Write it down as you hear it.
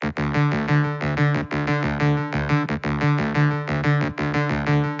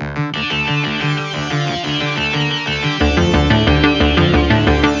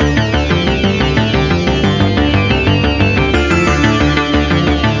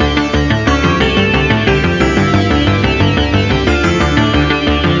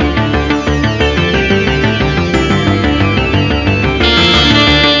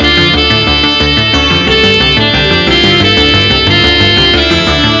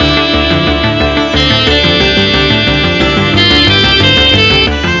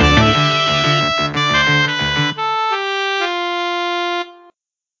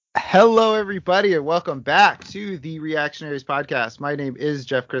everybody, and welcome back to the Reactionaries Podcast. My name is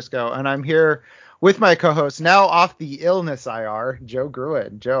Jeff Crisco, and I'm here with my co-host, now off the illness IR, Joe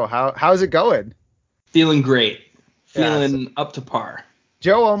Gruen. Joe, how's it going? Feeling great. Feeling up to par.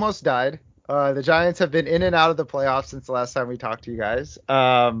 Joe almost died. The Giants have been in and out of the playoffs since the last time we talked to you guys.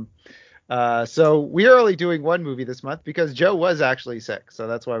 So we're only doing one movie this month because Joe was actually sick, so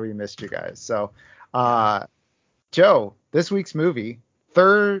that's why we missed you guys. So, Joe, this week's movie,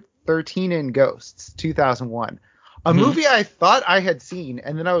 Thir13en Ghosts, 2001. A movie I thought I had seen,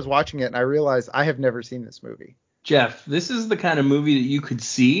 and then I was watching it and I realized I have never seen this movie. Jeff, this is the kind of movie that you could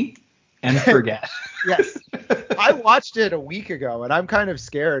see and forget. Yes. I watched it a week ago, and I'm kind of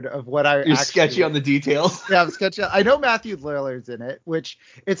scared of what You're sketchy on the details. Yeah, I'm sketchy. I know Matthew Lillard's in it, which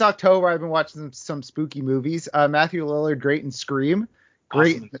it's October. I've been watching some spooky movies. Matthew Lillard, great in Scream.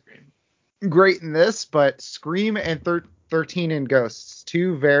 Great in this, but Scream and Thir13en Ghosts,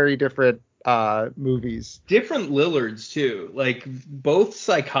 two very different movies. Different Lillards, too. Like, both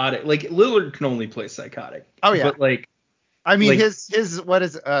psychotic. Like, Lillard can only play psychotic. Oh, yeah. But, like... I mean, his what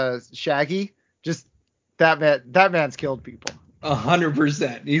is Shaggy? Just that man's killed people.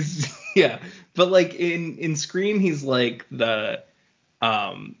 100%. He's but like in Scream, he's like the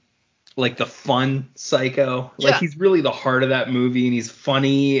fun psycho. Like he's really the heart of that movie, and he's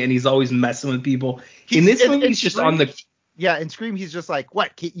funny, and he's always messing with people. In this movie, he's just on the in Scream, he's just like,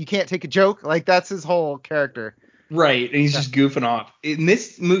 what? You can't take a joke? Like that's his whole character. Right, and he's just goofing off. In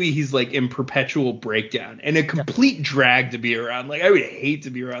this movie, he's like in perpetual breakdown and a complete drag to be around. Like, I would hate to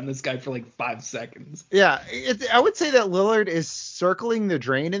be around this guy for like 5 seconds. Yeah, I would say that Lillard is circling the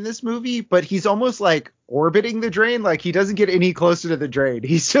drain in this movie, but he's almost like orbiting the drain. Like, he doesn't get any closer to the drain.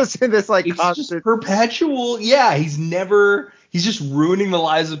 He's just in this like constant... just perpetual. Yeah, he's just ruining the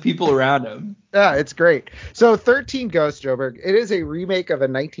lives of people around him. Yeah, it's great. So 13 Ghosts, Joburg, it is a remake of a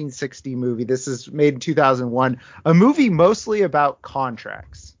 1960 movie. This is made in 2001. A movie mostly about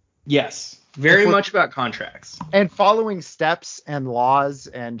contracts. Yes, very much about contracts. And following steps and laws,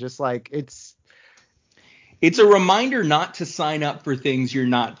 and just like it's a reminder not to sign up for things you're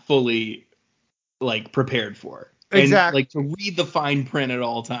not fully like prepared for. Exactly. And like to read the fine print at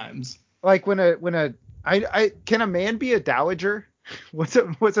all times. Like can a man be a dowager? What's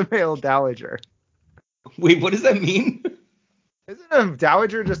a male dowager? Wait, what does that mean? Isn't a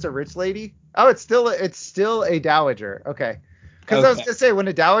dowager just a rich lady? Oh, it's still a dowager. Okay. Because I was gonna say, when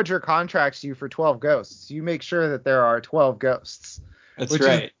a dowager contracts you for 12 ghosts, you make sure that there are 12 ghosts. That's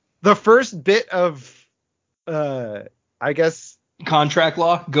right. The first bit of I guess contract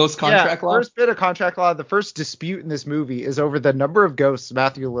law, ghost contract law. First bit of contract law. The first dispute in this movie is over the number of ghosts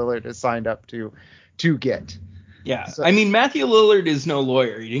Matthew Lillard has signed up to get. Yeah, so, I mean, Matthew Lillard is no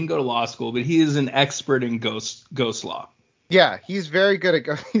lawyer. He didn't go to law school, but he is an expert in ghost law. Yeah, he's very good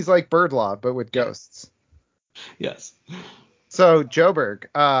at he's like bird law, but with ghosts. Yes. So, Joburg,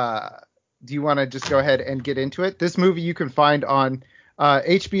 do you want to just go ahead and get into it? This movie you can find on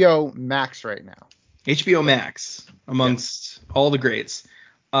HBO Max right now. HBO Max, amongst all the greats.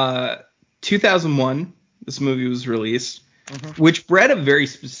 2001, this movie was released. Mm-hmm. Which bred a very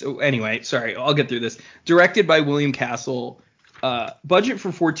specific... Anyway, sorry, I'll get through this. Directed by William Castle. Budget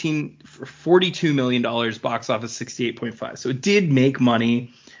for $42 million. Box office 68.5. So it did make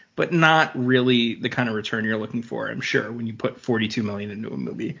money, but not really the kind of return you're looking for, I'm sure, when you put $42 million into a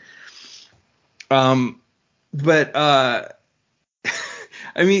movie. I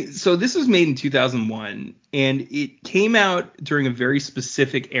mean, so this was made in 2001, and it came out during a very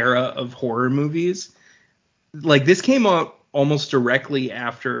specific era of horror movies. Like, this came out almost directly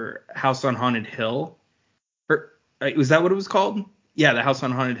after House on Haunted Hill. Was that what it was called? Yeah, the House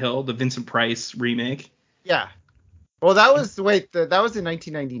on Haunted Hill, the Vincent Price remake. Yeah. Well, that was that was in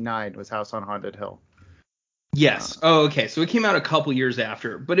 1999 was House on Haunted Hill. Yes. Oh, okay. So it came out a couple years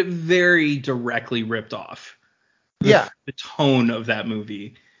after, but it very directly ripped off the tone of that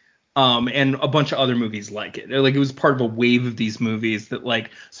movie. And a bunch of other movies like it. Like, it was part of a wave of these movies that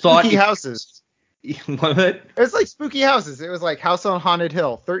like thought Spooky houses. What? It was like Spooky Houses. It was like House on Haunted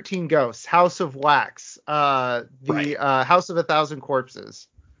Hill, 13 Ghosts, House of Wax, House of 1,000 Corpses.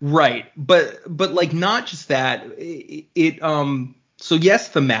 Right, but like not just that. So yes,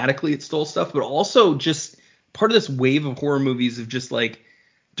 thematically it stole stuff, but also just part of this wave of horror movies of just like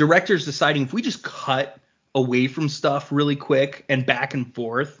directors deciding if we just cut away from stuff really quick and back and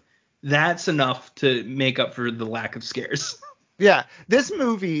forth, that's enough to make up for the lack of scares. Yeah, this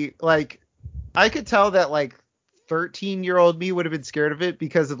movie, like, I could tell that like 13-year-old me would have been scared of it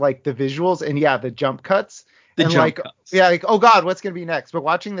because of like the visuals and the jump cuts. Yeah, like, oh God, what's going to be next? But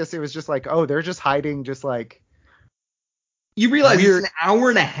watching this, it was just like, oh, they're just hiding just like You realize weird. it's an hour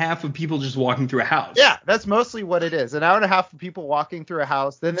and a half of people just walking through a house. Yeah, that's mostly what it is. An hour and a half of people walking through a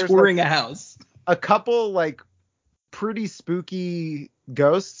house. Then there's touring like a house. a couple like pretty spooky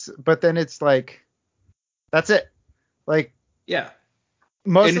ghosts, but then it's like that's it. Like Yeah.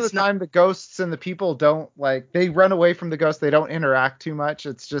 most And of the it's not. time the ghosts and the people don't like they run away from the ghosts. They don't interact too much.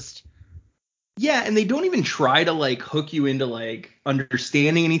 It's just Yeah, and they don't even try to like hook you into like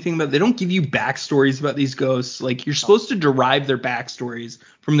understanding anything, but they don't give you backstories about these ghosts. Like you're supposed to derive their backstories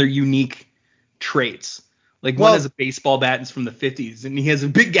from their unique traits. Like one has a baseball bat and it's from the 50s, and he has a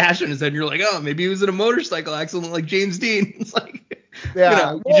big gash on his head, and you're like, oh, maybe he was in a motorcycle accident like James Dean. It's like,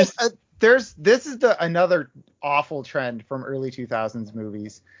 yeah. you just This is another awful trend from early 2000s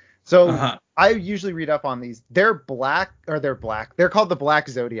movies. So I usually read up on these. They're black. They're called the Black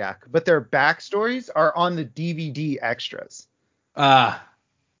Zodiac, but their backstories are on the DVD extras. okay,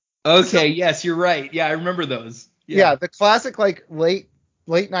 so, yes, you're right. Yeah, I remember those. Yeah, the classic like late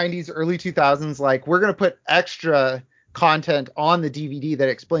 90s, early 2000s. Like we're gonna put extra content on the DVD that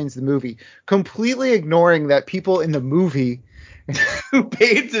explains the movie, completely ignoring that people in the movie who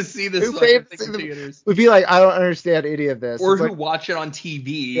paid to see this fucking thing in theaters would be like, I don't understand any of this. Or it's who like, watch it on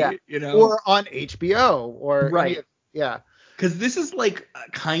TV, yeah, or on HBO or right. Yeah. Because this is like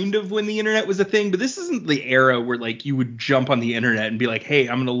kind of when the internet was a thing, but this isn't the era where like you would jump on the internet and be like, hey,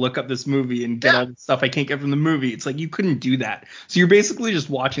 I'm going to look up this movie and get all the stuff I can't get from the movie. It's like you couldn't do that. So you're basically just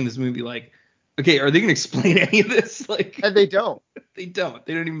watching this movie like, okay, are they going to explain any of this? Like, and they don't. They don't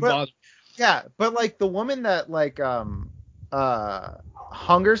even bother. Yeah, but like the woman that like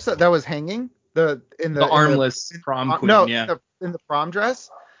hung herself, that was hanging the armless prom queen, in the prom dress.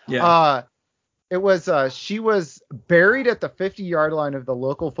 Yeah. It was she was buried at the 50-yard line of the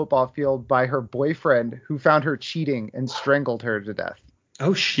local football field by her boyfriend, who found her cheating and strangled her to death.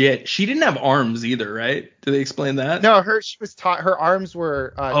 Oh shit! She didn't have arms either, right? Do they explain that? No, she was her arms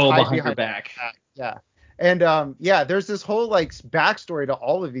were tied behind her back. Yeah. And there's this whole like backstory to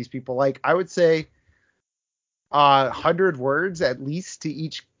all of these people. Like I would say 100 words at least to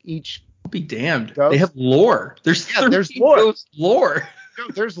each. I'll be damned. Ghost. They have lore. There's lore. Lore. No,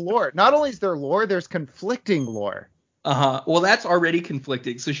 there's lore. Not only is there lore, there's conflicting lore. Well, that's already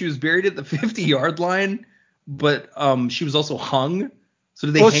conflicting. So she was buried at the 50-yard line, but she was also hung. So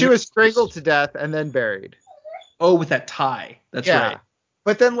did they? Well, she was strangled to death and then buried. Oh, with that tie. That's right.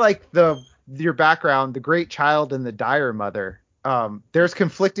 But then like your background, the great child and the dire mother. There's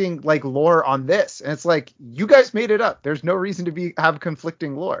conflicting like lore on this, and it's like you guys made it up. There's no reason to have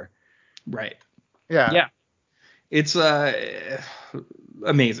conflicting lore. Right. Yeah. Yeah. It's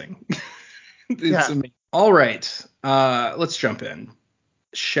amazing. It's amazing. All right. Let's jump in,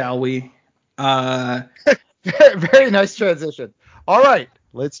 shall we? Very nice transition. All right,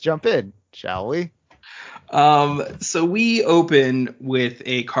 let's jump in, shall we? So we open with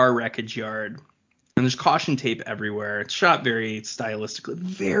a car wreckage yard, and there's caution tape everywhere. It's shot very stylistically,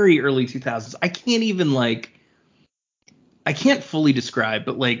 very early 2000s. I can't fully describe,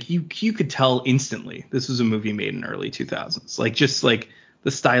 but like you could tell instantly this was a movie made in early 2000s. Like just like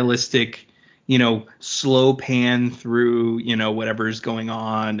the stylistic, slow pan through, whatever's going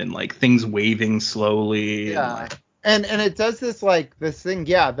on, and like things waving slowly. Yeah. And it does this thing,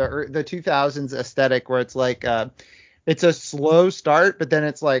 the 2000s aesthetic where it's like it's a slow start, but then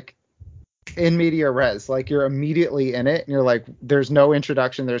it's like in media res, like you're immediately in it and you're like, there's no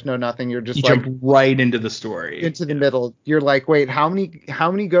introduction, there's no nothing, you're just you jump right into the story, into the middle. You're like, wait, how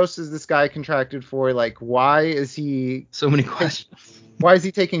many ghosts is this guy contracted for? Like, why is he so many questions? Why is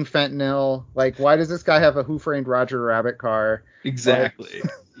he taking fentanyl? Like, why does this guy have a Who Framed Roger Rabbit car? Exactly.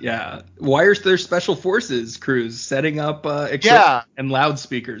 Yeah. Why are there special forces crews setting up and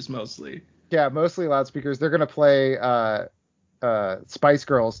loudspeakers mostly? Yeah, mostly loudspeakers. They're gonna play Spice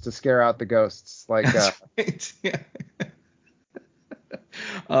Girls to scare out the ghosts. Like, right. Yeah.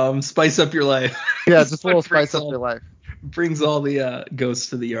 Spice up your life. Yeah, just a little spice up your life. Brings all the ghosts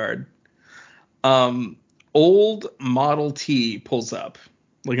to the yard. Old Model T pulls up.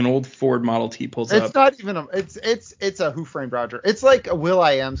 Like an old Ford Model T pulls up. It's not even it's a Who Framed Roger. It's like a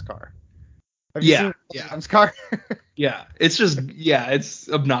Will.i.am's car. Have you seen Will.i.am's car? Yeah. It's just it's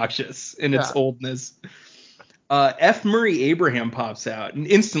obnoxious in its oldness. F. Murray Abraham pops out, and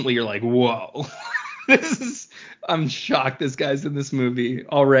instantly you're like, whoa. I'm shocked this guy's in this movie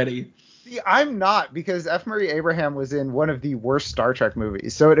already. See, I'm not, because F. Murray Abraham was in one of the worst Star Trek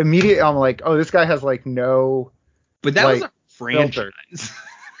movies. So it immediately I'm like, oh, this guy has like no. But that was a franchise.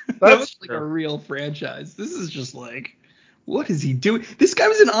 That was like a real franchise. This is just like, what is he doing? This guy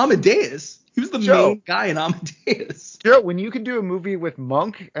was in Amadeus. He was the Joe. main guy in Amadeus. Joe, when you can do a movie with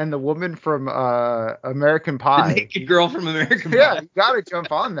Monk and the woman from American Pie. The naked girl from American Pie. Yeah, you got to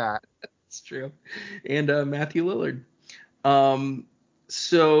jump on that. That's true. And Matthew Lillard.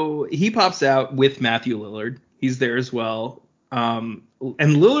 So he pops out with Matthew Lillard. He's there as well. And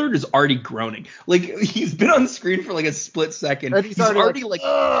Lillard is already groaning. Like, he's been on screen for like a split second. And he's already like,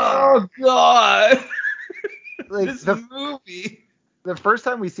 oh God. Like this movie. The first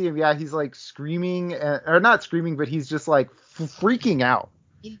time we see him, yeah, he's like screaming, or not screaming, but he's just like freaking out.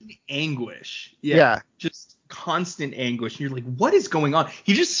 In anguish. Yeah. Just constant anguish. And you're like, what is going on?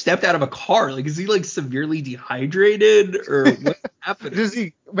 He just stepped out of a car. Like, is he like severely dehydrated or what's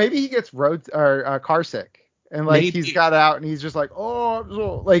happening? Maybe he gets road or car sick. And like he's got out and he's just like,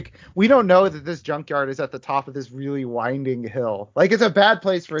 like we don't know that this junkyard is at the top of this really winding hill. Like it's a bad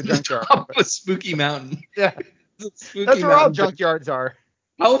place for a junkyard. Top of a spooky mountain. Yeah. That's where all junkyards are.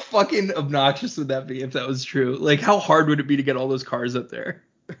 How fucking obnoxious would that be if that was true? Like how hard would it be to get all those cars up there?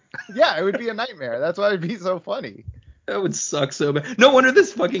 Yeah, it would be a nightmare. That's why it'd be so funny. That would suck so bad. No wonder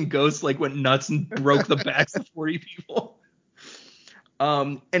this fucking ghost like went nuts and broke the backs of 40 people.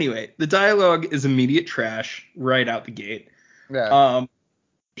 Anyway, the dialogue is immediate trash right out the gate. Yeah.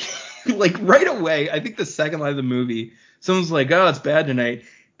 Like right away, I think the second line of the movie, someone's like, "Oh, it's bad tonight,"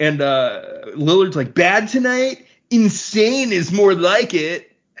 and Lillard's like, "Bad tonight? Insane is more like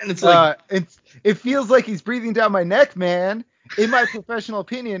it." And it's like, it feels like he's breathing down my neck, man. In my professional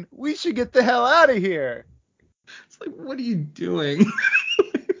opinion, we should get the hell out of here. It's like, what are you doing?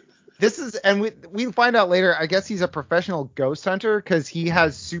 And we find out later, I guess he's a professional ghost hunter because he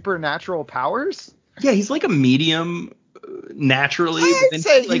has supernatural powers. Yeah, he's like a medium naturally. I'd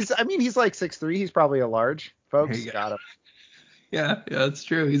say he's like 6'3". He's probably a large, folks. Got him. Yeah, that's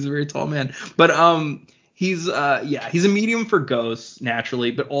true. He's a very tall man. But he's a medium for ghosts naturally,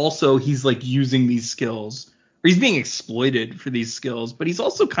 but also he's like using these skills, or he's being exploited for these skills, but he's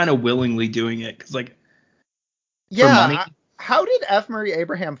also kind of willingly doing it because like for money. How did F. Murray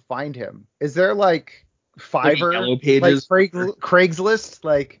Abraham find him? Is there like Fiverr, Yellow Pages, like Craigslist,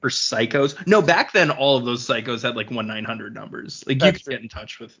 like for psychos? No, back then all of those psychos had like 1-900 numbers. Like you could get in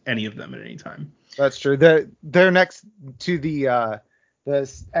touch with any of them at any time. That's true. They're next to the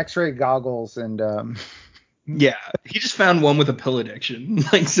X-ray goggles and Yeah, he just found one with a pill addiction.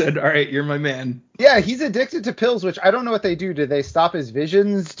 Like said, all right, you're my man. Yeah, he's addicted to pills, which I don't know what they do. Do they stop his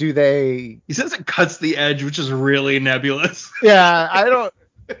visions? Do they? He says it cuts the edge, which is really nebulous. Yeah,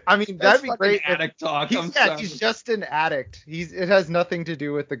 I mean, that'd be great. Addict talk. He's just an addict. It has nothing to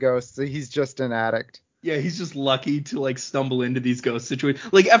do with the ghosts. He's just an addict. Yeah, he's just lucky to like stumble into these ghost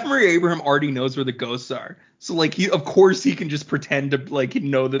situations. Like F. Murray Abraham already knows where the ghosts are, so like of course he can just pretend to like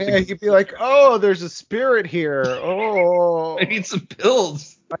know that. Yeah, he could be like, oh, there's a spirit here. Oh, I need some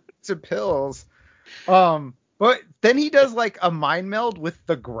pills. But then he does like a mind meld with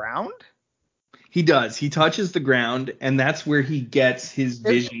the ground. He does. He touches the ground, and that's where he gets his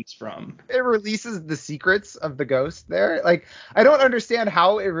visions from. It releases the secrets of the ghost there. Like, I don't understand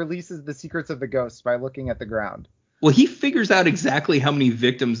how it releases the secrets of the ghost by looking at the ground. Well, he figures out exactly how many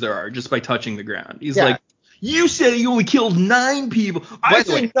victims there are just by touching the ground. He's like, you said you only killed 9 people. I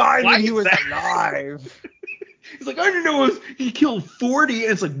said 9 when he was alive. He's like, I didn't know he killed 40.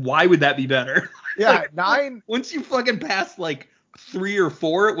 And it's like, why would that be better? Yeah, like, 9. Once you fucking passed like 3 or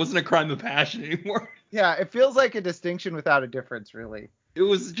 4, it wasn't a crime of passion anymore. Yeah, it feels like a distinction without a difference, really. It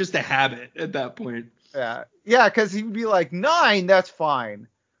was just a habit at that point. Yeah, because he would be like, 9, that's fine.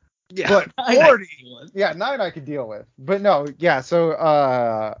 Yeah, but 40. 9 I could deal with. But no, yeah,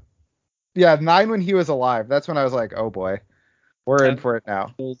 so 9 when he was alive. That's when I was like, oh boy, we're in for it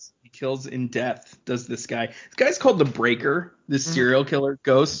now. He kills in death, does this guy. This guy's called the Breaker, this serial killer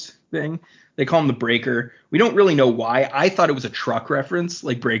ghost thing. They call him the Breaker. We don't really know why. I thought it was a truck reference,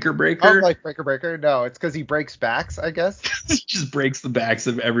 like Breaker. Oh, like Breaker. No, it's because he breaks backs, I guess. He just breaks the backs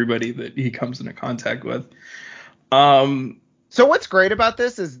of everybody that he comes into contact with. So what's great about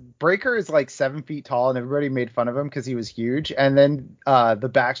this is Breaker is like 7 feet tall, and everybody made fun of him because he was huge. And then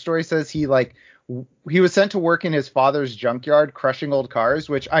the backstory says he was sent to work in his father's junkyard crushing old cars,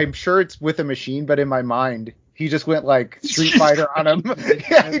 which I'm sure it's with a machine, but in my mind, he just went like Street Fighter on him.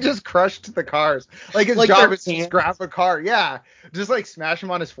 Yeah, he just crushed the cars. Like his job is to just grab a car. Yeah, just like smash him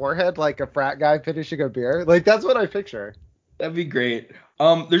on his forehead like a frat guy finishing a beer. Like that's what I picture. That'd be great.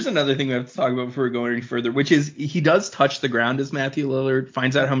 There's another thing we have to talk about before we go any further, which is he does touch the ground as Matthew Lillard,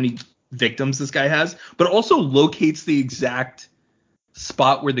 finds out how many victims this guy has, but also locates the exact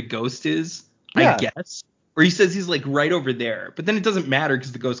spot where the ghost is, I guess. Or he says he's like right over there, but then it doesn't matter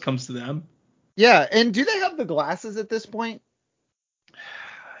because the ghost comes to them. Yeah, and do they have the glasses at this point?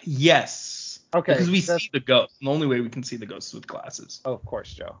 Yes. Okay. Because we see the ghost. The only way we can see the ghost is with glasses. Oh, of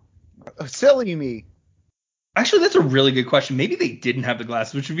course, Joe. Silly me. Actually, that's a really good question. Maybe they didn't have the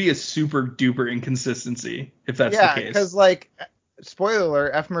glasses, which would be a super duper inconsistency if that's the case. Yeah, because like, spoiler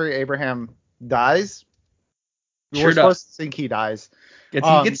alert, F. Murray Abraham dies. Sure We're supposed does. to think he dies. He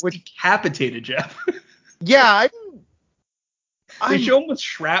gets decapitated, Jeff. Yeah, They show him with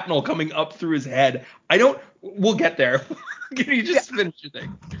shrapnel coming up through his head. We'll get there. Can you just finish your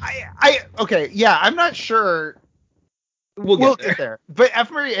thing? Okay, yeah, I'm not sure. We'll get there. But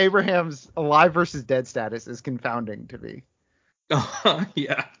F. Murray Abraham's alive versus dead status is confounding to me.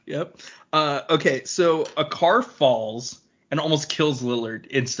 Yeah, yep. Okay, so a car falls and almost kills Lillard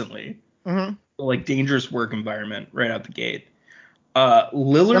instantly. Mm-hmm. Like, dangerous work environment right out the gate.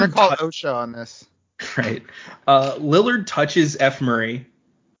 Lillard. I'm gonna call OSHA on this. Right. Lillard touches F. Murray,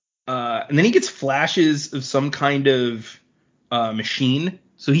 and then he gets flashes of some kind of machine.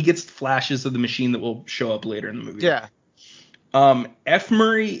 So he gets flashes of the machine that will show up later in the movie. Yeah. F.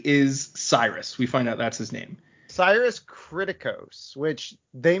 Murray is Cyrus. We find out that's his name. Cyrus Kritikos, which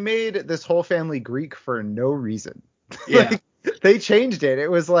they made this whole family Greek for no reason. Yeah. They changed it.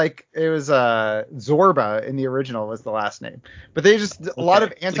 It was Zorba in the original was the last name. But they just a lot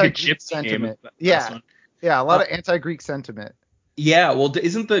of anti-Greek sentiment. Yeah, a lot of anti-Greek sentiment. Yeah, well,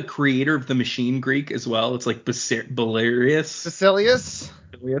 isn't the creator of the machine Greek as well? It's like Basilius.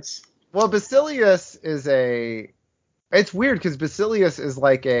 Well, Basilius is it's weird because Basilius is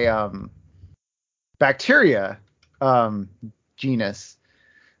like a bacteria genus.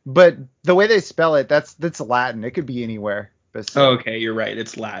 But the way they spell it, that's Latin. It could be anywhere. Oh, okay, you're right.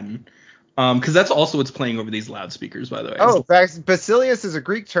 It's Latin. Because that's also what's playing over these loudspeakers, by the way. Oh, Basilius is a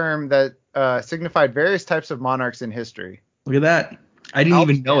Greek term that signified various types of monarchs in history. Look at that. I didn't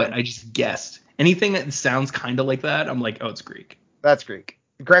even know it. I just guessed. Anything that sounds kind of like that, I'm like, oh, it's Greek. That's Greek.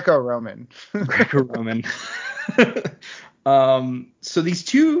 Greco-Roman. Greco-Roman. So these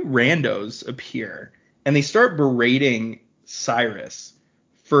two randos appear, and they start berating Cyrus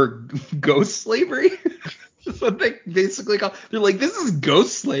for ghost slavery. That's what they basically call. They're like, this is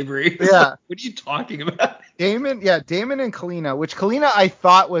ghost slavery. Yeah. Like, what are you talking about? Damon and Kalina, which Kalina I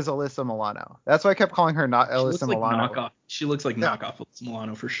thought was Alyssa Milano. That's why I kept calling her not Alyssa Milano. She looks like knockoff Alyssa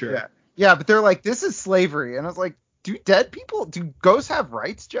Milano for sure. Yeah, but they're like, this is slavery. And I was like, do ghosts have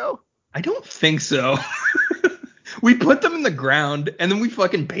rights, Joe? I don't think so. We put them in the ground, and then we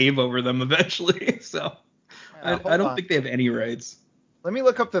fucking pave over them eventually. So I don't think they have any rights. Let me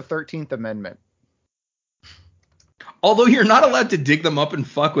look up the 13th Amendment. Although you're not allowed to dig them up and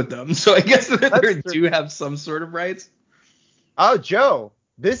fuck with them, so I guess that they do have some sort of rights. Oh, Joe,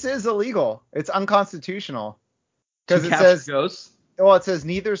 this is illegal. It's unconstitutional. Because it says ghosts? Well, it says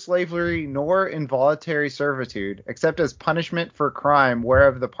neither slavery nor involuntary servitude, except as punishment for crime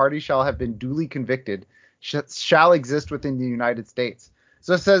whereof the party shall have been duly convicted, shall exist within the United States.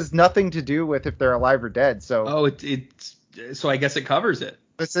 So it says nothing to do with if they're alive or dead. So so I guess it covers it.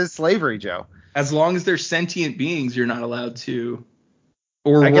 This is slavery, Joe. As long as they're sentient beings, you're not allowed to,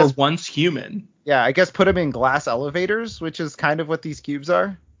 or were once human. Yeah, I guess put them in glass elevators, which is kind of what these cubes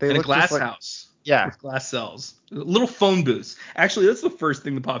are. They look a glass house. Yeah. With glass cells. Little phone booths. Actually, that's the first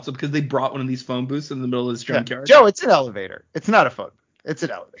thing that pops up because they brought one of these phone booths in the middle of this junkyard. Joe, it's an elevator. It's not a phone booth. It's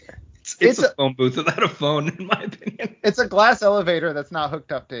an elevator. It's a phone booth without a phone, in my opinion. It's a glass elevator that's not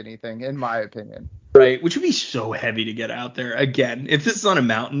hooked up to anything, in my opinion. Right, which would be so heavy to get out there. Again, if this is on a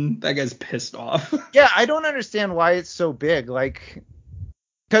mountain, that guy's pissed off. Yeah, I don't understand why it's so big. Like,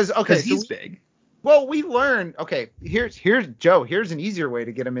 because he's big. Well, we learned. Okay, here's Joe. Here's an easier way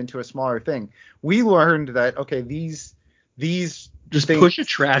to get him into a smaller thing. We learned that these just things, push a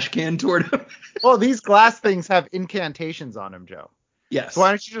trash can toward him. Well, these glass things have incantations on them, Joe. Yes. So why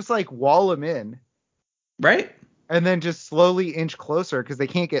don't you just wall them in? Right. And then just slowly inch closer because they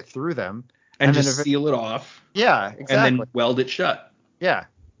can't get through them. And just seal it off. Yeah, exactly. And then weld it shut. Yeah.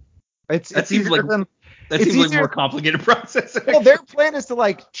 That seems like a more complicated process. Actually. Well, their plan is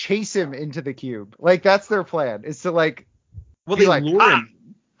to chase him into the cube. That's their plan. Is to well, they lure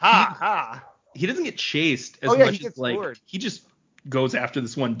him. Ha. He doesn't get chased as much he as lured. He just goes after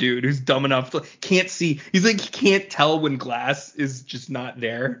this one dude who's dumb enough to can't see. He's he can't tell when glass is just not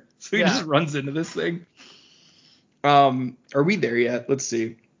there. So he just runs into this thing. Are we there yet? Let's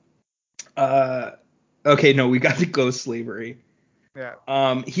see. Okay, no, we got the ghost slavery.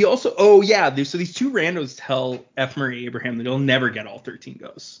 Yeah. He also, so these two randos tell F. Murray Abraham that he'll never get all 13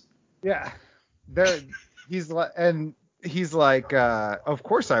 ghosts. Yeah. He's like, of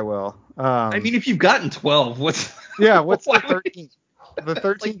course I will. I mean, if you've gotten 12, what's the 13th? The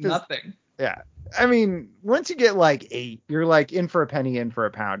 13th is nothing. Yeah. I mean, once you get like 8, you're like in for a penny, in for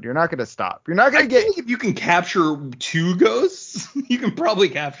a pound. You're not going to stop. You're not going to get. think if you can capture 2 ghosts, you can probably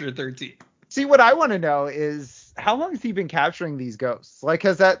capture 13. See, what I want to know is how long has he been capturing these ghosts? Like,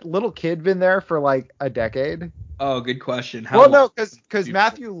 has that little kid been there for like a decade? Oh, good question. No, because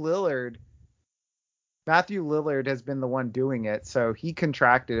Matthew Lillard has been the one doing it, so he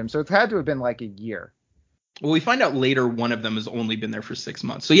contracted him. So it's had to have been like a year. Well, we find out later one of them has only been there for 6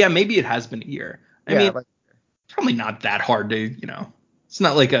 months. So yeah, maybe it has been a year. I mean, like, it's probably not that hard to, it's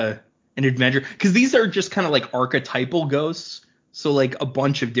not like an adventure, because these are just kind of like archetypal ghosts. So like a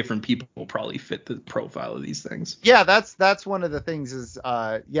bunch of different people will probably fit the profile of these things. Yeah, that's one of the things is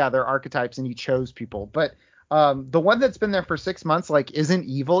they're archetypes and he chose people. But the one that's been there for 6 months like isn't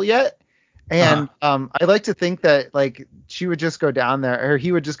evil yet. And I like to think that like she would just go down there, or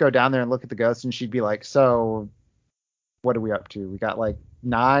he would just go down there and look at the ghost, and she'd be like, so what are we up to? We got like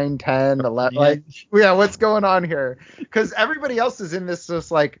 9, 10, 11, like, yeah, what's going on here? Because everybody else is in this just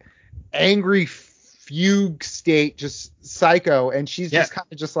like angry fugue state, just psycho, and she's just kind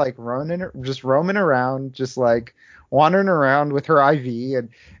of just like roaming around, just like wandering around with her IV,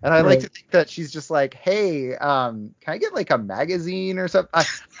 and I like to think that she's just like, hey, can I get like a magazine or something?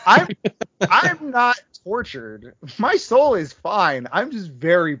 I'm not tortured. My soul is fine. I'm just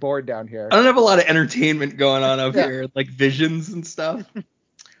very bored down here. I don't have a lot of entertainment going on up here, like visions and stuff.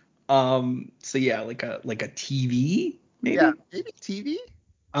 So yeah, like a TV, maybe. Yeah, maybe TV.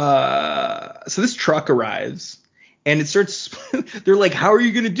 So this truck arrives and it starts. They're like, "How are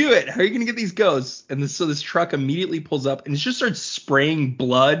you gonna do it? How are you gonna get these ghosts?" And so this truck immediately pulls up and it just starts spraying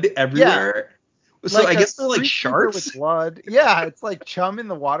blood everywhere. Yeah. So I guess they're like sharks with blood. Yeah, it's like chum in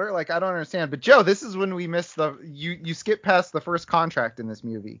the water. Like, I don't understand. But Joe, this is when we missed you skip past the first contract in this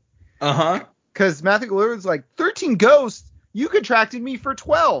movie. Because Matthew Lillard's like, 13 ghosts. You contracted me for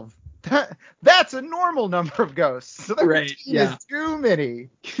 12. That's a normal number of ghosts. 13 is too many.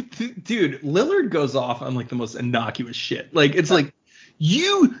 Dude, Lillard goes off on like the most innocuous shit. Like, it's like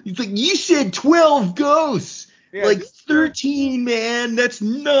you said 12 ghosts. Yeah, like 13, man. That's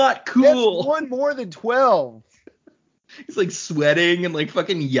not cool. That's one more than 12. He's like sweating and like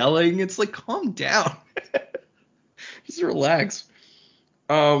fucking yelling. It's like, calm down. Just relax.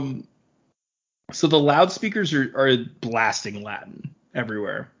 So the loudspeakers are blasting Latin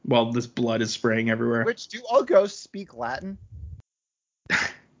everywhere while this blood is spraying everywhere. Which, do all ghosts speak Latin?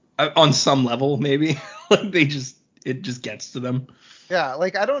 On some level, maybe. Like it just gets to them. Yeah,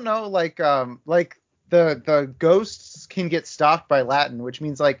 like I don't know, like the ghosts can get stopped by Latin, which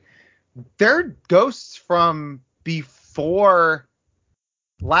means like they're ghosts from before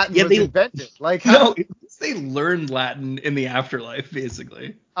Latin was invented. Like they learned Latin in the afterlife,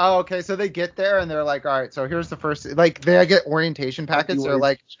 basically. Oh, okay. So they get there and they're like, all right, so here's the first, like they get orientation packets. They're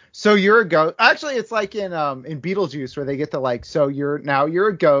like, so you're a ghost. Actually, it's like in Beetlejuice where they get to like, so you're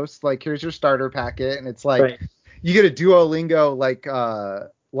a ghost. Like, here's your starter packet. And it's like, you get a Duolingo, like,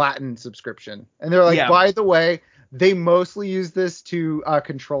 Latin subscription. And they're like, by the way, they mostly use this to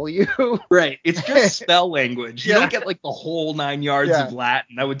control you. Right. It's just spell language. You don't get like the whole 9 yards of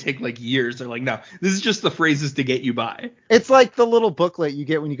Latin. That would take like years. They're like, no, this is just the phrases to get you by. It's like the little booklet you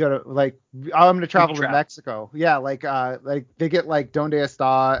get when you go to like, I'm going to travel to Mexico. Yeah. Like they get like Donde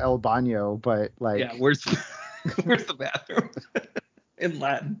está el baño, but like. Yeah. Where's the bathroom in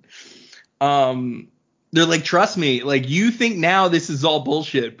Latin? They're like, trust me, like you think now this is all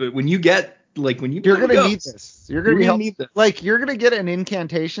bullshit, but when you get you're gonna need this. You're gonna need this. Like you're gonna get an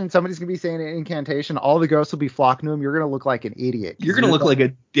incantation. Somebody's gonna be saying an incantation. All the ghosts will be flocking to him. You're gonna look like an idiot. You're gonna look like a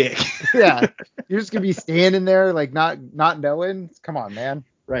dick. Yeah. You're just gonna be standing there like not knowing. Come on, man.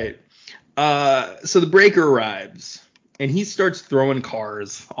 Right. So the breaker arrives and he starts throwing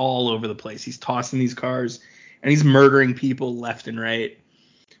cars all over the place. He's tossing these cars and he's murdering people left and right.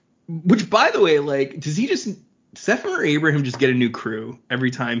 Which, by the way, like, does Stephen or Abraham just get a new crew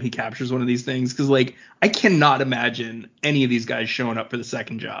every time he captures one of these things? Because, like, I cannot imagine any of these guys showing up for the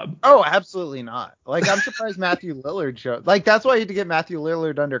second job. Oh, absolutely not. Like, I'm surprised Matthew Lillard showed. Like, that's why you had to get Matthew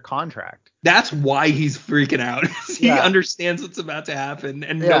Lillard under contract. That's why he's freaking out. He understands what's about to happen,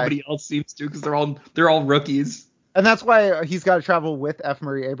 and nobody else seems to, because they're all rookies. And that's why he's got to travel with F.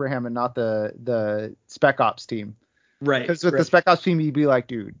 Murray Abraham and not the Spec Ops team. Right. Because with the Spec Ops team, you'd be like,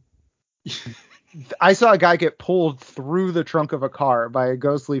 dude. I saw a guy get pulled through the trunk of a car by a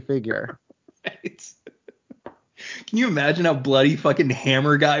ghostly figure. Right. Can you imagine how bloody fucking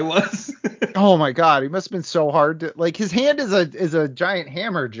Hammer guy was? Oh my god, he must have been so hard to like. His hand is a giant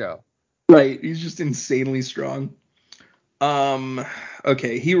hammer, Joe. Right, he's just insanely strong.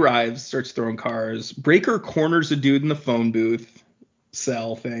 Okay, he arrives, starts throwing cars. Breaker corners a dude in the phone booth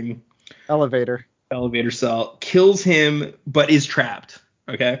cell thing. elevator cell, kills him, but is trapped.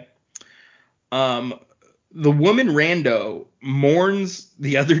 Okay. The woman rando mourns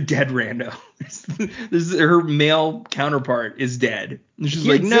the other dead rando. This is her male counterpart is dead. And she's He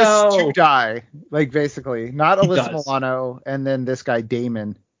like, exists no. to die, like basically, not He Alyssa does. Milano, and then this guy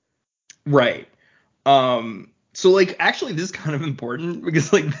Damon. Right. So like actually this is kind of important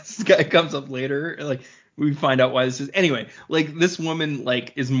because like this guy comes up later, and, like we find out why this is. Anyway, like this woman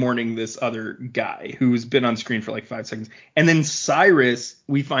like is mourning this other guy who's been on screen for like 5 seconds, and then Cyrus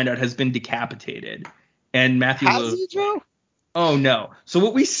we find out has been decapitated, and Matthew Has Lillard. he, Joe? Oh no. So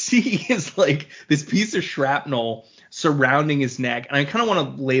what we see is like this piece of shrapnel surrounding his neck, and I kind of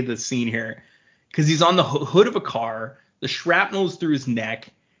want to lay the scene here because he's on the hood of a car. The shrapnel is through his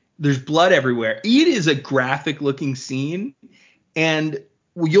neck. There's blood everywhere. It is a graphic looking scene, and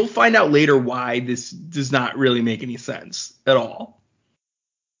you'll find out later why this does not really make any sense at all.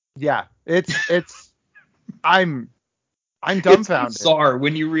 Yeah, it's I'm dumbfounded. It's bizarre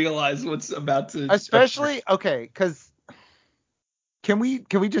when you realize what's about to. Especially okay, because can we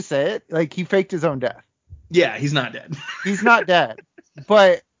just say it? Like he faked his own death. Yeah, he's not dead. He's not dead,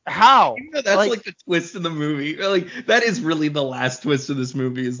 but how? Even though that's like the twist in the movie. Like that is really the last twist of this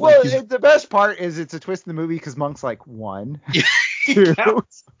movie. Is well, like the best part is it's a twist in the movie because Monk's like 1, he 2,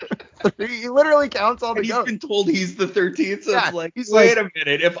 counts. 3. He literally counts all the And he's ghosts. been told he's the 13th, so Yeah, it's like, he's wait like- a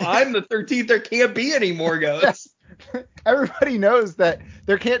minute. If I'm the 13th, there can't be any more ghosts. Everybody knows that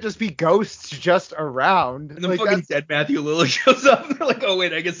there can't just be ghosts just around. And then Like, fucking dead Matthew Lillard shows up, and they're like, oh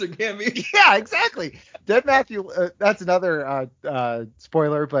wait, I guess there can't be. yeah, exactly. Dead Matthew. That's another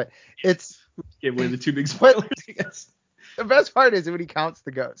spoiler, but it's Gave away the 2 big spoilers, I guess. the best part is when he counts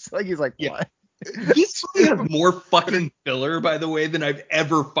the ghosts. Like he's like, Yeah. what? This movie has more fucking filler, by the way, than I've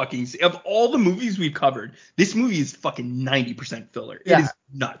ever fucking seen. Of all the movies we've covered, this movie is fucking 90% filler. Yeah. It is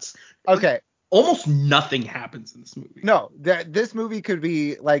nuts. Okay. Almost nothing happens in this movie. No, this movie could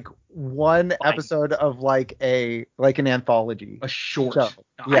be like one episode of like an anthology. A short. So,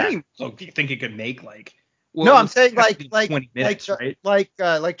 I don't even think it could make like. Well, no, I'm saying like 20 minutes, right? like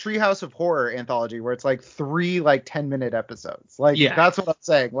Treehouse of Horror anthology where it's like 3 like 10-minute episodes. Like that's what I'm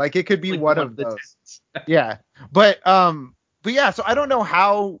saying. Like it could be Like one of those. Yeah. But yeah, so I don't know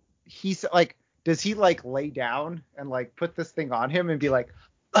how he's like, does he like lay down and like put this thing on him and be like,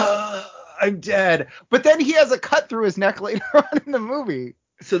 I'm dead. But then he has a cut through his neck later on in the movie.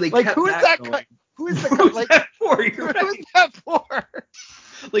 So they like kept who is that cut? Who is the cut? Like that for? Who is that for?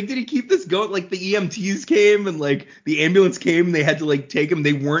 Like, did he keep this going? Like, the EMTs came and like the ambulance came and they had to like take him.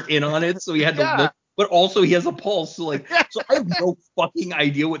 They weren't in on it, so he had to look. But also he has a pulse, so like, so I have no fucking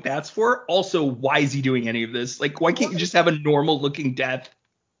idea what that's for. Also, why is he doing any of this? Like, why can't you just have a normal looking death?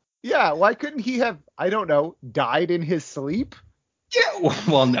 Yeah, why couldn't he have, I don't know, died in his sleep? Yeah,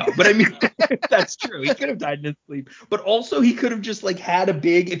 well, no, but I mean, that's true. He could have died in his sleep, but also he could have just like had a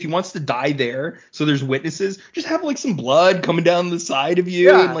big, if he wants to die there, so there's witnesses, just have like some blood coming down the side of you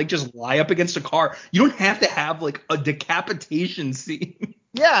and like just lie up against a car. You don't have to have like a decapitation scene.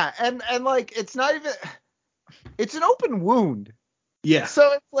 Yeah, and like it's not even, it's an open wound. Yeah.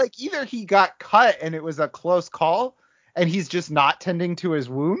 So it's like either he got cut and it was a close call and he's just not tending to his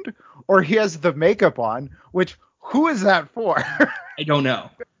wound, or he has the makeup on, which who is that for? I don't know.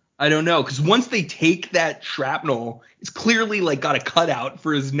 Because once they take that shrapnel, it's clearly like got a cutout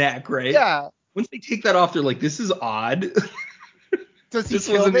for his neck, right? Yeah. Once they take that off, they're like, this is odd. Does he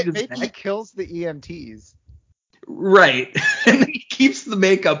kill it? Maybe he kills the EMTs. Right. And he keeps the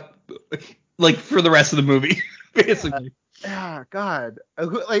makeup like for the rest of the movie, basically. Yeah, God.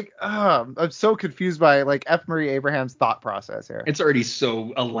 Like, I'm so confused by like F. Murray Abraham's thought process here. It's already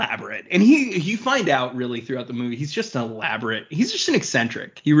so elaborate. And you find out really throughout the movie, he's just he's just an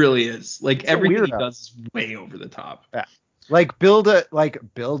eccentric. He really is. Like everything he does is way over the top. Yeah. Like build a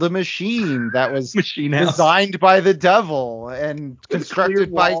machine that was machine designed by the devil and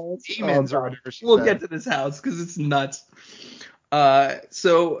constructed by demons or whatever. We'll get to this house because it's nuts.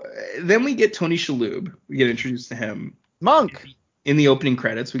 So then we get Tony Shalhoub. We get introduced to him. Monk. In the opening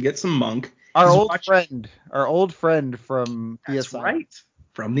credits, we get some Monk. Our old friend from the That's assignment. Right.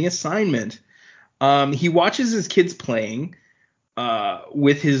 From the assignment. He watches his kids playing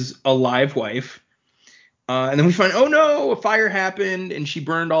with his alive wife. And then we find, oh no, a fire happened and she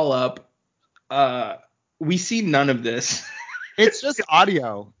burned all up. We see none of this. It's just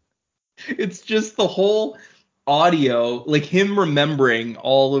audio. It's just the whole audio, like him remembering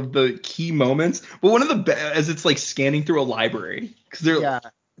all of the key moments. But one of the as it's like scanning through a library because they're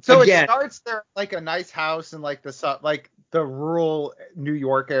So again, it starts there like a nice house in like the rural New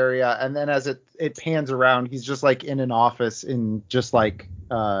York area, and then as it pans around, he's just like in an office in just like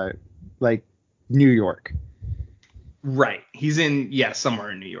like New York. Right. He's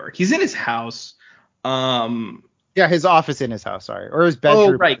somewhere in New York. He's in his house. Yeah, his office in his house, sorry, or his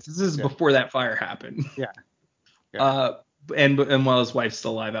bedroom. Oh, right. This is before that fire happened. Yeah. Yeah. And while his wife's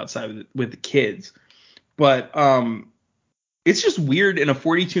still alive outside with the kids. But it's just weird, in a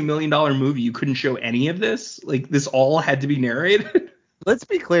 $42 million movie you couldn't show any of this. Like, this all had to be narrated. Let's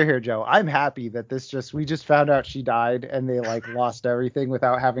be clear here, Joe. I'm happy that we just found out she died and they like lost everything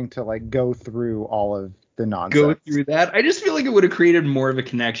without having to like go through all of the nonsense. Go through that. I just feel like it would have created more of a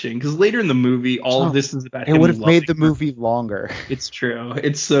connection, because later in the movie, all of this is about him. It would have made the movie longer. It's true.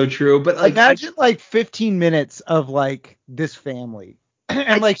 It's so true. But like, imagine like 15 minutes of like this family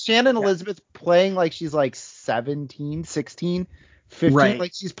and like Shannon Elizabeth playing like she's like 17, 16, 15, right.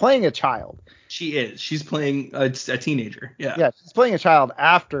 Like she's playing a child. She is. She's playing a teenager. Yeah. Yeah, she's playing a child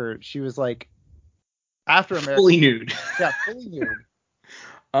after she was like America. Fully nude. Yeah, fully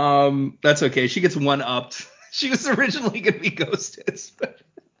nude. That's okay. She gets one upped. She was originally gonna be Ghostess, but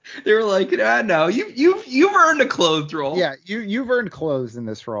they were like, no, you've earned a clothed role. Yeah, you've earned clothes in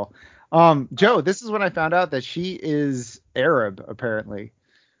this role. Joe, this is when I found out that she is Arab, apparently.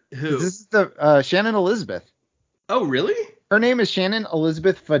 Who? This is the Shannon Elizabeth. Oh, really? Her name is Shannon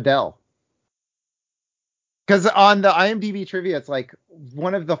Elizabeth Fadel. Because on the IMDb trivia, it's like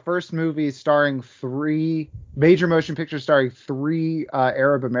one of the first movies starring major motion pictures starring three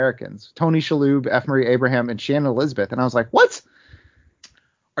Arab Americans: Tony Shalhoub, F. Murray Abraham, and Shannon Elizabeth. And I was like, what?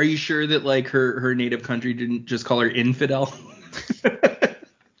 Are you sure that like her native country didn't just call her infidel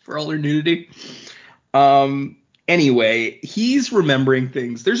for all her nudity? Anyway, he's remembering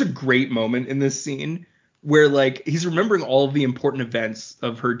things. There's a great moment in this scene where like he's remembering all of the important events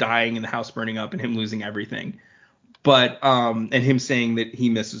of her dying and the house burning up and him losing everything. But and him saying that he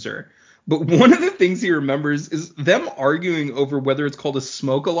misses her. But one of the things he remembers is them arguing over whether it's called a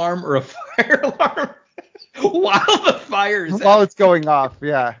smoke alarm or a fire alarm while the fire is while it's going off.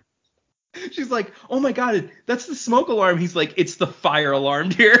 Yeah. She's like, "Oh my God, that's the smoke alarm." He's like, "It's the fire alarm,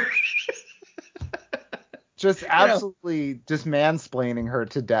 dear." Just absolutely just mansplaining her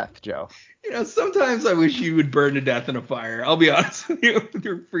to death, Joe. Sometimes I wish you would burn to death in a fire. I'll be honest with you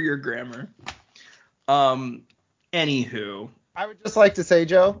for your grammar. Anywho. I would just like to say,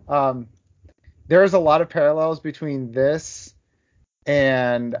 Joe, there's a lot of parallels between this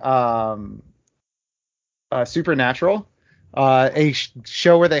and Supernatural, a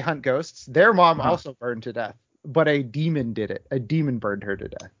show where they hunt ghosts. Their mom also burned to death, but a demon did it. A demon burned her to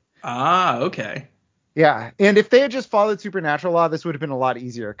death. Ah, okay. Yeah, and if they had just followed Supernatural law, this would have been a lot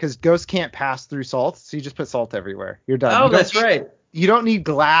easier, because ghosts can't pass through salt, so you just put salt everywhere. You're done. Oh, that's right. You don't need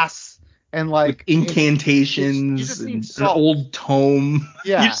glass and like incantations and an old tome.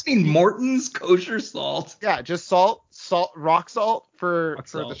 Yeah. You just need Morton's kosher salt. Yeah, just salt, rock salt for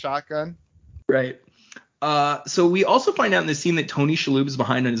the shotgun. Right. So we also find out in this scene that Tony Shalhoub is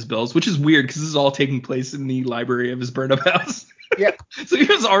behind on his bills, which is weird because this is all taking place in the library of his burned up house. Yeah. So he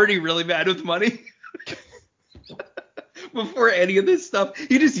was already really bad with money. Before any of this stuff,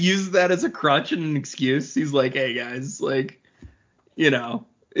 he just uses that as a crutch and an excuse. He's like, "Hey guys, like,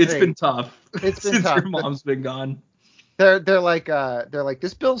 it's been tough. It's been since tough. Your mom's been gone." They're like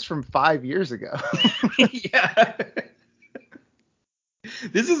this bill's from 5 years ago. Yeah.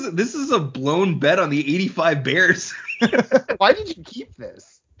 This is a blown bet on the 85 Bears. Why did you keep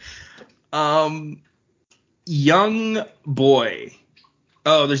this? Young boy.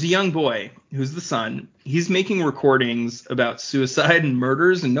 Oh, there's a young boy who's the son. He's making recordings about suicide and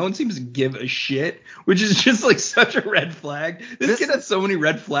murders, and no one seems to give a shit, which is just like such a red flag. This kid has so many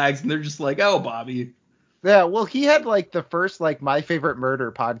red flags, and they're just like, "Oh, Bobby." Yeah, well, he had like the first like My Favorite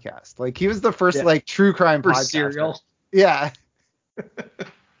Murder podcast. Like he was the first like true crime podcast. Serial. Yeah.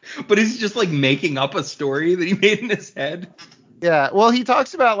 But he's just like making up a story that he made in his head. Yeah, well, he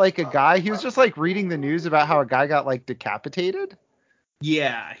talks about like a guy. He was just like reading the news about how a guy got like decapitated.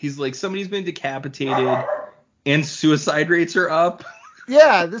 Yeah, he's like, somebody's been decapitated and suicide rates are up.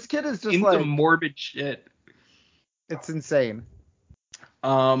 Yeah, this kid is just into like morbid shit. It's insane.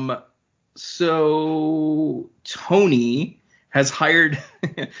 So Tony has hired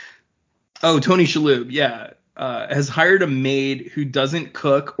Tony Shalhoub, yeah. Has hired a maid who doesn't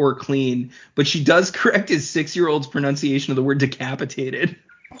cook or clean, but she does correct his 6-year-old's pronunciation of the word decapitated.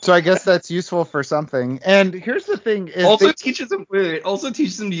 So I guess that's useful for something. And here's the thing: teaches him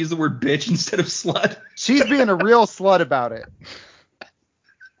to use the word bitch instead of slut. She's being a real slut about it.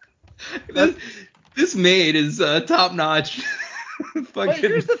 This maid is top notch. But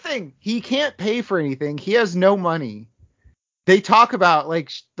here's the thing: he can't pay for anything. He has no money. they talk about like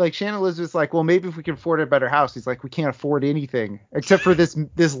Shannon Elizabeth's like, well, maybe if we can afford a better house. He's like, we can't afford anything except for this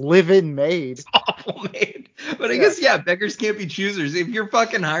live-in maid. It's awful maid. But I guess beggars can't be choosers. If you're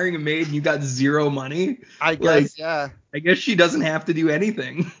fucking hiring a maid and you got zero money, I guess I guess she doesn't have to do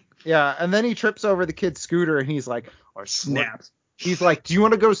anything. Yeah, and then he trips over the kid's scooter and he's like, Snaps. He's like, do you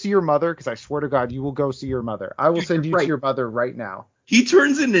want to go see your mother? Because I swear to God, you will go see your mother. I will send you to your mother right now. He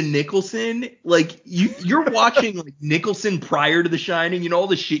turns into Nicholson. Like you're watching like Nicholson prior to The Shining. You know all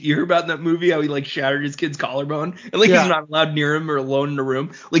the shit you hear about in that movie, how he like shattered his kid's collarbone and like he's not allowed near him or alone in a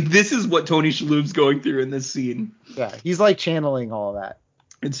room. Like this is what Tony Shalhoub's going through in this scene. Yeah, he's like channeling all of that.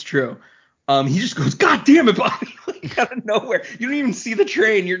 It's true. He just goes, God damn it, Bobby! Like out of nowhere. You don't even see the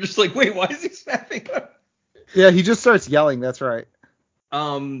train. You're just like, wait, why is he snapping up? Yeah, he just starts yelling. That's right.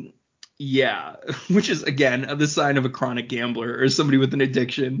 Yeah, which is again the sign of a chronic gambler or somebody with an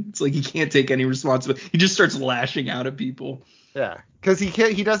addiction. It's like he can't take any responsibility. He just starts lashing out at people. Yeah, because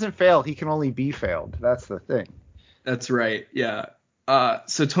he doesn't fail. He can only be failed. That's the thing. That's right. Yeah.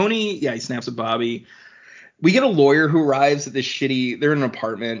 So Tony, he snaps at Bobby. We get a lawyer who arrives at this shitty. They're in an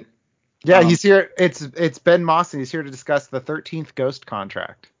apartment. Yeah, he's here. It's Ben Moss, and he's here to discuss the 13th Ghost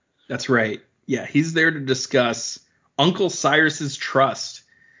contract. That's right. Yeah, he's there to discuss Uncle Cyrus's trust.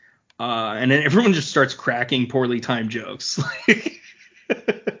 And then everyone just starts cracking poorly timed jokes.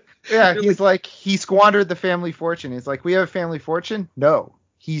 Yeah, he's like, he squandered the family fortune. He's like, we have a family fortune? No,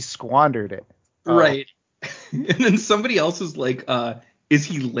 he squandered it. Right. And then somebody else is like, is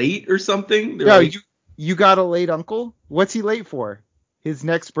he late or something? No, like, you got a late uncle? What's he late for? His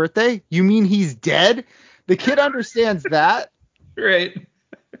next birthday? You mean he's dead? The kid understands that. Right.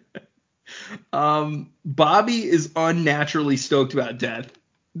 Bobby is unnaturally stoked about death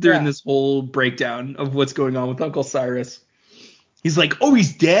during this whole breakdown of what's going on with Uncle Cyrus. He's like, oh,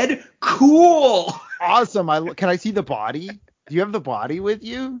 he's dead? Cool. Awesome. Can I see the body? Do you have the body with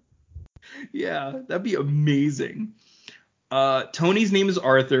you? Yeah, that'd be amazing. Tony's name is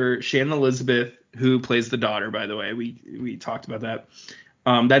Arthur. Shannon Elizabeth, who plays the daughter, by the way. We talked about that.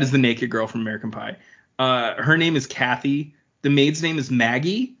 That is the naked girl from American Pie. Her name is Kathy. The maid's name is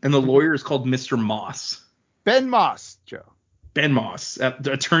Maggie. And the lawyer is called Mr. Moss. Ben Moss, Joe. Ben Moss,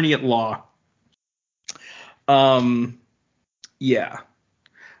 the attorney at law. Yeah.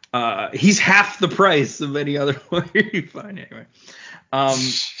 He's half the price of any other lawyer you find anyway.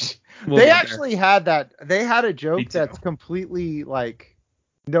 They actually had that. They had a joke that's completely like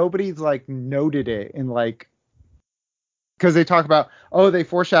nobody's like noted it in like because they talk about they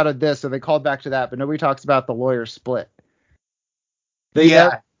foreshadowed this or they called back to that, but nobody talks about the lawyer split.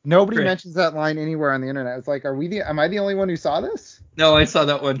 Nobody mentions that line anywhere on the internet. It's like, am I the only one who saw this? No, I saw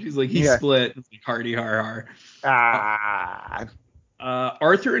that one. She's like, he split. It's like, hardy har har.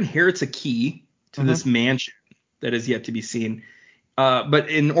 Arthur inherits a key to this mansion that is yet to be seen. But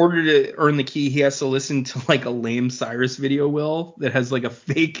in order to earn the key, he has to listen to like a lame Cyrus video that has like a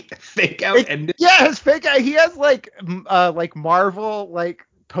fake out ending. Yeah, his fake out. He has like Marvel like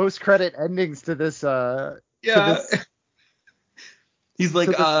post credit endings to this. He's like,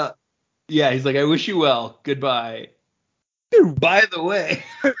 he's like, I wish you well. Goodbye. Dude. By the way.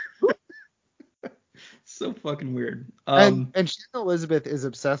 So fucking weird. And Shannon Elizabeth is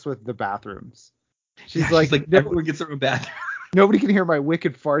obsessed with the bathrooms. She's like everyone gets their own bathroom. Nobody can hear my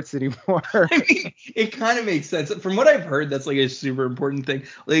wicked farts anymore. I mean, it kind of makes sense. From what I've heard, that's like a super important thing.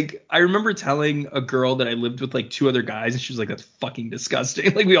 Like, I remember telling a girl that I lived with like two other guys, and she was like, that's fucking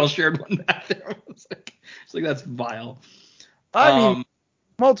disgusting. Like, we all shared one bathroom. It's like that's vile. I mean,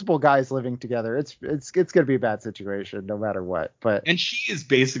 multiple guys living together, it's gonna be a bad situation no matter what. And she is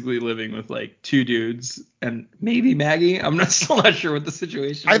basically living with like two dudes and maybe Maggie. I'm still not sure what the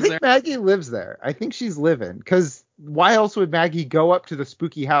situation is. I think Maggie lives there. I think she's living because why else would Maggie go up to the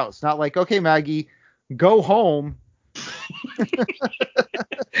spooky house? Not like, okay, Maggie, go home.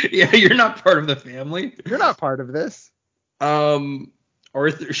 Yeah, you're not part of the family. You're not part of this.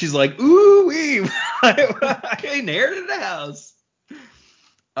 Arthur, she's like, ooh wee, I inherited a house.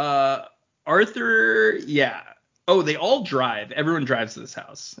 Arthur, yeah. Oh, they all drive. Everyone drives to this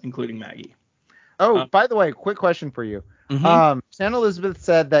house, including Maggie. Oh, by the way, quick question for you. Shannon Elizabeth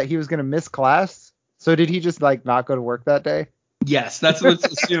said that he was going to miss class. So did he just like not go to work that day? Yes, that's what's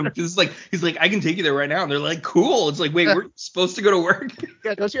assumed. He's like, I can take you there right now. And they're like, cool. It's like, wait, we're supposed to go to work?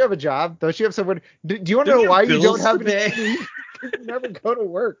 Yeah, don't you have a job? Don't you have someone? Do you want to know why you don't have any? You never go to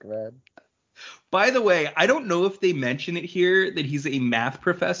work, man. By the way, I don't know if they mention it here that he's a math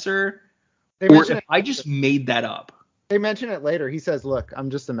professor I just made that up. They mention it later. He says, look, I'm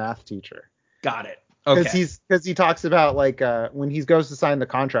just a math teacher. Got it. Okay. Because he talks about like when he goes to sign the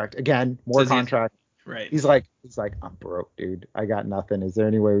contract, again, more contract. Right. He's like, I'm broke, dude. I got nothing. Is there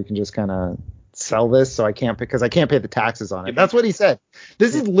any way we can just kind of sell this so I can't because I can't pay the taxes on it? That's what he said.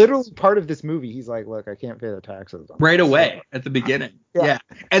 This is literally part of this movie. He's like, look, I can't pay the taxes on right this. away at the beginning. Yeah. Yeah.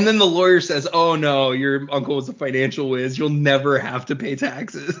 And then the lawyer says, oh no, your uncle was a financial whiz. You'll never have to pay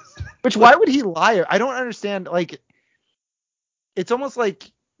taxes. Which, why would he lie? I don't understand. Like, it's almost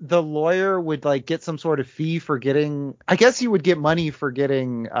like the lawyer would like get some sort of fee for getting, I guess he would get money for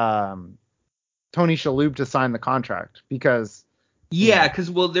getting Tony Shalhoub to sign the contract because. Yeah,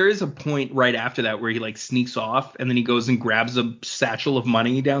 because there is a point right after that where he like sneaks off and then he goes and grabs a satchel of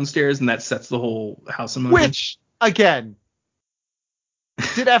money downstairs and that sets the whole house in motion. Which, again,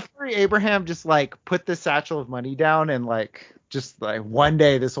 did F. Abraham just like put this satchel of money down and like just like one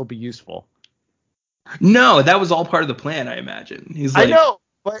day this will be useful? No, that was all part of the plan, I imagine. He's like, I know,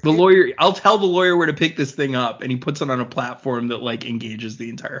 but lawyer, I'll tell the lawyer where to pick this thing up, and he puts it on a platform that like engages the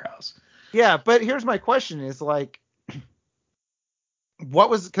entire house. Yeah, but here's my question: is like,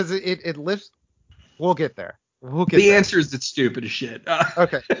 what was because it lifts? We'll get there. The answer is it's stupid as shit.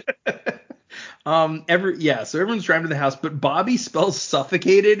 Okay. So everyone's driving to the house, but Bobby spells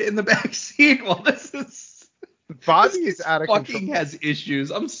suffocated in the back seat. Well, this is. Bobby is out of fucking control. Has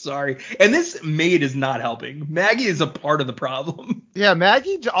issues. I'm sorry. And this maid is not helping. Maggie is a part of the problem. Yeah,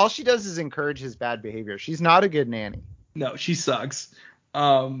 Maggie, all she does is encourage his bad behavior. She's not a good nanny. No, she sucks.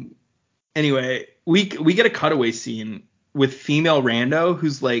 Anyway, we get a cutaway scene with female rando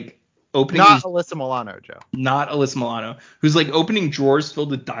who's like opening. Not Alyssa Milano, Joe. Not Alyssa Milano, who's like opening drawers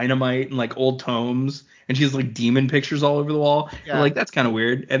filled with dynamite and like old tomes, and she has like demon pictures all over the wall. Yeah. Like, that's kind of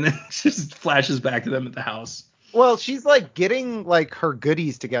weird. And then she just flashes back to them at the house. Well, she's like getting like her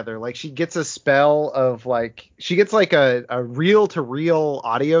goodies together. Like she gets a spell of like she gets like a reel to reel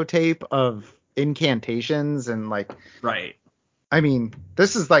audio tape of incantations and like. Right. I mean,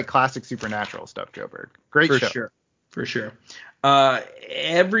 this is like classic supernatural stuff, Joe Berg. Great show. For sure. We're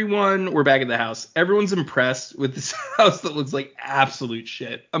back at the house. Everyone's impressed with this house that looks like absolute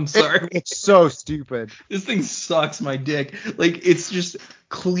shit. I'm sorry. It's so stupid. This thing sucks my dick. Like, it's just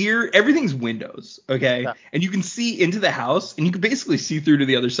clear. Everything's windows, okay? Yeah. And you can see into the house, and you can basically see through to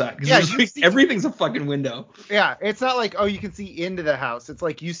the other side. Yeah, everything's a fucking window. Yeah, it's not like, oh, you can see into the house. It's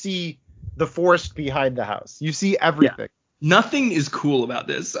like you see the forest behind the house. You see everything. Yeah. Nothing is cool about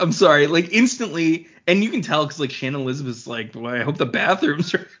this. I'm sorry. Like, instantly, and you can tell because like Shannon Elizabeth's like, well, I hope the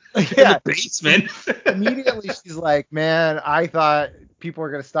bathrooms are in the basement. Immediately she's like, man, I thought people were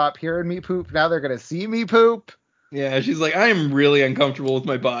gonna stop hearing me poop. Now they're gonna see me poop. Yeah, she's like, I am really uncomfortable with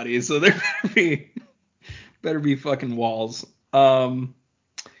my body, so there better be fucking walls. Anywho,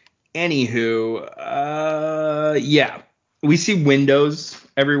 yeah. We see windows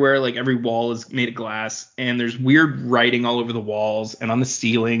everywhere, like every wall is made of glass, and there's weird writing all over the walls and on the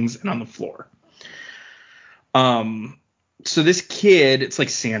ceilings and on the floor. So this kid, it's like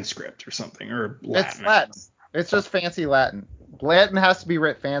Sanskrit or something, or Latin. It's Latin. It's just fancy Latin. Latin has to be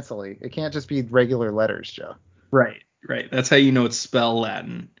writ fancily. It can't just be regular letters, Joe. Right. That's how you know it's spell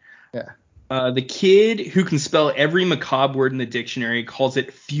Latin. Yeah. The kid who can spell every macabre word in the dictionary calls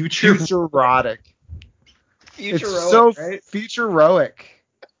it futurotic. It's so right? Futuroic.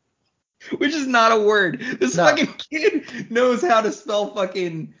 Which is not a word. This fucking kid knows how to spell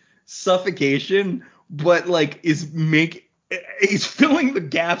fucking suffocation, but like he's filling the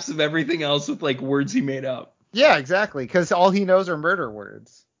gaps of everything else with like words he made up. Yeah, exactly. Because all he knows are murder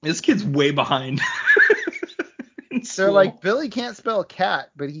words. This kid's way behind. So like Billy can't spell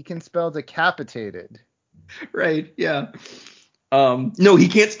cat, but he can spell decapitated. Right. Yeah. No, he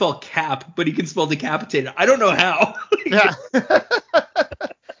can't spell cap, but he can spell decapitated. I don't know how. Yeah.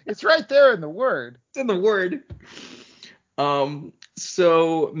 It's right there in the word. It's in the word.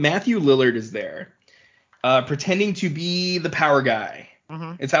 So Matthew Lillard is there, pretending to be the power guy.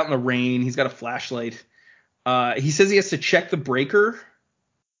 Mm-hmm. It's out in the rain. He's got a flashlight. He says he has to check the breaker.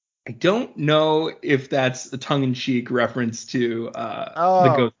 I don't know if that's a tongue-in-cheek reference to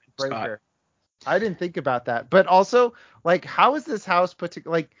the ghost breaker. I didn't think about that. But also, like, how is this house put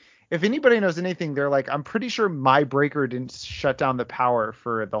together? Like, if anybody knows anything, they're like, I'm pretty sure my breaker didn't shut down the power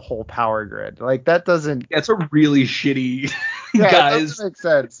for the whole power grid. Like, that doesn't. That's a really shitty guys. That doesn't make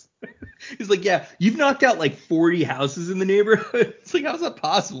sense. He's like, yeah, you've knocked out like 40 houses in the neighborhood. It's like, how's that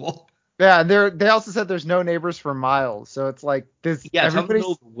possible? Yeah, and they also said there's no neighbors for miles. So it's like this. Yeah, it's out in the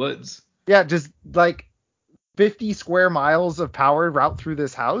middle of the woods. Yeah, just like 50 square miles of power route through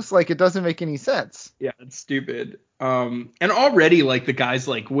this house. Like, it doesn't make any sense. Yeah, it's stupid. And already, like, the guy's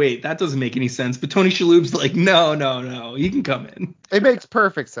like, wait, that doesn't make any sense. But Tony Shalhoub's like, no, you can come in. It makes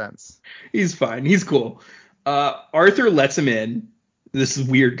perfect sense. He's fine. He's cool. Arthur lets him in. This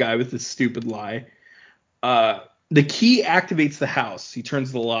weird guy with this stupid lie. The key activates the house. He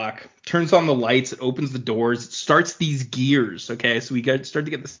turns the lock, turns on the lights, it opens the doors, it starts these gears. Okay, so we start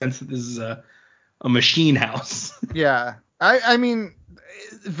to get the sense that this is a machine house. Yeah. I mean,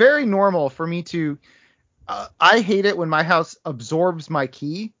 very normal for me to. I hate it when my house absorbs my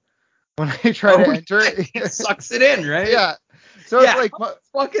key when I try to enter. It sucks it in, right? Yeah. So it's like, how the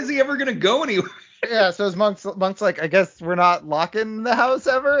fuck is he ever gonna go anywhere? Yeah. So as monk's like, I guess we're not locking the house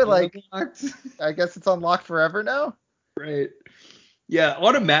ever. Like, I guess it's unlocked forever now. Right. Yeah.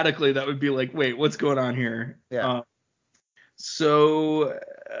 Automatically, that would be like, wait, what's going on here? Yeah.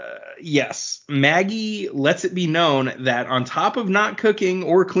 Yes, Maggie lets it be known that on top of not cooking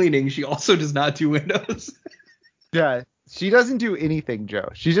or cleaning, she also does not do windows. Yeah. She doesn't do anything, Joe.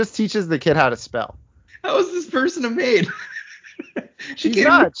 She just teaches the kid how to spell. How is this person a maid? She's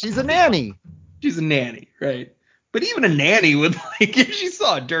not. She's a nanny. She's a nanny, right? But even a nanny would, like, if she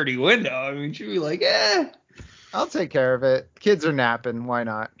saw a dirty window, I mean, she'd be like, I'll take care of it. Kids are napping. Why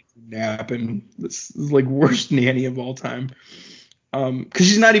not? Napping. This is like worst nanny of all time. Because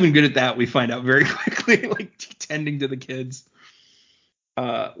she's not even good at that, we find out very quickly, like tending to the kids.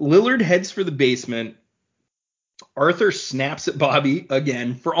 Lillard heads for the basement. Arthur snaps at Bobby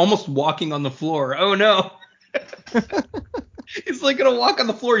again for almost walking on the floor. Oh no. He's like gonna walk on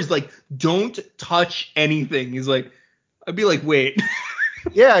the floor. He's like, don't touch anything. He's like, I'd be like, wait.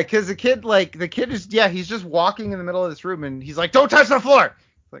 Yeah, because the kid is, he's just walking in the middle of this room and he's like, don't touch the floor.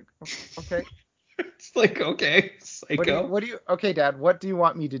 It's like, okay. It's like, okay, psycho. Okay, Dad, what do you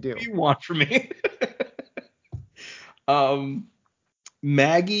want me to do? What do you want from me?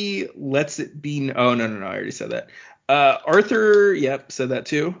 Maggie lets it be. Oh, no, I already said that. Arthur, said that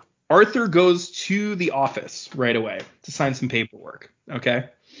too. Arthur goes to the office right away to sign some paperwork. Okay.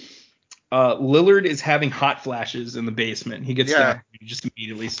 Lillard is having hot flashes in the basement. He gets down. He just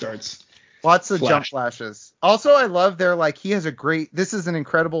immediately starts. Lots of jump flashes. Also, I love this is an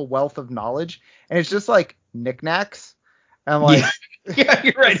incredible wealth of knowledge. And it's just like knickknacks. And like. Yeah,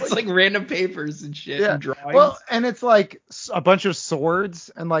 you're right. It's like random papers and shit and drawings. Well, and it's like a bunch of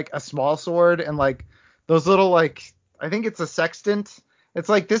swords and like a small sword and like those little, like, I think it's a sextant. It's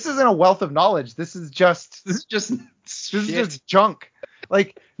like, this isn't a wealth of knowledge. This is just junk.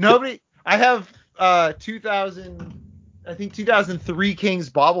 Like, nobody. I have 2003 Kings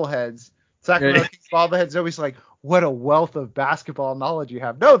bobbleheads. Sacramento Kings bobbleheads. Nobody's like, what a wealth of basketball knowledge you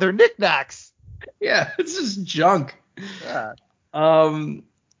have. No, they're knickknacks. Yeah, it's just junk. Yeah.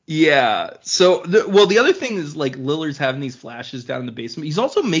 Yeah. So, the other thing is, like, Lillard's having these flashes down in the basement. He's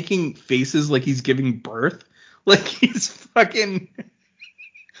also making faces like he's giving birth. Like he's fucking,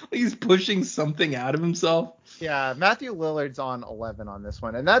 he's pushing something out of himself. Yeah, Matthew Lillard's on 11 on this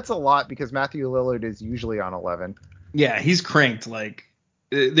one, and that's a lot because Matthew Lillard is usually on 11. Yeah, he's cranked. Like,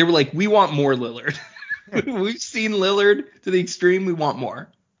 they were like, we want more Lillard. We've seen Lillard to the extreme. We want more.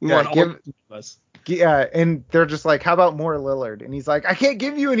 We want all of us. Yeah, and they're just like, how about more Lillard? And he's like, I can't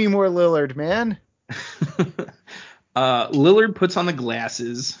give you any more Lillard, man. Lillard puts on the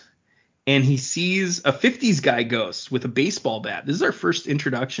glasses, and he sees a 50s guy ghost with a baseball bat. This is our first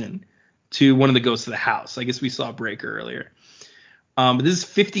introduction to one of the ghosts of the house. I guess we saw Breaker earlier. But this is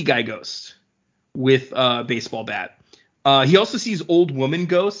 50 guy ghost with a baseball bat. He also sees old woman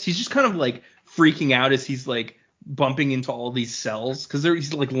ghosts. He's just kind of like freaking out as he's like bumping into all these cells because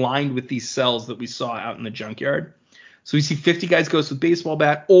he's like lined with these cells that we saw out in the junkyard. So we see 50 guys ghost with baseball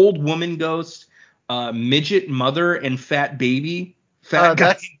bat, old woman ghost, midget mother and fat baby, guy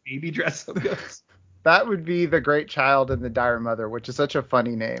and baby dress up ghost. That would be the great child and the dire mother, which is such a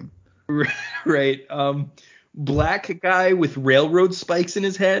funny name. Right. Black guy with railroad spikes in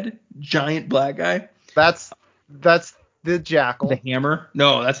his head, giant black guy. That's the jackal. The hammer?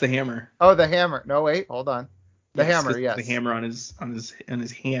 No, that's the hammer. Oh, the hammer. No, wait, hold on. The hammer, yes. The hammer on his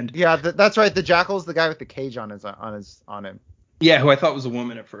hand. Yeah, that's right. The jackal's the guy with the cage on him. Yeah, who I thought was a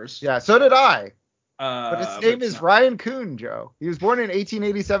woman at first. Yeah, so did I. But his name is Ryan Kuhn, Joe. He was born in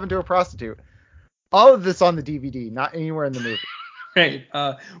 1887 to a prostitute. All of this on the DVD, not anywhere in the movie. Right.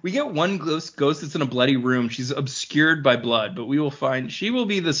 We get one ghost that's in a bloody room. She's obscured by blood, but we will find she will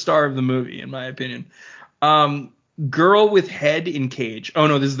be the star of the movie, in my opinion. Girl with head in cage. Oh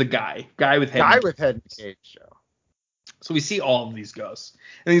no, this is the guy. Guy with head in cage, Joe. So we see all of these ghosts,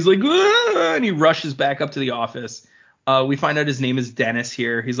 and he's like, ah! And he rushes back up to the office. We find out his name is Dennis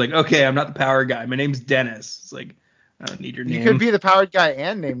here. He's like, okay, I'm not the power guy. My name's Dennis. It's like, I don't need your name. You could be the powered guy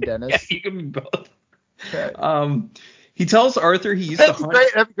and named Dennis. Yeah, you can be both. Okay. He tells Arthur he used to hunt.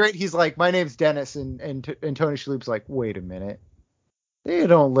 That'd be great. He's like, my name's Dennis, and Tony Shalhoub's like, wait a minute. They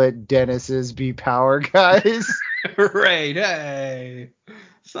don't let Dennises be power guys. Right. Hey.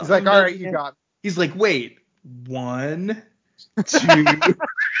 He's like, all right, you got me. He's like, wait, 1, 2.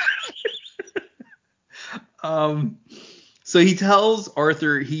 So he tells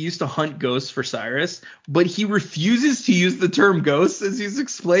Arthur he used to hunt ghosts for Cyrus, but he refuses to use the term ghost as he's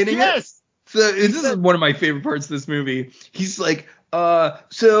explaining it. So this is one of my favorite parts of this movie. He's like, I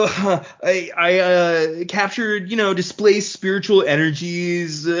captured, displaced spiritual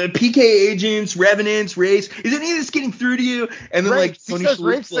energies, PK agents, revenants, wraiths. Is any of this getting through to you? And then Wraiths. Tony he says Shalhoub's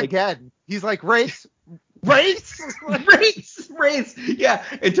wraiths again. He's like, wraiths? Wraiths? Wraiths. Yeah.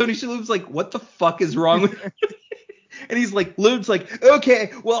 And Tony Shalhoub's like, what the fuck is wrong with you? And he's like, Lude's like,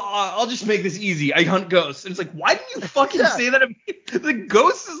 okay, well, I'll just make this easy. I hunt ghosts. And it's like, why do you fucking say that? The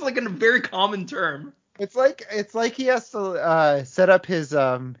ghost is like a very common term. It's like he has to set up his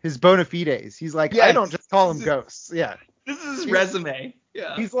bona fides. He's like, I don't just call them ghosts. Yeah. This is his resume.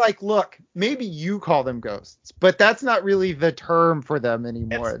 Yeah. He's like, look, maybe you call them ghosts, but that's not really the term for them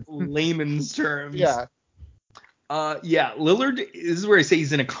anymore. It's layman's terms. Yeah. Lillard, this is where I say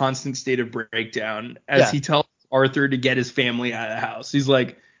he's in a constant state of breakdown as he tells Arthur to get his family out of the house. He's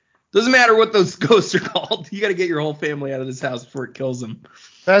like, doesn't matter what those ghosts are called. You got to get your whole family out of this house before it kills them.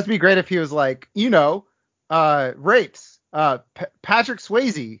 That'd be great if he was like, wraiths, Patrick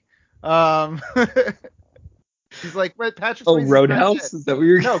Swayze. He's like, wait, Patrick Swayze. Oh, Roadhouse? Is that what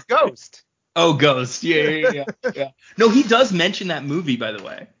you're? No, Ghost. Oh, Ghost. Yeah. No, he does mention that movie, by the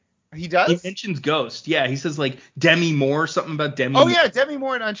way. He does? He mentions Ghost. Yeah, he says like Demi Moore, something about Demi Moore. Oh, yeah, Demi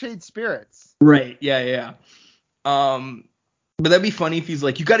Moore in Unchained Spirits. Right. Yeah. But that'd be funny if he's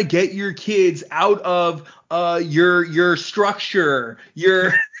like, you got to get your kids out of your structure.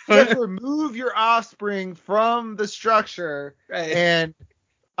 You have to remove your offspring from the structure and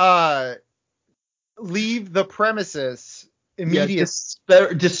leave the premises immediately.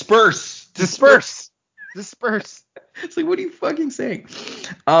 Disperse. It's like, what are you fucking saying?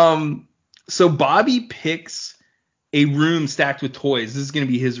 So Bobby picks a room stacked with toys. This is going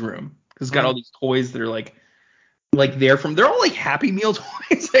to be his room because it's got all these toys that are like they're all like Happy Meal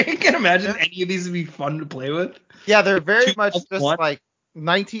toys. I can't imagine any of these would be fun to play with. Yeah, they're very much just like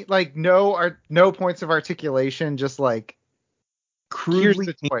 19, like no points of articulation, just like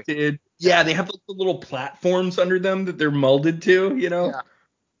crudely painted. Yeah, they have like the little platforms under them that they're molded to, Yeah.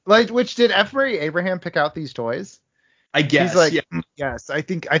 Like, which did F. Murray Abraham pick out these toys? I guess. He's like, yes, I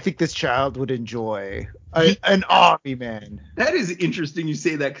think this child would enjoy an army man. That is interesting you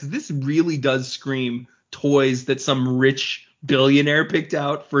say that because this really does scream toys that some rich billionaire picked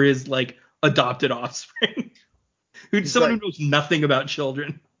out for his like adopted offspring. Someone who knows nothing about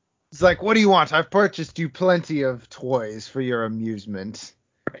children. It's like, what do you want? I've purchased you plenty of toys for your amusement.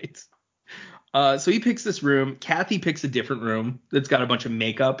 Right. So he picks this room. Kathy picks a different room that's got a bunch of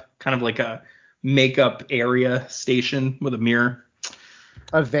makeup, kind of like a makeup area station with a mirror.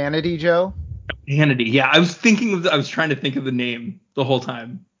 A vanity, Joe? Vanity. Yeah, I was trying to think of the name the whole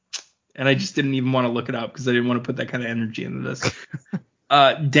time. And I just didn't even want to look it up because I didn't want to put that kind of energy into this.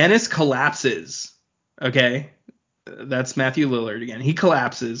 Dennis collapses. Okay. That's Matthew Lillard again. He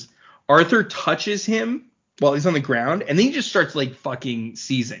collapses. Arthur touches him while he's on the ground, and then he just starts like fucking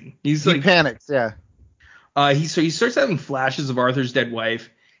seizing. He panics, yeah. He starts having flashes of Arthur's dead wife,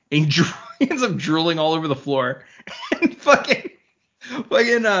 and he ends up drooling all over the floor. And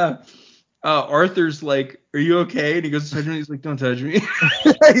Arthur's like, "Are you okay?" And he goes to touch me. He's like, "Don't touch me."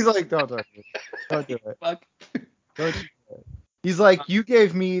 He's like, "Don't touch me. Don't do it. Fuck. Don't do it." He's like, "You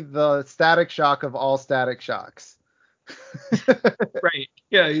gave me the static shock of all static shocks." Right.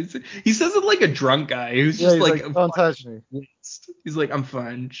 Yeah. He says it like a drunk guy who's just like, "Don't touch me." He's like, "I'm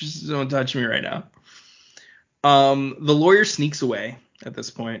fine. Just don't touch me right now." The lawyer sneaks away at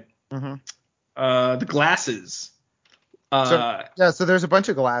this point. Mm-hmm. The glasses. So there's a bunch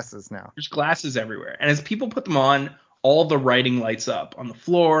of glasses now. There's glasses everywhere. And as people put them on, all the writing lights up on the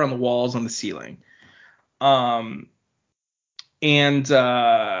floor, on the walls, on the ceiling. And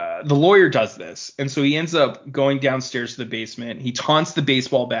the lawyer does this. And so he ends up going downstairs to the basement. He taunts the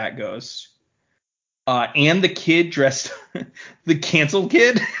baseball bat ghost. And the kid dressed the canceled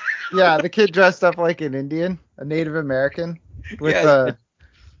kid. Yeah, the kid dressed up like an Indian, a Native American, with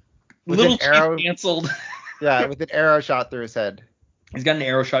little an arrow canceled. Yeah, with an arrow shot through his head. He's got an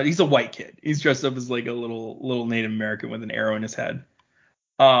arrow shot. He's a white kid. He's dressed up as like a little Native American with an arrow in his head.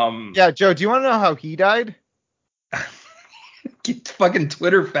 Yeah, Joe, do you want to know how he died? Fucking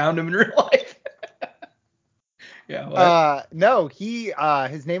Twitter found him in real life. Yeah. What? No,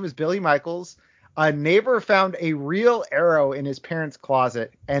 his name is Billy Michaels. A neighbor found a real arrow in his parents'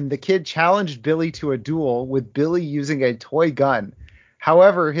 closet, and the kid challenged Billy to a duel with Billy using a toy gun.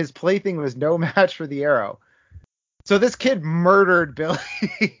 However, his plaything was no match for the arrow. So this kid murdered Billy.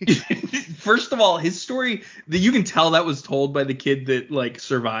 First of all, his story, that you can tell that was told by the kid that like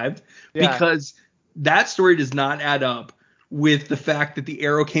survived, Yeah. because that story does not add up with the fact that the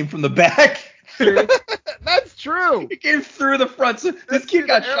arrow came from the back. That's true. It came through the front. So this kid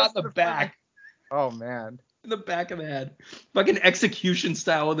got shot in the back. Oh man. In the back of the head. Fucking execution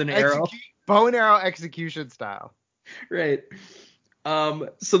style with an arrow. Bow and arrow execution style. Right.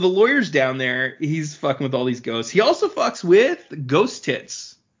 So the lawyer's down there. He's fucking with all these ghosts. He also fucks with Ghost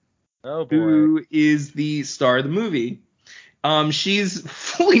Tits. Oh boy. Who is the star of the movie. She's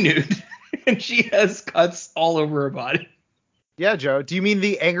fully nude and she has cuts all over her body. Yeah, Joe. Do you mean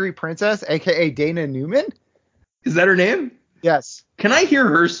the Angry Princess, aka Dana Newman? Is that her name? Yes. Can I hear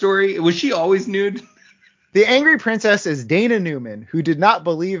her story? Was she always nude? The Angry Princess is Dana Newman, who did not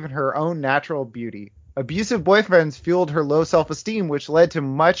believe in her own natural beauty. Abusive boyfriends fueled her low self-esteem, which led to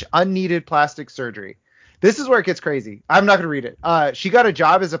much unneeded plastic surgery. This is where it gets crazy. I'm not going to read it. She got a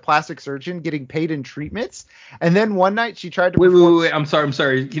job as a plastic surgeon getting paid in treatments. And then one night she tried to Wait. I'm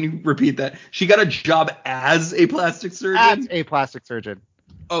sorry. Can you repeat that? She got a job as a plastic surgeon? As a plastic surgeon.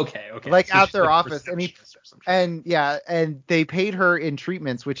 Okay. Like so at their office. And they paid her in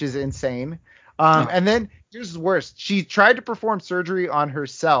treatments, which is insane. And then here's the worst. She tried to perform surgery on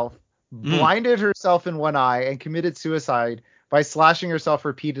herself, blinded herself in one eye, and committed suicide by slashing herself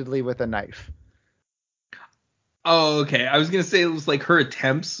repeatedly with a knife. Oh, okay. I was gonna say it was like her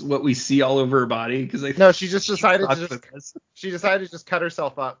attempts, what we see all over her body, because she decided to just cut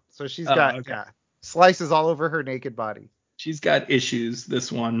herself up. So she's got slices all over her naked body. She's got issues.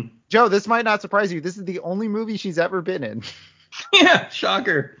 This one, Joe. This might not surprise you. This is the only movie she's ever been in. Yeah,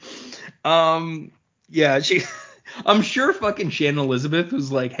 shocker. Yeah, I'm sure fucking Shannon Elizabeth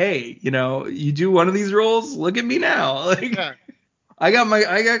was like, hey, you do one of these roles, look at me now. Like, yeah. I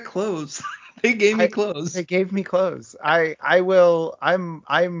got clothes. They gave me clothes. They gave me clothes. I'm allowed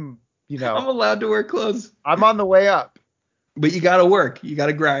to wear clothes. I'm on the way up. But you gotta work. You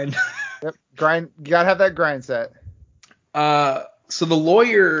gotta grind. Yep, grind. You gotta have that grind set. So the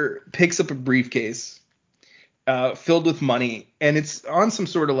lawyer picks up a briefcase filled with money, and it's on some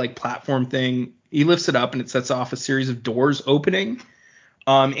sort of like platform thing. He lifts it up, and it sets off a series of doors opening,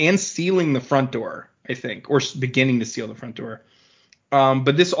 and sealing the front door, I think, or beginning to seal the front door.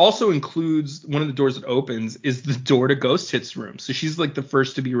 But this also includes one of the doors that opens is the door to Ghost Tits' room. So she's like the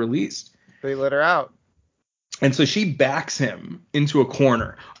first to be released. They let her out. And so she backs him into a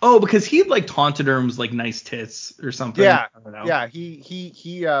corner. Oh, because he had like taunted her and was like nice tits or something. Yeah. I don't know. Yeah. He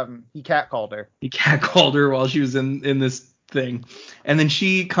catcalled her. He catcalled her while she was in this thing. And then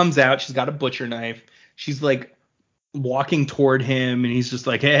she comes out. She's got a butcher knife. She's like walking toward him, and he's just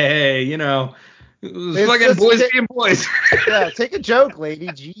like, hey, fucking boys being boys. Yeah, take a joke, lady.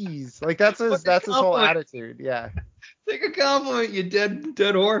 Jeez. Like that's his whole attitude. Yeah. Take a compliment, you dead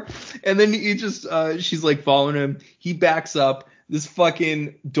whore. And then he just she's like following him. He backs up. This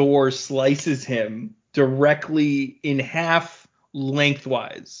fucking door slices him directly in half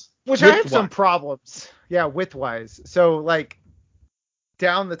lengthwise. Which I have some problems. Yeah, widthwise. So like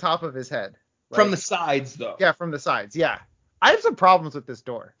down the top of his head. From the sides though. Yeah, from the sides. Yeah. I have some problems with this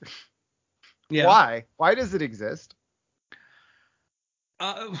door. Yeah. Why? Why does it exist?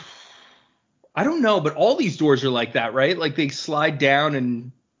 I don't know, but all these doors are like that, right? Like they slide down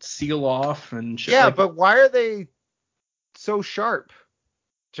and seal off and shit. Yeah, but why are they so sharp,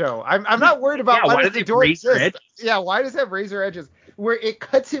 Joe? I'm not worried about why does the door exist. Yeah, why does it have razor edges where it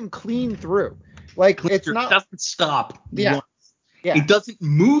cuts him clean through? Like it's not. It doesn't stop. Yeah. Once. Yeah. It doesn't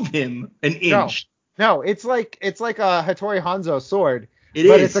move him an inch. No, it's like a Hattori Hanzo sword.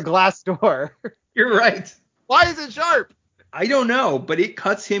 But it's a glass door. You're right. Why is it sharp? I don't know, but it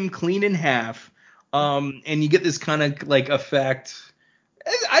cuts him clean in half. And you get this kind of like effect.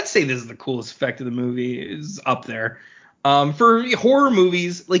 I'd say this is the coolest effect of the movie. Is up there. For horror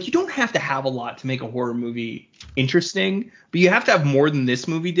movies, like you don't have to have a lot to make a horror movie interesting, but you have to have more than this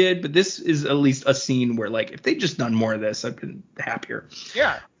movie did. But this is at least a scene where like if they'd just done more of this, I'd been happier.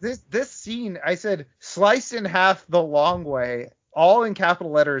 Yeah, this scene, I said sliced in half the long way, all in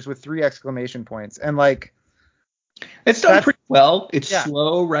capital letters with 3 exclamation points, and like it's done pretty well. It's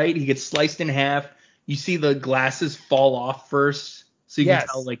slow, right? He gets sliced in half. You see the glasses fall off first, so you can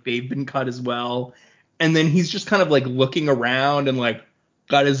tell like they've been cut as well. And then he's just kind of like looking around and like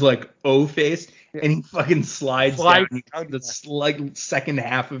got his like O face, and he fucking slides down. The like second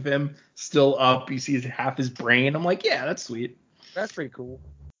half of him still up. You see half his brain. I'm like, yeah, that's sweet. That's pretty cool.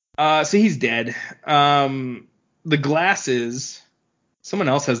 So he's dead. The glasses. Someone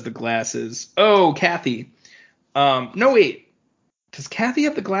else has the glasses. Oh, Kathy. No, wait. Does Kathy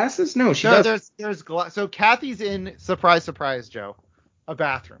have the glasses? No, she No, does. so Kathy's in, surprise, surprise, Joe, a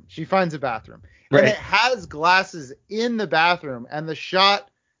bathroom. She finds a bathroom, and Right. it has glasses in the bathroom, and the shot,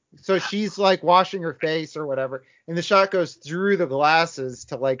 so she's like washing her face or whatever, and the shot goes through the glasses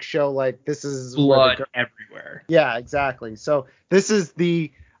to like show like this is where Blood everywhere. yeah, exactly. So this is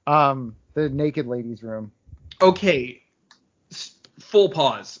the naked lady's room. Okay. Full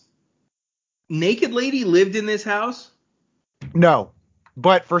pause. Naked lady lived in this house? No,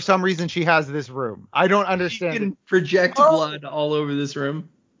 but for some reason she has this room. I don't She understand can it. project Oh, blood all over this room.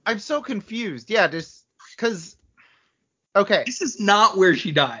 I'm so confused. Yeah, just because. Okay. This is not where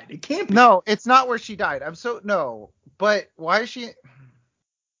she died. It can't be. No, it's not where she died. But why is she?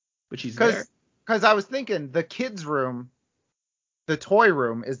 But she's there. Because I was thinking the kids' room, the toy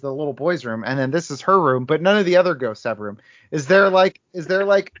room is the little boy's room, and then this is her room, but none of the other ghosts have room. Is there like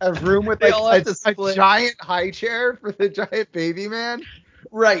a room with They like all have to a split. giant high chair for the giant baby man?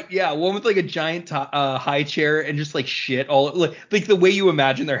 Right, yeah, one with like a giant high chair and just like shit all like the way you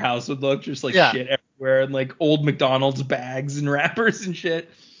imagine their house would look, just like Yeah. shit everywhere and like old McDonald's bags and wrappers and shit.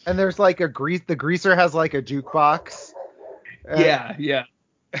 And there's like the greaser has like a jukebox. Yeah.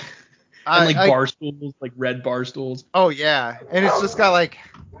 And like bar stools, like red bar stools. Oh yeah, and it's just got like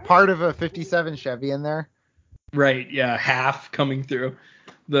part of a '57 Chevy in there. Right, yeah, half coming through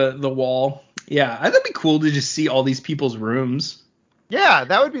the wall. Yeah, I thought it'd be cool to just see all these people's rooms. Yeah,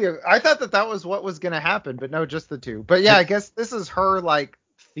 that would be. I thought that was what was gonna happen, but no, just the two. But yeah, I guess this is her like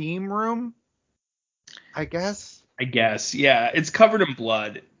theme room. I guess, yeah. It's covered in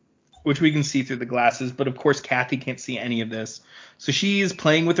blood, which we can see through the glasses, but of course Kathy can't see any of this. So she's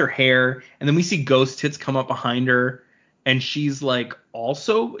playing with her hair, and then we see ghost tits come up behind her, and she's like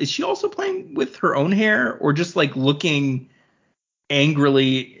is she also playing with her own hair, or just like looking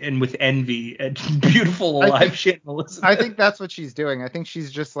angrily and with envy at beautiful alive Shannon Elizabeth? I think that's what she's doing. I think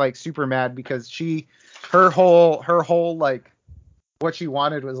she's just like super mad because her whole like what she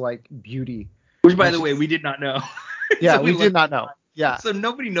wanted was like beauty. Which, by the way, we did not know. Yeah, So we did not know. Yeah. So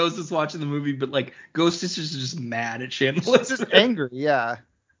nobody knows this watching the movie, but like Ghost is just mad at Shannon Elizabeth. Just angry, yeah.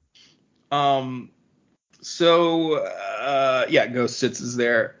 Ghost Sits is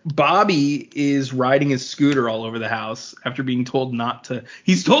there. Bobby is riding his scooter all over the house after being told not to.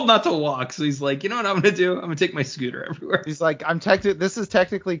 He's told not to walk, so he's like, you know what I'm gonna do? I'm gonna take my scooter everywhere. He's like, this is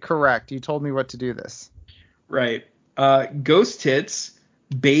technically correct. You told me what to do this. Right. Ghost Tits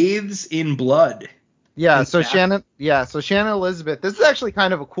bathes in blood. Yeah, so Shannon Elizabeth, this is actually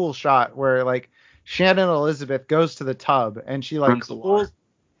kind of a cool shot where like Shannon Elizabeth goes to the tub and she like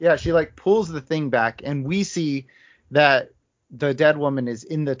pulls the thing back and we see that the dead woman is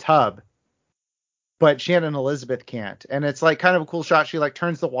in the tub, but Shannon Elizabeth can't. And it's like kind of a cool shot. She like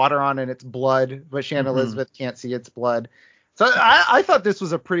turns the water on and it's blood, but Shannon Elizabeth can't see it's blood. So I thought this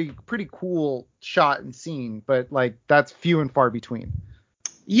was a pretty cool shot and scene, but like that's few and far between.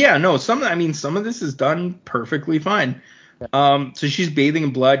 Yeah, no, some of this is done perfectly fine. So she's bathing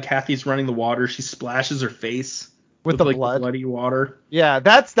in blood. Kathy's running the water. She splashes her face with the like blood, the bloody water. Yeah,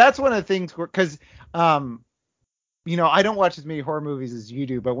 that's one of the things because I don't watch as many horror movies as you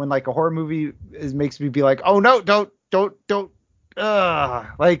do, but when like a horror movie makes me be like, oh no, don't, just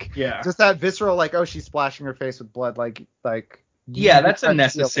that visceral like, oh, she's splashing her face with blood, yeah, that's a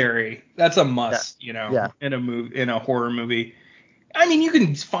necessary, that's a must, in a horror movie. I mean, you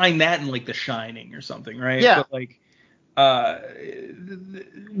can find that in like The Shining or something, right? Yeah. But like,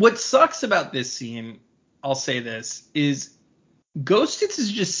 what sucks about this scene, I'll say this, is Ghost Tits is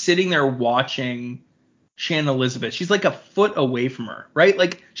just sitting there watching Shannon Elizabeth. She's like a foot away from her, right?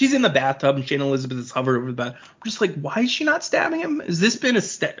 Like she's in the bathtub and Shannon Elizabeth is hovered over the bath. I'm just like, why is she not stabbing him? Has this been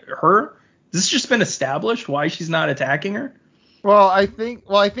her? Has this just been established? Why she's not attacking her? Well, I think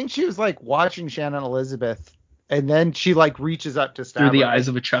she was like watching Shannon Elizabeth. And then she like reaches up to stab through the her. eyes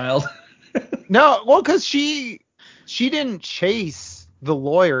of a child. No, well, because she didn't chase the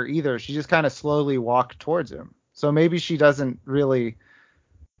lawyer either. She just kind of slowly walked towards him. So maybe she doesn't really.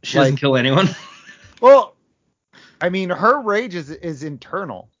 She doesn't kill anyone. Well, I mean, her rage is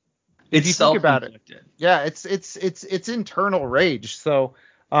internal. It's self-inflicted. Yeah, it's internal rage. So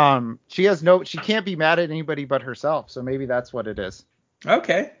she can't be mad at anybody but herself. So maybe that's what it is.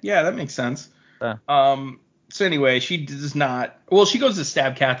 Okay, yeah, that makes sense. Yeah. So anyway, she does not. Well, she goes to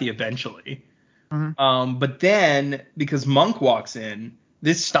stab Kathy eventually. Mm-hmm. But then because Monk walks in,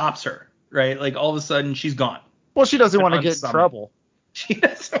 this stops her, right? Like all of a sudden she's gone. Well, she doesn't want to get in trouble. She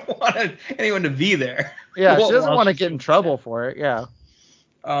doesn't want anyone to be there. Yeah, she doesn't want to get in trouble for it. Yeah.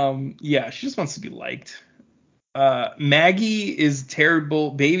 Yeah, she just wants to be liked. Maggie is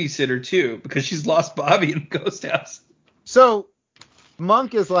terrible babysitter too because she's lost Bobby in the ghost house. So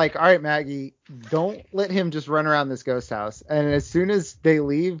Monk is like, all right, Maggie, don't let him just run around this ghost house. And as soon as they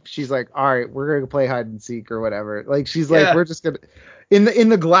leave, she's like, all right, we're gonna play hide and seek or whatever. Like she's like, we're just gonna in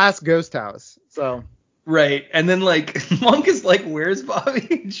the glass ghost house. So right, and then like Monk is like, where's Bobby?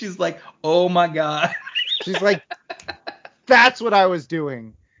 And she's like, oh my god. She's like, that's what I was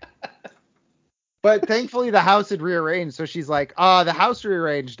doing. But thankfully the house had rearranged, so she's like, the house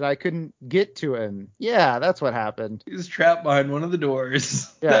rearranged and I couldn't get to him. Yeah, that's what happened. He was trapped behind one of the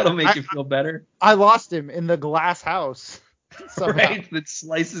doors. Yeah, that'll make you feel better. I lost him in the glass house. Right, that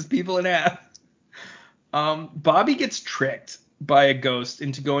slices people in half. Bobby gets tricked by a ghost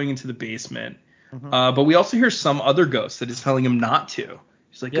into going into the basement. Mm-hmm. But we also hear some other ghost that is telling him not to.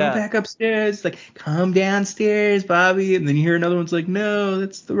 She's like, go back upstairs. It's like, come downstairs, Bobby. And then you hear another one's like, no,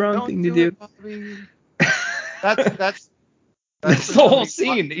 that's the wrong thing to do. It, Bobby. That's the whole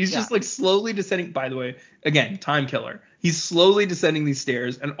scene. He's just like slowly descending. By the way, again, time killer. He's slowly descending these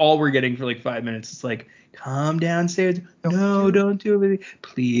stairs, and all we're getting for like 5 minutes is like, come downstairs. Don't do it.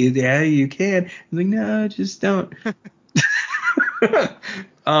 Please, yeah, you can. He's like, no, just don't.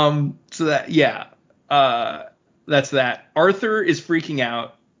 So that, that's that. Arthur is freaking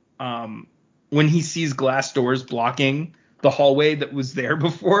out when he sees glass doors blocking the hallway that was there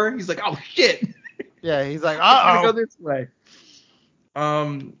before. He's like, oh shit. Yeah, he's like, I'm gonna go this way.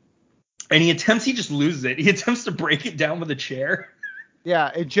 And he just loses it. He attempts to break it down with a chair.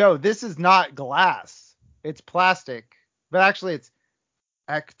 Yeah, and Joe, this is not glass. It's plastic. But actually it's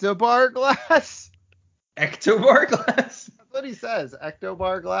ectobar glass. Ectobar glass? That's what he says.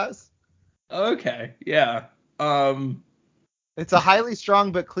 Ectobar glass. Okay, yeah. It's a highly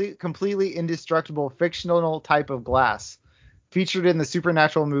strong but completely indestructible fictional type of glass featured in the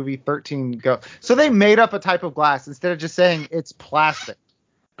supernatural movie 13 Ghosts. So they made up a type of glass instead of just saying it's plastic.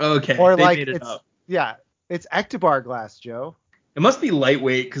 Okay, or they like made it up. Yeah, it's ectobar glass, Joe. It must be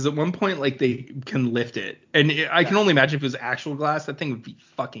lightweight because at one point like they can lift it, and I can only imagine if it was actual glass, that thing would be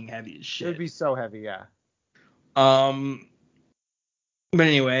fucking heavy as shit. It would be so heavy, yeah. But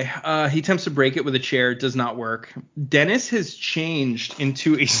anyway, he attempts to break it with a chair. It does not work. Dennis has changed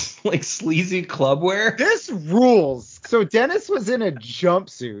into a like sleazy clubwear. This rules. So Dennis was in a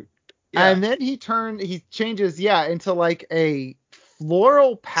jumpsuit, and then he changes, into like a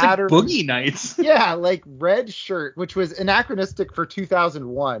floral pattern. Like Boogie Nights. Yeah, like red shirt, which was anachronistic for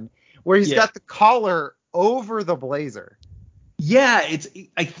 2001, where he's got the collar over the blazer. Yeah,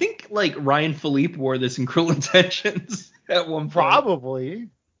 I think like Ryan Philippe wore this in Cruel Intentions at one point. Probably.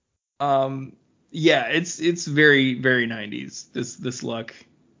 Yeah, it's very, very 90s, this look.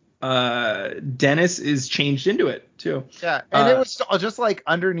 Dennis is changed into it too. Yeah, and it was just like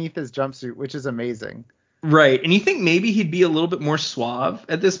underneath his jumpsuit, which is amazing. Right, and you think maybe he'd be a little bit more suave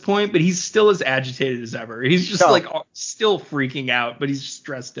at this point, but he's still as agitated as ever. He's just like still freaking out, but he's just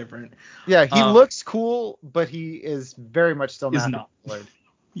dressed different. Yeah, he looks cool, but he is very much still not.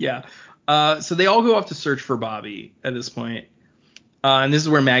 Yeah. So they all go off to search for Bobby at this point. And this is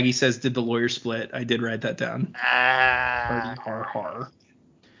where Maggie says, did the lawyer split? I did write that down. Har.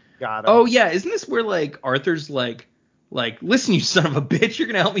 Got him. Oh, yeah. Isn't this where like Arthur's like, listen, you son of a bitch, you're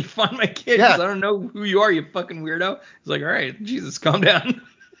going to help me find my kid because I don't know who you are, you fucking weirdo. He's like, all right, Jesus, calm down.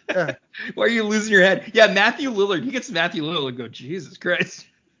 Yeah. Why are you losing your head? Yeah, Matthew Lillard. He gets Matthew Lillard and go, Jesus Christ.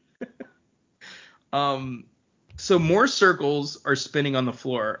 So more circles are spinning on the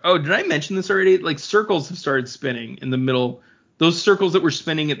floor. Oh, did I mention this already? Like circles have started spinning in the middle. Those circles that were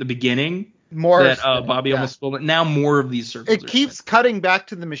spinning at the beginning. Bobby almost spilled it. Now more of these circles. It keeps cutting back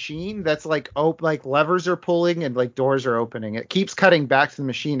to the machine. That's like like levers are pulling and like doors are opening. It keeps cutting back to the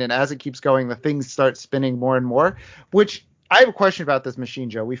machine, and as it keeps going, the things start spinning more and more. Which I have a question about this machine,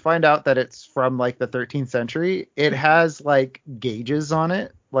 Joe. We find out that it's from like the 13th century. It has like gauges on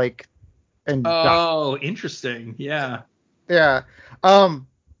it, like. Interesting. Yeah. Yeah.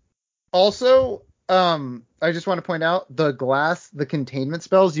 Also, I just want to point out the containment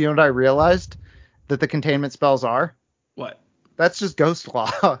spells. You know what I realized that the containment spells are? What? That's just ghost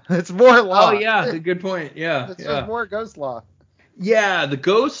law. It's more law. Oh yeah, good point. Yeah. It's just more ghost law. Yeah, the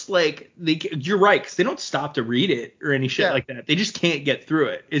ghosts you're right, because they don't stop to read it or any shit like that. They just can't get through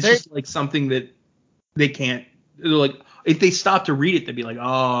it. It's just like something that they can't. Like if they stop to read it, they'd be like,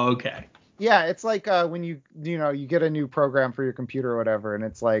 oh okay. Yeah, it's like when you get a new program for your computer or whatever, and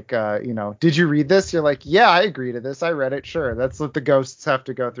it's like, did you read this? You're like, yeah, I agree to this. I read it. Sure. That's what the ghosts have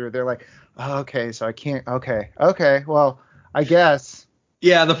to go through. They're like, oh, okay, so I can't. Okay, well, I guess.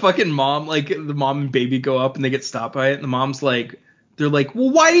 Yeah, the fucking mom, like the mom and baby go up and they get stopped by it, and the mom's like, they're like, well,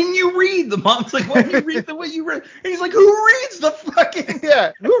 why didn't you read? The mom's like, why didn't you read the way you read? And he's like, who reads the fucking?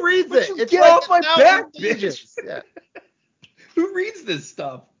 Yeah, who reads it? It's get off my back, bitch. Yeah. Who reads this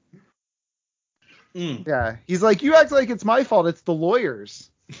stuff? Yeah, he's like, you act like it's my fault. It's the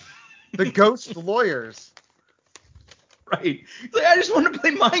lawyers, the ghost lawyers. Right. He's like, I just want to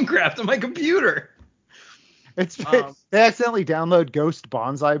play Minecraft on my computer. It's they accidentally download Ghost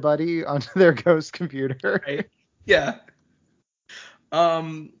Bonsai Buddy onto their ghost computer. Right. Yeah.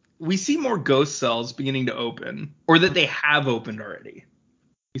 We see more ghost cells beginning to open, or that they have opened already.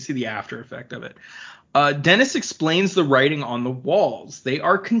 You see the after effect of it. Dennis explains the writing on the walls. They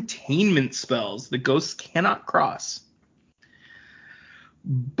are containment spells the ghosts cannot cross.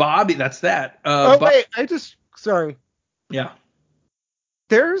 Bobby, that's that. Wait, sorry. Yeah.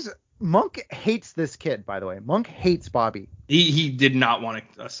 Monk hates this kid, by the way. Monk hates Bobby. He did not want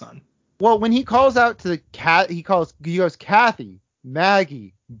a son. Well, when he calls out to the cat, he goes Kathy,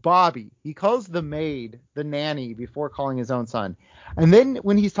 Maggie, Bobby. He calls the maid, the nanny, before calling his own son. And then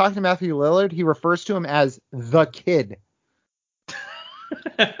when he's talking to Matthew Lillard, he refers to him as the kid.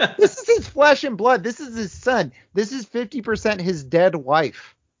 This is his flesh and blood. This is his son. This is 50% his dead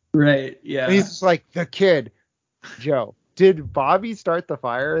wife. Right, yeah. And he's just like, the kid. Joe, did Bobby start the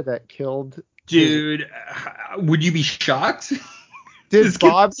fire that killed... Dude, would you be shocked? Did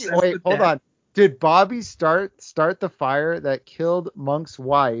Bobby... Wait, hold on. Did Bobby start the fire that killed Monk's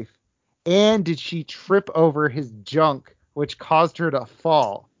wife? And did she trip over his junk, which caused her to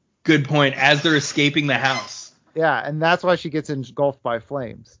fall? Good point. As they're escaping the house. Yeah, and that's why she gets engulfed by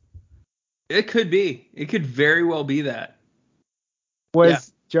flames. It could be. It could very well be that.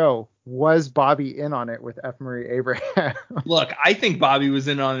 Joe, was Bobby in on it with F. Murray Abraham? Look, I think Bobby was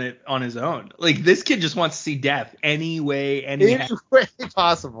in on it on his own. Like, this kid just wants to see death any way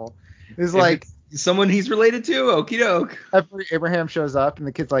possible. It's if like it's someone he's related to, okie doke. F. Murray Abraham shows up and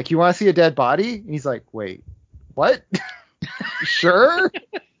the kid's like, you want to see a dead body? And he's like, wait, what? Sure?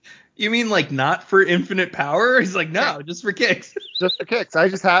 You mean like not for infinite power? He's like, no, just for kicks. Just for kicks. I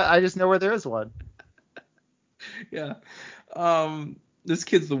just know where there is one. Yeah. This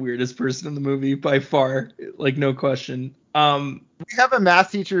kid's the weirdest person in the movie by far, like no question. We have a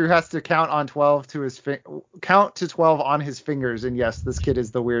math teacher who has to count to 12 on his fingers, and yes, this kid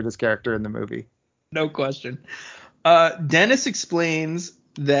is the weirdest character in the movie. No question. Dennis explains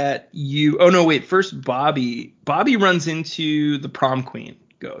that first Bobby runs into the prom queen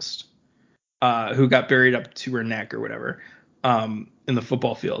ghost, who got buried up to her neck or whatever, in the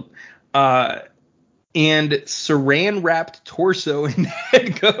football field. And saran wrapped torso in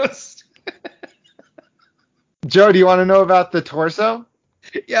head ghost. Joe, do you want to know about the torso?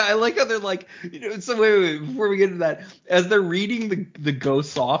 Yeah, I like how they're like, so wait, before we get into that, as they're reading the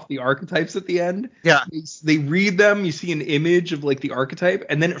ghosts off, the archetypes at the end, yeah, they read them, you see an image of like the archetype,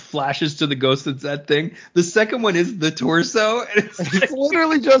 and then it flashes to the ghost that's that thing. The second one is the torso, and it's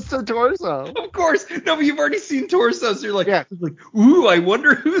literally just a torso. Of course. No, but you've already seen torso, so you're like, yeah. Ooh, I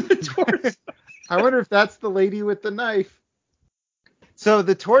wonder who the torso. I wonder if that's the lady with the knife. So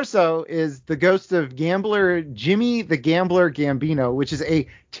the torso is the ghost of gambler Jimmy the Gambler Gambino, which is a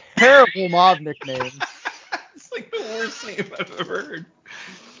terrible mob nickname. It's like the worst name I've ever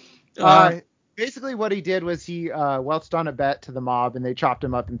heard. Basically what he did was he welched on a bet to the mob, and they chopped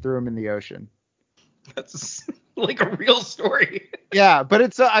him up and threw him in the ocean. That's like a real story. Yeah, but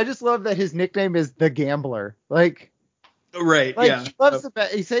it's I just love that his nickname is the Gambler. Like, right, yeah. He loves to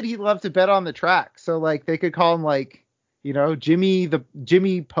bet. He said he loved to bet on the track, so like they could call him like, Jimmy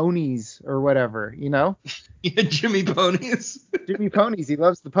Ponies or whatever, Yeah, Jimmy Ponies. Jimmy Ponies. He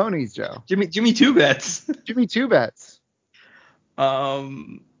loves the ponies, Joe. Jimmy Two Bets. Jimmy Two Bets.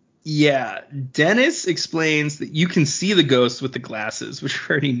 Yeah. Dennis explains that you can see the ghosts with the glasses, which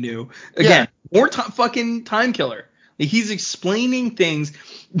we already knew. Again, more fucking time killer. Like, he's explaining things.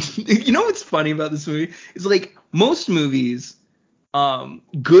 You know what's funny about this movie? Is like most movies,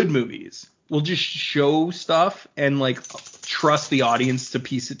 good movies, will just show stuff and like trust the audience to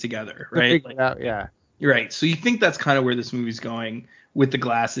piece it together, right? Yeah. You're right. So you think that's kind of where this movie's going with the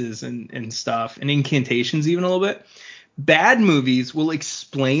glasses and stuff, and incantations even a little bit. Bad movies will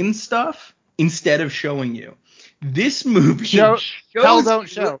explain stuff instead of showing you. This movie shows tell, don't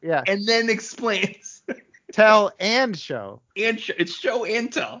show, yeah, and then explains. Tell and show. It's show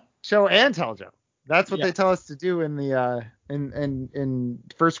and tell. Show and tell, Joe. That's what they tell us to do in the in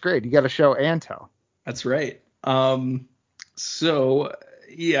first grade. You got to show and tell. That's right. So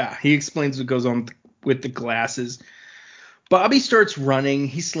yeah, he explains what goes on with the glasses. Bobby starts running.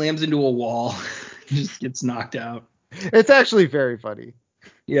 He slams into a wall. He just gets knocked out. It's actually very funny.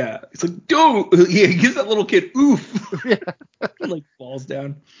 Yeah, it's like, dude. Yeah, he gives that little kid oof. Yeah. Like falls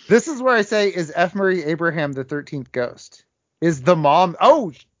down. This is where I say, is F. Murray Abraham the 13th ghost? Is the mom?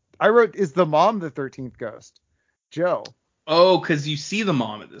 Oh, I wrote, is the mom the 13th ghost? Joe. Oh, because you see the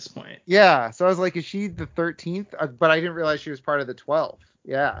mom at this point. Yeah, so I was like, is she the 13th? But I didn't realize she was part of the 12.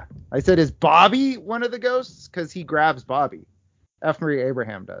 Yeah. I said, is Bobby one of the ghosts? Because he grabs Bobby. F. Murray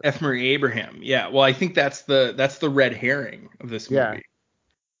Abraham does. F. Murray Abraham. Yeah. Well, I think that's the red herring of this Yeah. movie.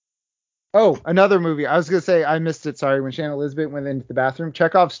 Oh, another movie. I was going to say, I missed it. Sorry. When Shannon Elizabeth went into the bathroom,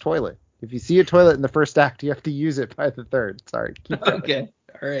 Chekhov's toilet. If you see a toilet in the first act, you have to use it by the third. Sorry. Keep going. Okay.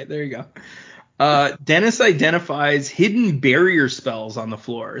 All right. There you go. Dennis identifies hidden barrier spells on the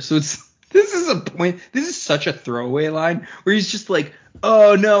floor. So this is a point. This is such a throwaway line where he's just like,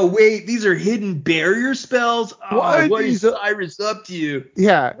 oh no, wait, these are hidden barrier spells. Oh, what is Cyrus up to?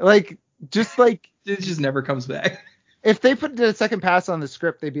 Yeah, like just like it just never comes back. If they put a second pass on the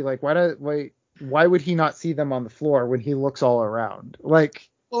script, they'd be like, why would he not see them on the floor when he looks all around? Like,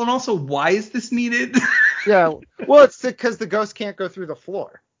 well, and also, why is this needed? Yeah, well, it's because the ghost can't go through the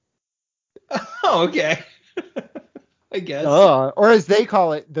floor. Oh, okay. I guess. Or as they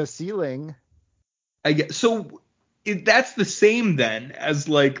call it, the ceiling. I guess. So that's the same then as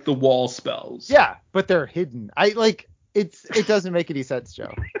like the wall spells. Yeah, but they're hidden. It doesn't make any sense,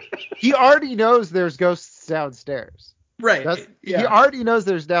 Joe. He already knows there's ghosts downstairs. Right. Yeah. He already knows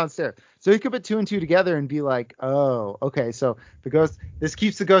there's downstairs. So he could put two and two together and be like, oh, okay, so this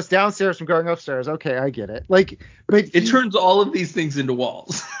keeps the ghost downstairs from going upstairs. Okay, I get it. But it turns all of these things into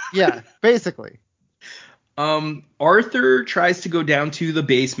walls. Yeah, basically. Arthur tries to go down to the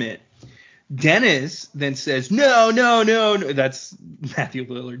basement. Dennis then says, no. That's Matthew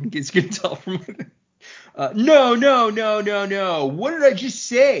Lillard, in case you can tell from no. What did I just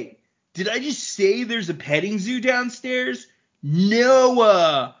say? Did I just say there's a petting zoo downstairs?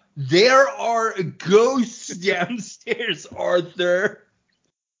 No, there are ghosts downstairs, Arthur.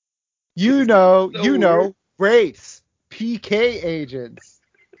 You know, race, PK agents.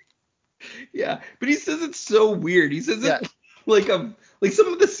 Yeah, but he says it's so weird. He says it like some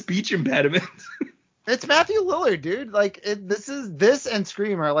of the speech impediments. It's Matthew Lillard, dude. This and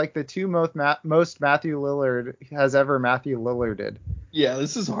Scream are like the two most Matthew Lillard has ever Matthew Lillarded. Yeah,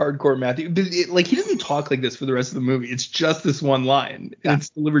 this is hardcore Matthew. But he doesn't talk like this for the rest of the movie. It's just this one line, and it's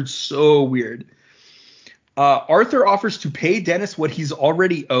delivered so weird. Arthur offers to pay Dennis what he's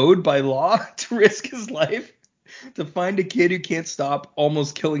already owed by law to risk his life to find a kid who can't stop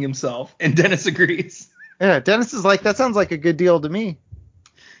almost killing himself, and Dennis agrees. Yeah, Dennis is like, that sounds like a good deal to me.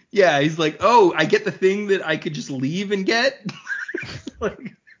 Yeah, he's like, oh, I get the thing that I could just leave and get. I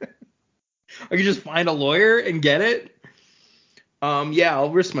could just find a lawyer and get it. Yeah,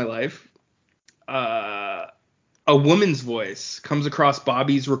 I'll risk my life. A woman's voice comes across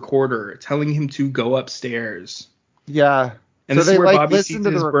Bobby's recorder telling him to go upstairs. Yeah. And so this is where Bobby sees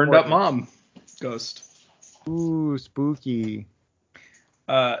his burned up mom ghost. Ooh, spooky.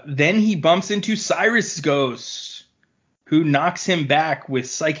 Then he bumps into Cyrus' ghost, who knocks him back with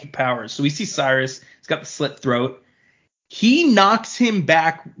psychic powers. So we see Cyrus. He's got the slit throat. He knocks him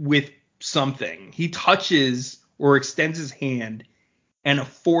back with something. He touches or extends his hand, and a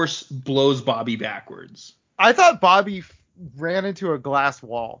force blows Bobby backwards. I thought Bobby ran into a glass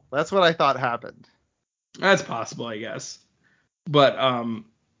wall. That's what I thought happened. That's possible, I guess. But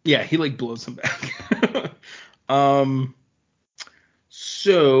yeah, he blows him back.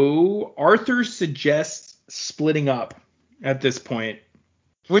 So Arthur suggests splitting up at this point,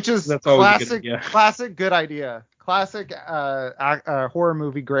 which is classic good idea. Classic horror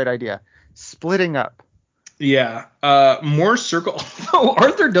movie, great idea. Splitting up. Yeah. More circle.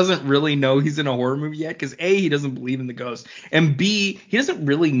 Arthur doesn't really know he's in a horror movie yet because A, he doesn't believe in the ghosts, and B, he doesn't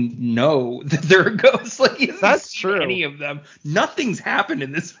really know that there are ghosts. He hasn't seen any of them. Nothing's happened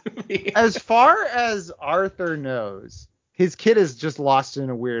in this movie. As far as Arthur knows, his kid is just lost in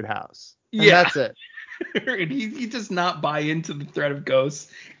a weird house. And that's it. And he does not buy into the threat of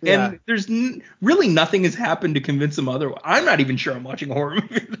ghosts. Yeah. And there's really nothing has happened to convince him otherwise. I'm not even sure I'm watching a horror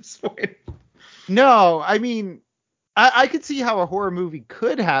movie at this point. No, I mean, I could see how a horror movie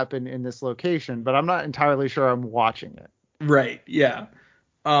could happen in this location, but I'm not entirely sure I'm watching it. Right, yeah.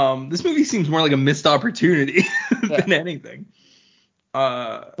 This movie seems more like a missed opportunity than anything.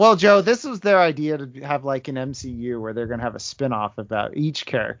 Well, Joe, this was their idea to have an MCU where they're going to have a spin-off about each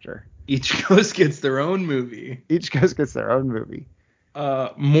character. Each ghost gets their own movie.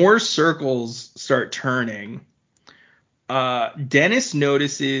 More circles start turning. Dennis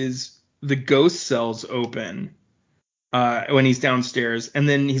notices the ghost cells open when he's downstairs, and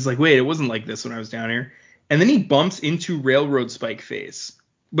then he's like, wait, it wasn't like this when I was down here. And then he bumps into Railroad Spike Face,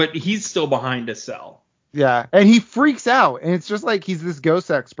 but he's still behind a cell. Yeah, and he freaks out, and it's just he's this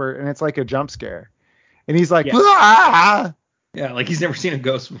ghost expert, and it's like a jump scare. And he's like, ah! Yeah, he's never seen a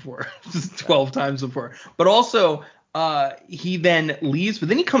ghost before. Just 12 times before. But also, He then leaves, but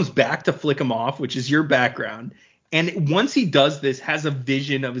then he comes back to flick him off, which is your background. And once he does this, has a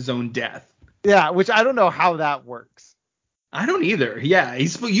vision of his own death. Yeah, which I don't know how that works. I don't either. Yeah,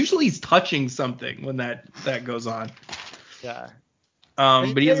 he's touching something when that goes on. Yeah.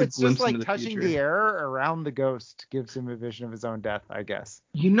 But he has a it's glimpse just like into the touching future. the air around the ghost gives him a vision of his own death, I guess.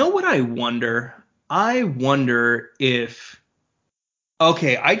 You know what I wonder? I wonder if.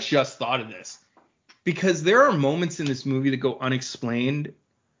 Okay, I just thought of this. Because there are moments in this movie that go unexplained.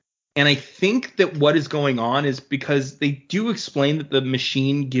 And I think that what is going on is because they do explain that the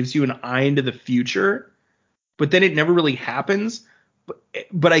machine gives you an eye into the future, but then it never really happens.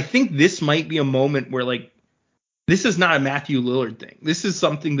 But I think this might be a moment where, like, this is not a Matthew Lillard thing. This is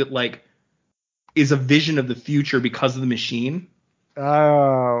something that, like, is a vision of the future because of the machine.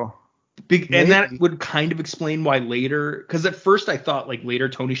 Oh. And that would kind of explain why later, because at first I thought, like, later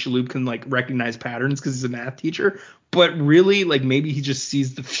Tony Shalhoub can, like, recognize patterns because he's a math teacher, but really, like, maybe he just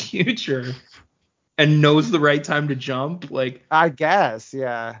sees the future and knows the right time to jump. Like, I guess,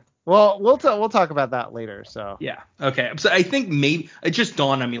 yeah. Well, we'll talk about that later. So yeah, okay. So I think maybe it just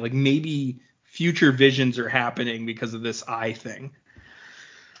dawned on me, like, maybe future visions are happening because of this eye thing.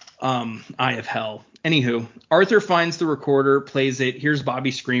 Eye of Hell. Anywho, Arthur finds the recorder, plays it, hears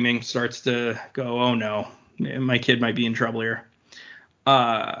Bobby screaming, starts to go, oh no, my kid might be in trouble here.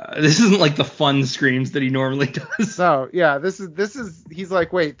 This isn't like the fun screams that he normally does. No, yeah, this is he's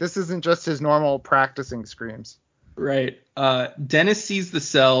like, wait, this isn't just his normal practicing screams. Right. Dennis sees the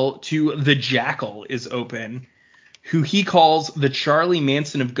cell to the Jackal is open, who he calls the Charlie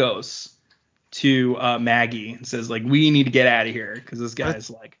Manson of ghosts, to Maggie, and says, like, we need to get out of here because this guy's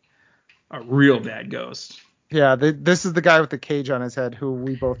like a real bad ghost. Yeah, this is the guy with the cage on his head who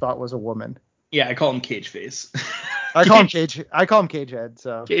we both thought was a woman. Yeah, I call him Cage Face. I call him Cage Head.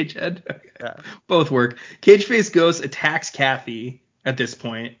 So Cage Head. Okay. Yeah. Both work. Cage Face Ghost attacks Kathy at this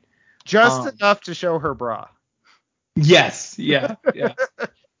point. Just enough to show her bra. Yes. Yeah. Yeah.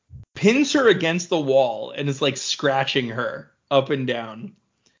 Pins her against the wall and is, like, scratching her up and down.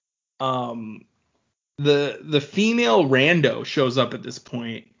 The female rando shows up at this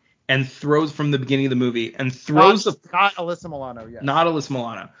point and throws, from the beginning of the movie, and throws not Alyssa Milano, yes. Not Alyssa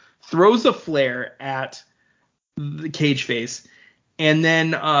Milano. Throws a flare at the Cage Face, and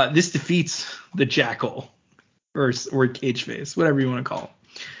then this defeats the Jackal or Cage Face, whatever you want to call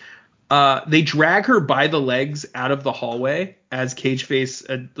him. They drag her by the legs out of the hallway as Cage Face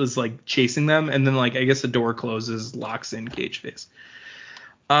is, like, chasing them, and then, like, I guess the door closes, locks in Cage Face.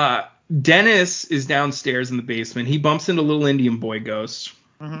 Dennis is downstairs in the basement. He bumps into little Indian boy ghost.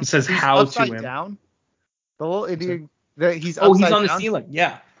 Mm-hmm. He says, he's how to him. Down. The little Indian. He's on down. The ceiling.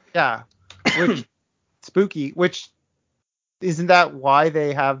 Yeah. Yeah. Which spooky. Which isn't that why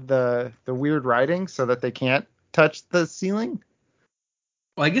they have the weird writing so that they can't touch the ceiling?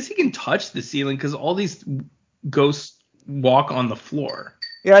 Well, I guess he can touch the ceiling because all these ghosts walk on the floor.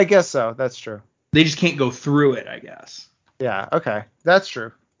 Yeah, I guess so. That's true. They just can't go through it, I guess. Yeah. Okay. That's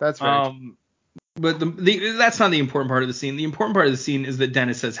true. That's very true. But that's not the important part of the scene. The important part of the scene is that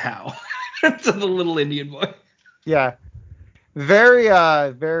Dennis says how to the little Indian boy. Yeah. Very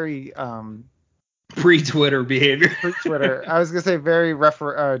pre-Twitter behavior. Pre-Twitter. I was gonna say very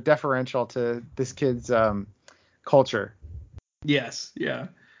deferential to this kid's culture. Yes. Yeah.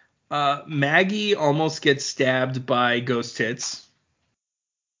 Maggie almost gets stabbed by ghost tits.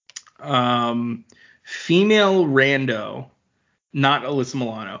 Female rando, not Alyssa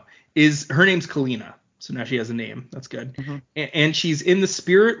Milano, her name's Kalina. So now she has a name. That's good. Mm-hmm. And she's in the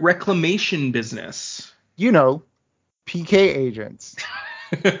spirit reclamation business. You know, PK agents.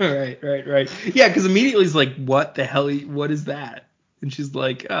 Right. Yeah, because immediately he's like, what the hell? What is that? And she's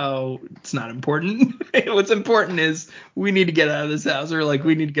like, oh, it's not important. What's important is we need to get out of this house, or, like,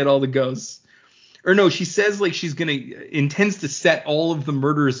 we need to get all the ghosts. Or no, she says, like, intends to set all of the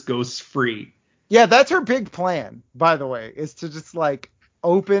murderous ghosts free. Yeah, that's her big plan, by the way, is to just, like,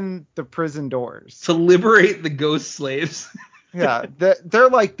 open the prison doors. To liberate the ghost slaves. Yeah, they're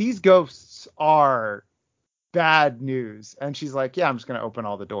like, these ghosts are bad news. And she's like, yeah, I'm just going to open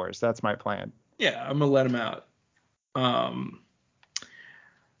all the doors. That's my plan. Yeah, I'm going to let them out.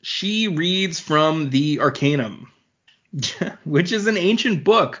 She reads from the Arcanum, which is an ancient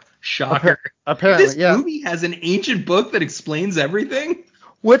book. Shocker. Apparently, this movie has an ancient book that explains everything.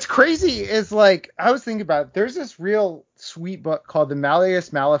 What's crazy is, like, I was thinking about it, there's this real sweet book called the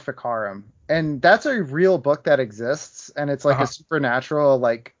Malleus Maleficarum, and that's a real book that exists, and it's like a supernatural,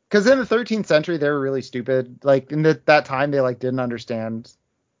 like, because in the 13th century they were really stupid, like in that time they, like, didn't understand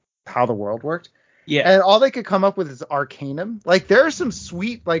how the world worked. Yeah. And all they could come up with is Arcanum. Like, there are some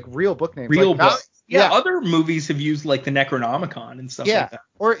sweet, like, real book names. Real like, book. Yeah. Other movies have used like the Necronomicon and stuff Yeah. like that.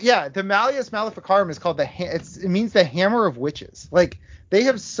 Or the Malleus Maleficarum is called it means the hammer of witches. Like they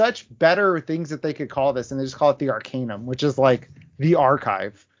have such better things that they could call this, and they just call it the Arcanum, which is like the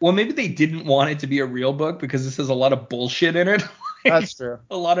archive. Well, maybe they didn't want it to be a real book because this has a lot of bullshit in it. That's true.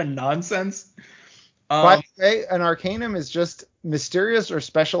 A lot of nonsense. By the way, an Arcanum is just mysterious or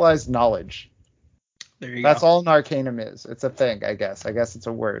specialized knowledge. There you That's go. all an Arcanum is. It's a thing, I guess. I guess it's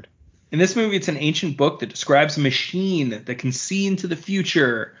a word. In this movie, it's an ancient book that describes a machine that can see into the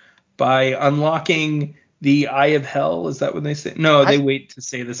future by unlocking the Eye of Hell. Is that what they say? No, they wait to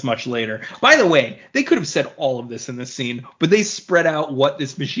say this much later. By the way, they could have said all of this in this scene, but they spread out what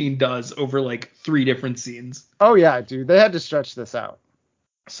this machine does over like 3 different scenes. Oh, yeah, dude. They had to stretch this out.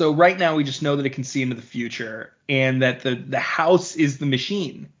 So right now we just know that it can see into the future and that the house is the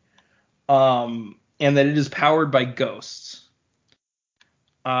machine. And that it is powered by ghosts.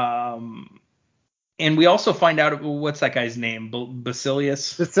 And we also find out what's that guy's name?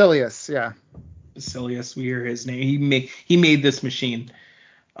 Basilius. Yeah. Basilius. We hear his name. He made this machine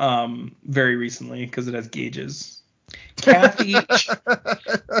very recently because it has gauges. Kathy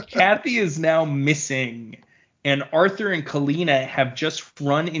is now missing, and Arthur and Kalina have just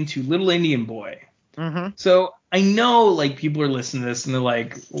run into Little Indian Boy. Mm-hmm. So I know like people are listening to this and they're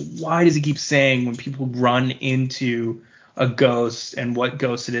like, why does he keep saying when people run into a ghost and what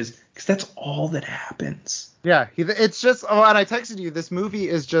ghost it is? Because that's all that happens. Yeah, it's just, and I texted you, this movie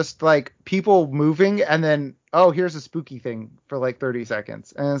is just like people moving and then, here's a spooky thing for like 30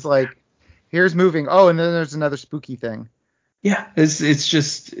 seconds. And it's like, here's moving. Oh, and then there's another spooky thing. Yeah, it's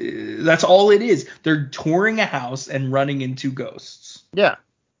just, that's all it is. They're touring a house and running into ghosts. Yeah.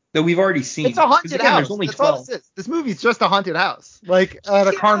 That we've already seen. It's a haunted house. There's only That's 12. all this is. This movie's just a haunted house. Like at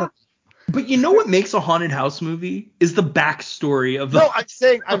a carnival. But you know what makes a haunted house movie is the backstory of the. No,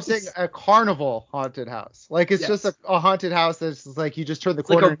 I'm saying a carnival haunted house. Like it's just a haunted house that's like you just turn the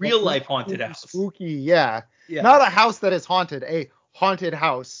corner. Like a real life haunted house. Spooky, yeah. Not a house that is haunted. A haunted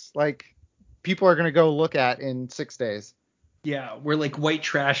house. Like people are gonna go look at in 6 days. Yeah, where like white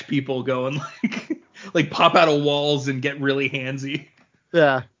trash people go and like pop out of walls and get really handsy.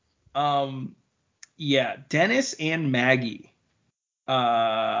 Yeah. Yeah, Dennis and Maggie.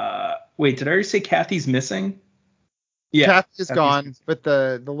 Wait, did I already say Kathy's missing? Yeah, Kathy is gone, but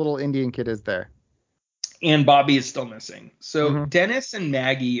the little Indian kid is there. And Bobby is still missing. So Dennis and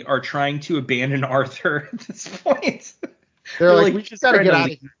Maggie are trying to abandon Arthur at this point. They're like, we just gotta get out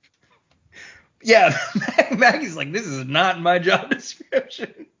of here. Yeah, Maggie's like, this is not my job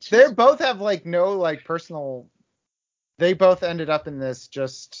description. They both have like no like personal. They both ended up in this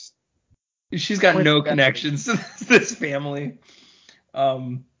just. She's got no connections to this family.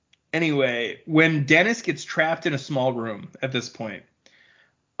 Anyway, when Dennis gets trapped in a small room at this point,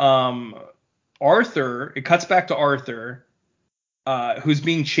 Arthur, it cuts back to Arthur, who's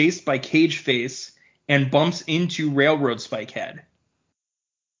being chased by Cage Face and bumps into Railroad Spike Head.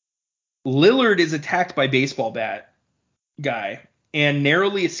 Lillard is attacked by Baseball Bat guy and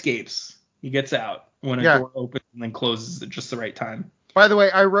narrowly escapes. He gets out when a door opens and then closes at just the right time. By the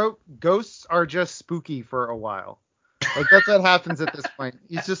way, I wrote ghosts are just spooky for a while. Like that's what happens at this point.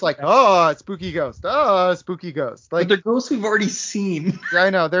 He's just like, spooky ghost. Spooky ghost. Like but they're ghosts we've already seen. Yeah, I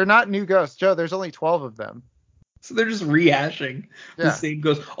know. They're not new ghosts, Joe. There's only 12 of them. So they're just rehashing the same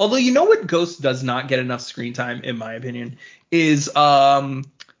ghost. Although you know what ghost does not get enough screen time, in my opinion, is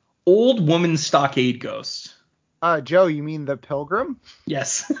old woman stockade ghost. Joe, you mean the Pilgrim?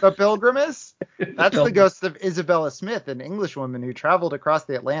 Yes. The Pilgrimess? That's the ghost of Isabella Smith, an Englishwoman who traveled across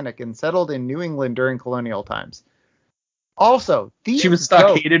the Atlantic and settled in New England during colonial times. Also, she was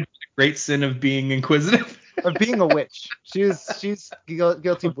stockaded for the great sin of being inquisitive. Of being a witch. She's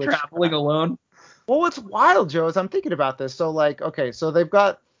guilty of witchcraft. Traveling alone. Well, what's wild, Joe, is I'm thinking about this. So, like, okay, so they've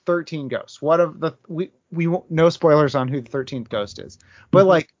got 13 ghosts. What of the we no spoilers on who the 13th ghost is, but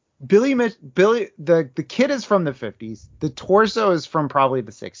like Billy, the kid is from the 50s. The torso is from probably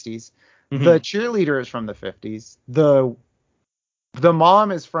the 60s. Mm-hmm. The cheerleader is from the 50s. The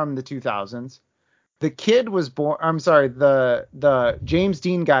mom is from the 2000s. The kid was born. I'm sorry. The James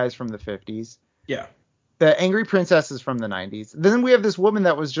Dean guy is from the 50s. Yeah. The Angry Princess is from the 90s. Then we have this woman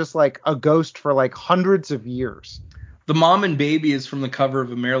that was just like a ghost for like hundreds of years. The mom and baby is from the cover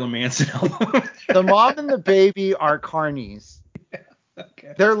of a Marilyn Manson album. The mom and the baby are carnies. Yeah,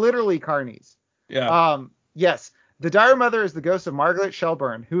 okay. They're literally carnies. Yeah. Yes. The dire mother is the ghost of Margaret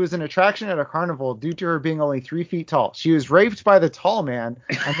Shelburne, who is an attraction at a carnival due to her being only 3 feet tall. She was raped by the tall man,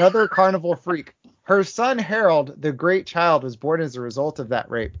 another carnival freak. Her son, Harold, the great child, was born as a result of that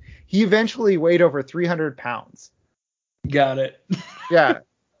rape. He eventually weighed over 300 pounds. Got it. Yeah.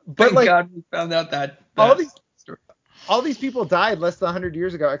 But Thank like God we found out that all these story. all these people died less than 100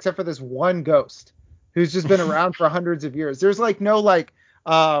 years ago, except for this one ghost who's just been around for hundreds of years. There's like no like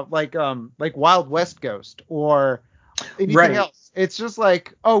Wild West ghost or anything Right. else. It's just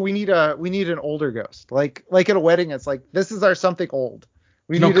like, oh, we need an older ghost. Like at a wedding, it's like, this is our something old.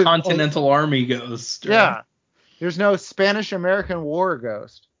 We There's need no Continental Army ghost. Yeah. There's no Spanish American War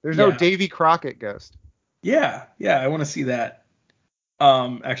ghost. There's no Davy Crockett ghost. Yeah, I want to see that.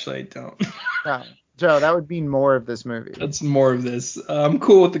 Actually, I don't. Yeah. Joe, that would mean more of this movie. That's more of this. I'm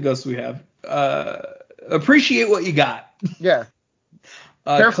cool with the ghosts we have. Appreciate what you got. Yeah.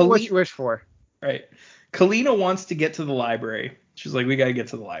 Careful what you wish for. Right. Kalina wants to get to the library. She's like, we got to get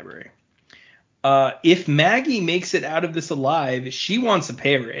to the library. If Maggie makes it out of this alive, she wants a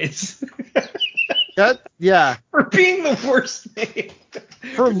pay raise. Yeah. For being the worst maid.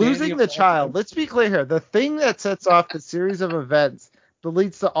 For losing the child. Let's be clear here. The thing that sets off the series of events that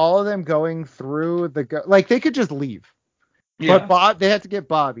leads to all of them going through like they could just leave. Yeah. But they had to get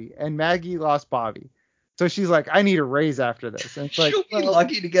Bobby, and Maggie lost Bobby. So she's like, I need a raise after this. And it's like, she'll be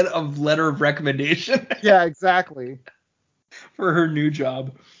lucky to get a letter of recommendation. Yeah, exactly. For her new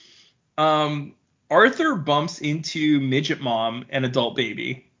job. Arthur bumps into Midget Mom and Adult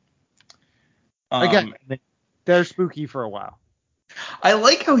Baby. Again, they're spooky for a while. I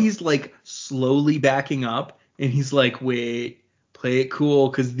like how he's like slowly backing up, and he's like, wait, play it cool,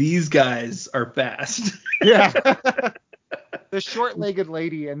 because these guys are fast. Yeah. The short-legged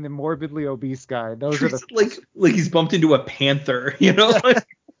lady and the morbidly obese guy. Those are the like he's bumped into a panther, you know?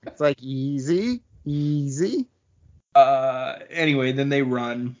 It's like easy. Anyway, then they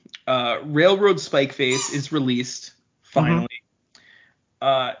run. Railroad Spikeface is released finally.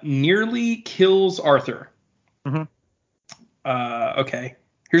 Nearly kills Arthur. Mm-hmm. Okay.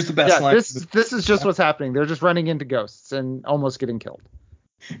 Here's the best line. This is just what's happening. They're just running into ghosts and almost getting killed.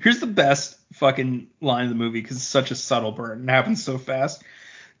 Here's the best fucking line of the movie, because it's such a subtle burn. It happens so fast.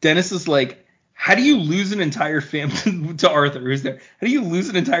 Dennis is like, how do you lose an entire family to Arthur, who's there? How do you lose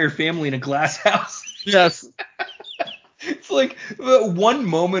an entire family in a glass house? Yes. It's like one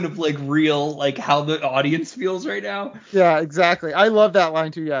moment of like real, like how the audience feels right now. Yeah, exactly. I love that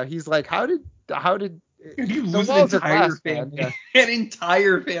line too. Yeah. He's like, how did you lose an entire family? Yeah. An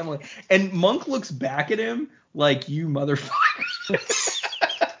entire family. And Monk looks back at him like, you motherfucker.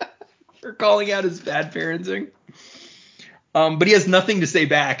 For calling out his bad parenting. But he has nothing to say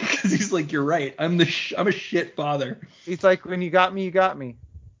back, because he's like, you're right. I'm a shit father. He's like, when you got me, you got me.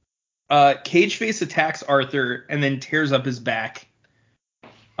 Cageface attacks Arthur and then tears up his back.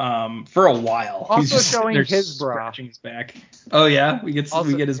 For a while. Also he's just showing his bra. His back. Oh yeah, we get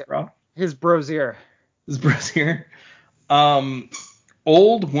his bra. His brosier.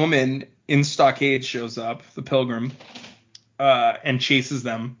 Old woman in Stockade shows up, the Pilgrim, and chases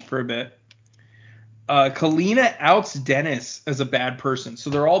them for a bit. Kalina outs Dennis as a bad person, so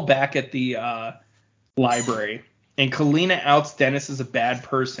they're all back at the library, and Kalina outs Dennis as a bad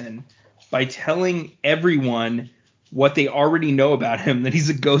person by telling everyone what they already know about him, that he's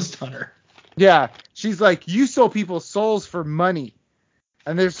a ghost hunter. Yeah, she's like, you sold people's souls for money.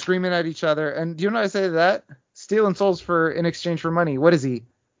 And they're screaming at each other. And do you know what I say to that? Stealing souls in exchange for money. What is he?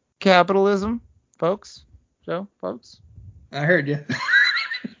 Capitalism, folks? Joe, folks? I heard you.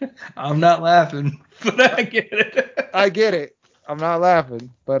 I'm not laughing, but I get it. I get it. I'm not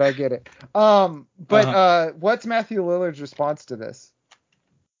laughing, but I get it. What's Matthew Lillard's response to this?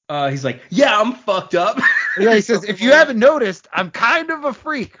 He's like, yeah, I'm fucked up. Yeah, he says, if you haven't noticed, I'm kind of a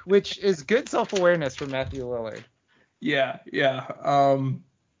freak, which is good self-awareness for Matthew Lillard. Yeah.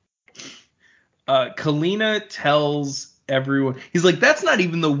 Kalina tells everyone. He's like, that's not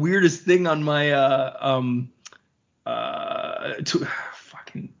even the weirdest thing on my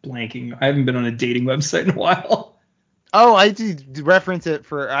fucking blanking. I haven't been on a dating website in a while. Oh, I did reference it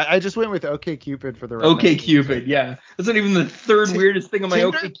I just went with OkCupid for the right. OkCupid, yeah. That's not even the third weirdest thing on my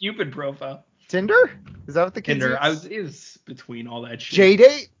OkCupid profile. Tinder? Is that what the kids Tinder? use? It was between all that shit.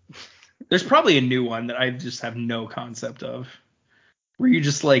 J-Date? There's probably a new one that I just have no concept of, where you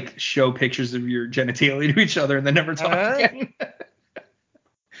just like show pictures of your genitalia to each other and then never talk again.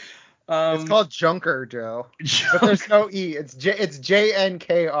 It's called Junker, Joe. But there's no E. It's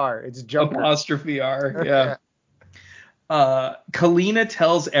JNKR. It's Junker. Apostrophe R. Yeah. Kalina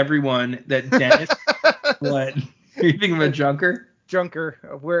tells everyone that Dennis. What? Are you thinking of a junker?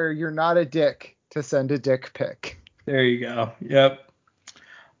 Junker, where you're not a dick to send a dick pic. There you go. Yep.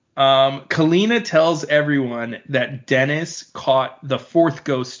 Kalina tells everyone that Dennis caught the fourth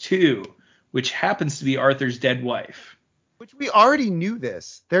ghost too, which happens to be Arthur's dead wife. Which we already knew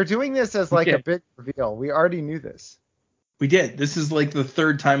this. They're doing this as like a big reveal. We already knew this. We did. This is like the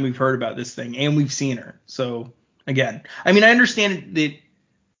third time we've heard about this thing, and we've seen her. So again, I mean, I understand that.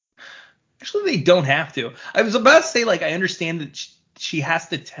 Actually, they don't have to. I was about to say, like, I understand that she has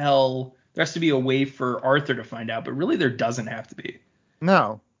to tell. There has to be a way for Arthur to find out, but really, there doesn't have to be.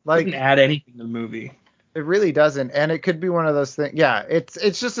 No, It doesn't add anything to the movie. It really doesn't, and it could be one of those things. Yeah,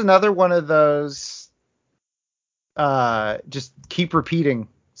 it's just another one of those. Just keep repeating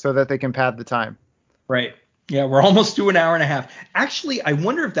so that they can pad the time. Right. Yeah, we're almost to an hour and a half. Actually, I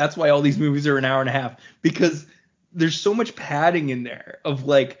wonder if that's why all these movies are an hour and a half, because there's so much padding in there of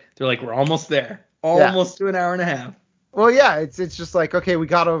like, they're like, we're almost there. Almost to an hour and a half. Well, yeah, it's just like, okay, we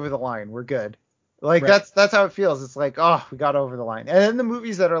got over the line. We're good. Like, right. that's how it feels. It's like, oh, we got over the line. And then the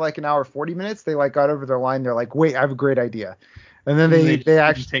movies that are like an hour 40 minutes, they like got over their line. They're like, wait, I have a great idea. And then they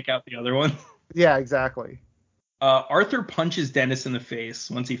actually take out the other one. Yeah, exactly. Arthur punches Dennis in the face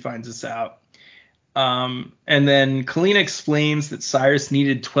once he finds this out. And then Kalina explains that Cyrus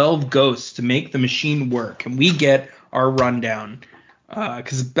needed 12 ghosts to make the machine work, and we get our rundown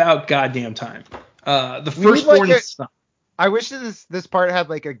because it's about goddamn time. The firstborn son. I wish this part had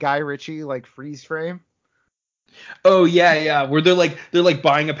like a Guy Ritchie like freeze frame. Oh yeah, where they're like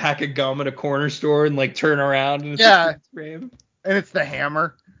buying a pack of gum at a corner store and like turn around and it's a freeze frame. And it's the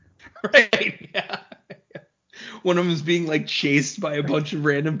hammer. Right. Yeah. One of them is being like chased by a bunch of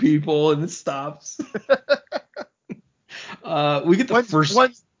random people and it stops. We get the first.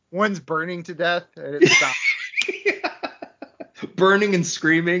 One's burning to death and it stops. Yeah. Burning and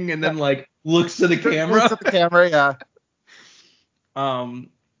screaming and then like looks to the camera. Looks at the camera, yeah.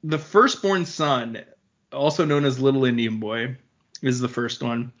 The firstborn son, also known as Little Indian Boy, is the first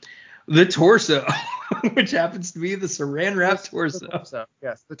one. The torso, which happens to be the saran wrap torso.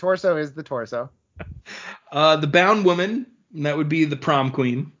 Yes, the torso is the torso. The bound woman, and that would be the prom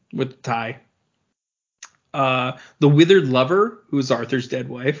queen with the tie. The withered lover, who is Arthur's dead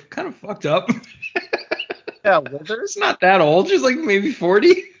wife, kind of fucked up. Yeah, withers. Not that old, she's like maybe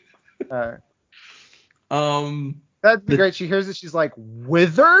 40. That'd be great. She hears it, she's like,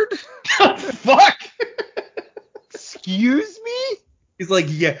 withered? Fuck. Excuse me? He's like,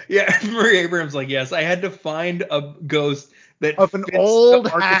 yeah. Murray Abraham's like, yes, I had to find a ghost that of an old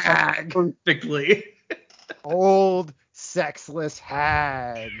hag perfectly. Old sexless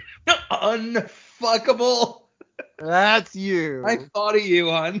hag. Unfuckable. That's you. I thought of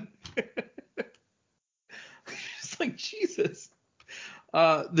you, hon. It's like, Jesus.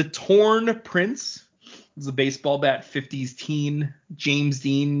 The Torn Prince is a baseball bat 50s teen James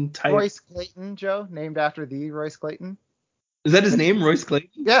Dean type. Royce Clayton, Joe, named after the Royce Clayton. Is that his name, Royce Clayton?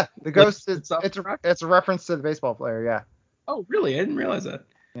 Yeah, the ghost. It's a reference to the baseball player. Yeah. Oh, really? I didn't realize that.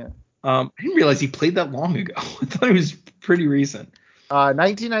 Yeah. I didn't realize he played that long ago. I thought it was pretty recent.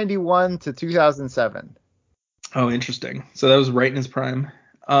 1991 to 2007. Oh, interesting. So that was right in his prime.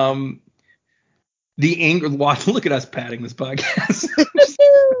 The angry. Look at us padding this podcast.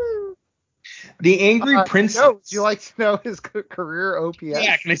 The Angry Princess. No, would you like to know his career OPS?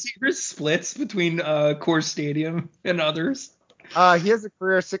 Yeah, can I see his splits between Coors Stadium and others? He has a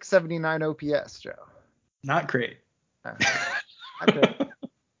career 679 OPS, Joe. Not great. Not great.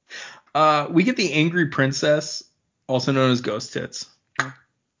 We get the Angry Princess, also known as Ghost Tits.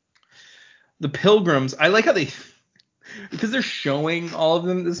 The Pilgrims. I like how because they're showing all of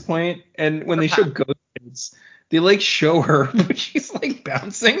them at this point, and when they show Ghost Tits, they like show her, but she's like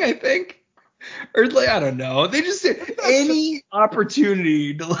bouncing, I think. Or like, I don't know. They just any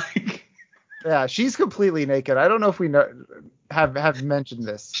opportunity to like. Yeah, she's completely naked. I don't know if we have mentioned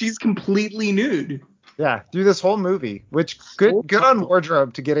this. She's completely nude. Yeah, through this whole movie, which good on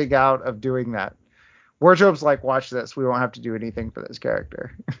Wardrobe to getting out of doing that. Wardrobe's like, watch this. We won't have to do anything for this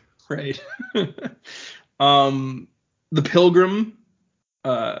character. Right. The Pilgrim.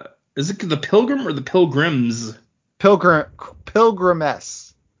 Is it the Pilgrim or the Pilgrims?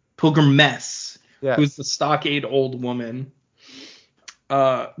 Pilgrimess. Pilgrimess. Yes. Who's the stockade old woman.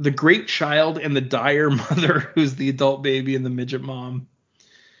 The Great Child and the Dire Mother, who's the adult baby and the midget mom.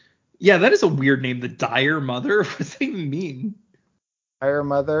 Yeah, that is a weird name. The Dire Mother? What does that even mean? Dire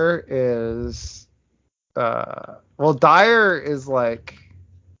Mother is Dire is like,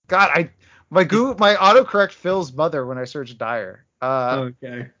 God, my autocorrect fills mother when I search Dire.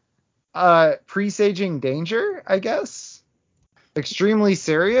 Okay. Presaging danger, I guess. Extremely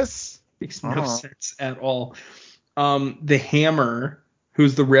serious. Makes no sense at all. The Hammer,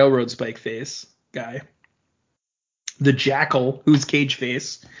 who's the railroad spike face guy. The Jackal, who's Cage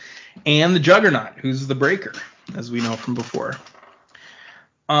Face. And the Juggernaut, who's the Breaker, as we know from before.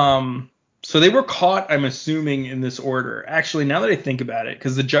 So they were caught, I'm assuming, in this order. Actually, now that I think about it,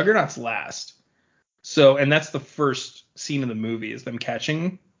 because the Juggernaut's last. So, and that's the first scene of the movie is them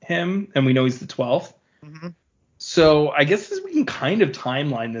catching him, and we know he's the 12th. Mm-hmm. So I guess we can kind of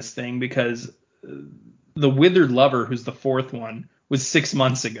timeline this thing because the withered lover, who's the 4th one, was 6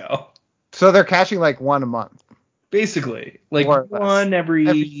 months ago. So they're catching like one a month. Basically, like one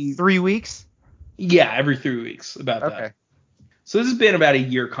every 3 weeks. Yeah, every 3 weeks, about Okay. that. So this has been about a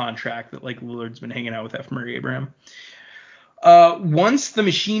year contract that like Lillard's been hanging out with F. Murray Abraham. Once the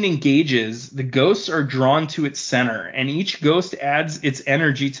machine engages, the ghosts are drawn to its center, and each ghost adds its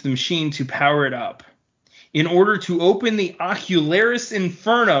energy to the machine to power it up. In order to open the Ocularis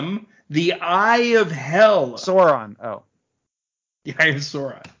Infernum, the Eye of Hell. Sauron. Oh. The Eye of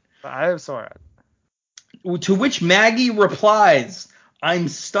Sauron. The Eye of Sauron. To which Maggie replies, I'm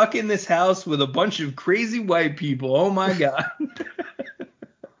stuck in this house with a bunch of crazy white people. Oh my God.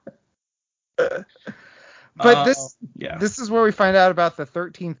 But this is where we find out about the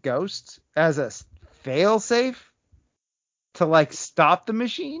 13th ghost as a failsafe to like stop the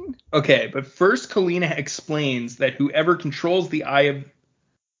machine. Okay, but first Kalina explains that whoever controls the Eye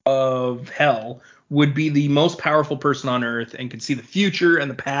of Hell would be the most powerful person on Earth and could see the future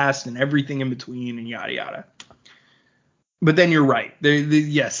and the past and everything in between and yada yada. But then you're right.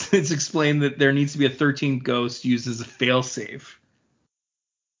 Yes, it's explained that there needs to be a 13th ghost used as a failsafe.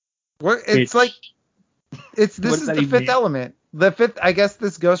 This is the fifth element. The fifth, I guess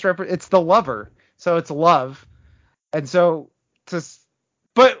this ghost it's the lover. So it's love. And so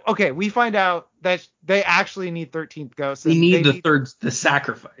but okay, we find out that they actually need 13th ghosts. They need the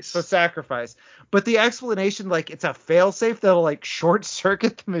sacrifice. The sacrifice. But the explanation, like it's a failsafe that'll like short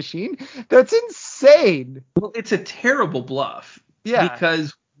circuit the machine. That's insane. Well, it's a terrible bluff. Yeah.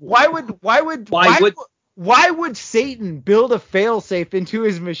 Because why would Satan build a failsafe into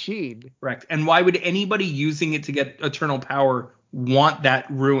his machine? Correct. And why would anybody using it to get eternal power want that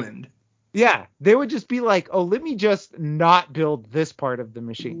ruined? Yeah, they would just be like, oh, let me just not build this part of the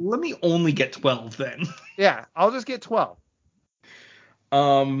machine. Let me only get 12 then. Yeah, I'll just get 12.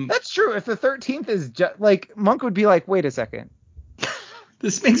 That's true. If the 13th is just like, Monk would be like, wait a second.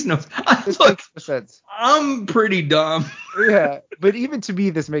 This makes no sense. I'm pretty dumb. Yeah, but even to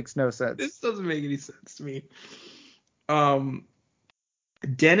me, this makes no sense. This doesn't make any sense to me.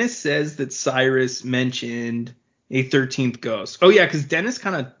 Dennis says that Cyrus mentioned a 13th ghost. Oh, yeah, because Dennis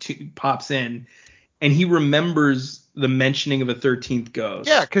kind of pops in, and he remembers the mentioning of a 13th ghost.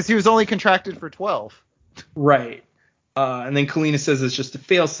 Yeah, because he was only contracted for 12. Right. And then Kalina says it's just a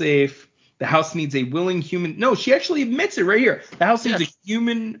failsafe. The house needs a willing human. No, she actually admits it right here. The house needs a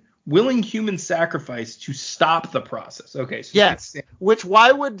willing human sacrifice to stop the process. Okay. So yes.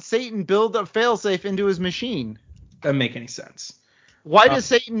 Why would Satan build a failsafe into his machine? Doesn't make any sense. Why does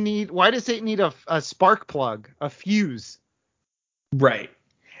Satan need a spark plug, a fuse? Right.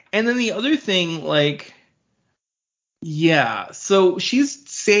 And then the other thing, like, yeah, so she's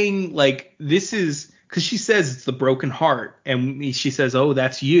saying, like, this is, because she says it's the broken heart, and she says, oh,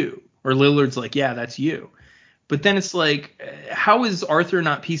 that's you. Or Lillard's like, yeah, that's you. But then it's like, how is Arthur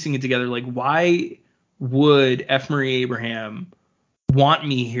not piecing it together? Like, why would F. Murray Abraham want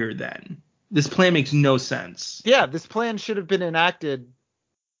me here then? This plan makes no sense. Yeah, this plan should have been enacted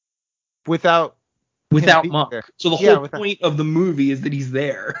without Monk. There. So the whole point of the movie is that he's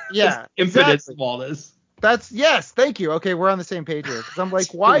there. Yeah, impetus of all this. Yes, thank you. Okay, we're on the same page here. Because I'm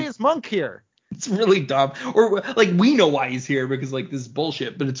like, why is Monk here? It's really dumb. Or like we know why he's here because like this is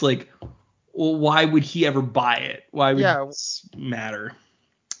bullshit. But it's like, well, why would he ever buy it? Why would this matter?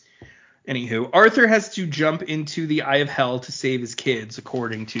 Anywho, Arthur has to jump into the Eye of Hell to save his kids,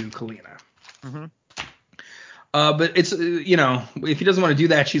 according to Kalina. Mm-hmm. But it's, if he doesn't want to do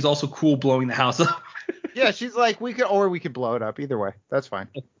that, she's also cool blowing the house up. Yeah, she's like, we could blow it up. Either way, that's fine.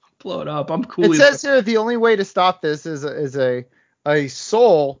 Blow it up. I'm cool. It says here the only way to stop this is a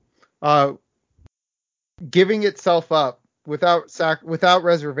soul giving itself up without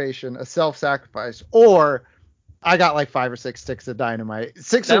reservation, a self-sacrifice, or I got like 5 or 6 sticks of dynamite,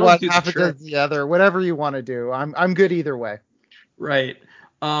 6 or 1, half a dozen the other, whatever you want to do. I'm good either way. Right.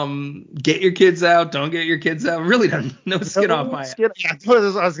 Get your kids out. Don't get your kids out. Really, no skin off my back. That's what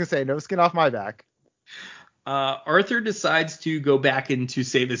I was gonna say. No skin off my back. Arthur decides to go back in to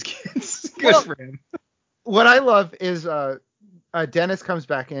save his kids. Good for him. What I love is Dennis comes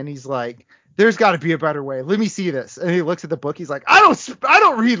back in. He's like, "There's got to be a better way. Let me see this." And he looks at the book. He's like, "I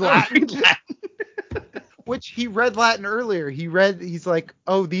don't read Latin." Which he read Latin earlier. He's like,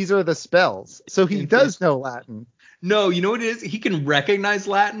 "Oh, these are the spells." So he does know Latin. No, you know what it is? He can recognize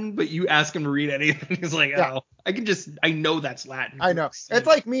Latin, but you ask him to read anything. He's like, oh, I know that's Latin. I know. It's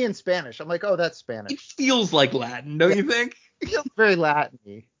like me in Spanish. I'm like, oh, that's Spanish. It feels like Latin, don't you think? It feels very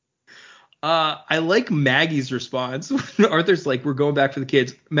Latin-y. I like Maggie's response. When Arthur's like, we're going back for the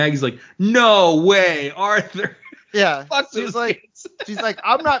kids. Maggie's like, no way, Arthur. Yeah. Fuck She's those like, kids. she's like,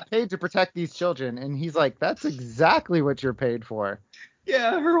 I'm not paid to protect these children. And he's like, that's exactly what you're paid for.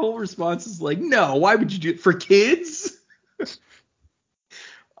 Yeah, her whole response is like, no, why would you do it for kids?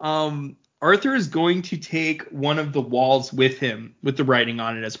 Arthur is going to take one of the walls with him with the writing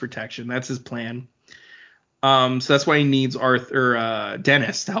on it as protection. That's his plan. So that's why he needs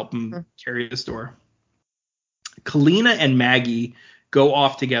Dennis to help him carry this door. Kalina and Maggie go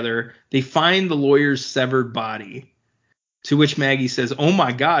off together. They find the lawyer's severed body, to which Maggie says, oh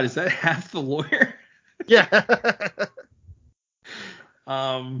my God, is that half the lawyer? Yeah.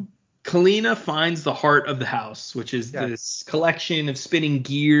 Kalina finds the heart of the house, which is this collection of spinning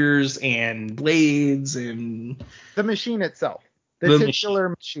gears and blades and the machine itself. The titular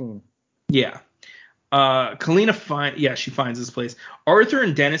machine. Yeah. Kalina finds this place. Arthur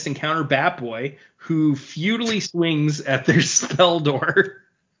and Dennis encounter Batboy, who futilely swings at their spell door.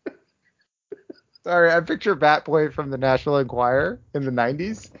 Sorry, I picture Batboy from the National Enquirer in the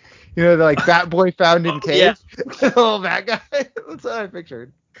 90s. You know, the like Batboy found in cave. The little bat guy. That's what I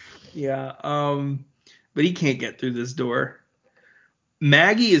pictured. Yeah. But he can't get through this door.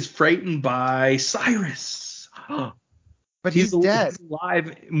 Maggie is frightened by Cyrus. But he's dead. He's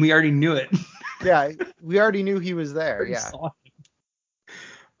alive, and we already knew it. Yeah, we already knew he was there. Yeah.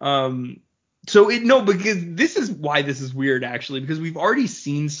 Because this is why this is weird, actually, because we've already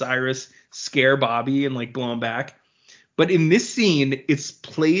seen Cyrus scare Bobby and like blow him back. But in this scene, it's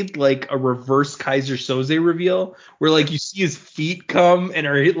played like a reverse Kaiser Soze reveal, where like you see his feet come and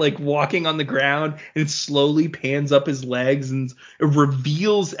are like walking on the ground, and it slowly pans up his legs and it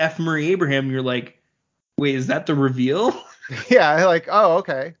reveals F. Murray Abraham. And you're like, wait, is that the reveal? Yeah, like, oh,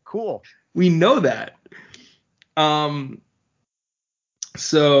 okay, cool. We know that.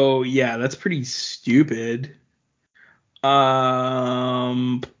 So yeah, that's pretty stupid.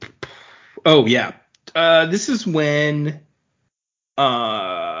 Oh yeah. This is when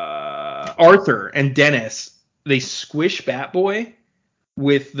Arthur and Dennis, they squish Batboy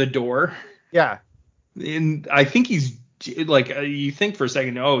with the door. Yeah. And I think he's like, you think for a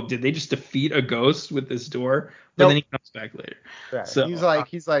second, oh, did they just defeat a ghost with this door? But then he comes back later. Yeah. So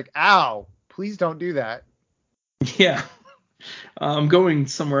he's like, ow, please don't do that. Yeah. I'm going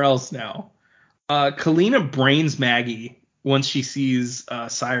somewhere else now. Kalina brains Maggie once she sees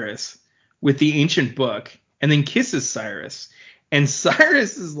Cyrus with the ancient book, and then kisses Cyrus. And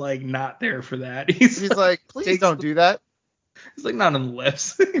Cyrus is like not there for that. He's like, please don't do that. He's like not on the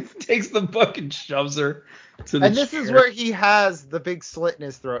lips. He takes the book and shoves her to the And this chair. is where he has the big slit in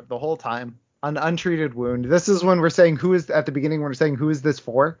his throat the whole time. An untreated wound. This is when we're saying at the beginning when we're saying who is this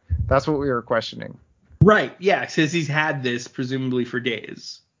for? That's what we were questioning. Right, yeah, because he's had this presumably for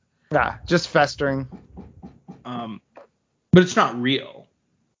days. Yeah, just festering. But it's not real.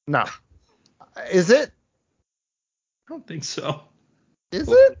 No. Is it? I don't think so. Is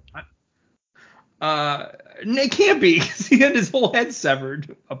it? It can't be, because he had his whole head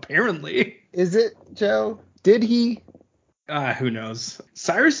severed, apparently. Is it, Joe? Did he? Who knows?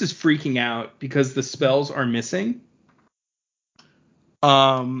 Cyrus is freaking out because the spells are missing.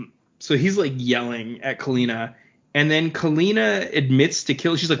 So he's like yelling at Kalina, and then Kalina admits to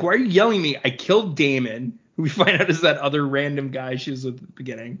kill. She's like, "Why are you yelling at me? I killed Damon." Who we find out is that other random guy she was with at the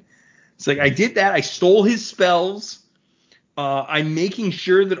beginning. It's like, I did that. I stole his spells. I'm making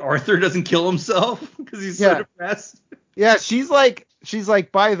sure that Arthur doesn't kill himself because he's so depressed. Yeah, she's like,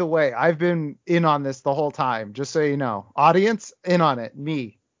 by the way, I've been in on this the whole time, just so you know. Audience, in on it.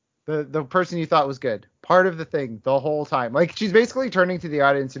 Me. The person you thought was good. Part of the thing the whole time. Like, she's basically turning to the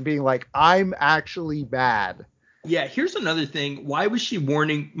audience and being like, I'm actually bad. Yeah, here's another thing. Why was she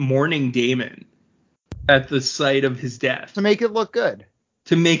mourning Damon at the sight of his death? To make it look good.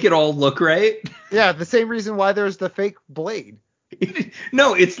 To make it all look right? Yeah, the same reason why there's the fake blade.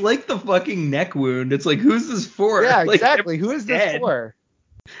 No, it's like the fucking neck wound. It's like, who's this for? Yeah, like, exactly. Who is this for?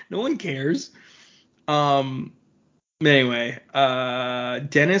 No one cares. Anyway,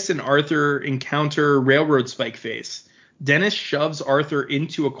 Dennis and Arthur encounter Railroad Spike Face. Dennis shoves Arthur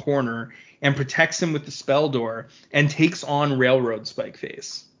into a corner and protects him with the spell door and takes on Railroad Spike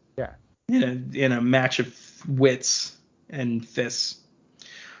Face. Yeah. In a match of wits and fists.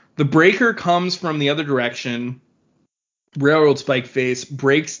 The breaker comes from the other direction. Railroad Spike Face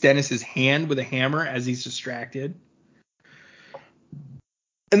breaks Dennis's hand with a hammer as he's distracted.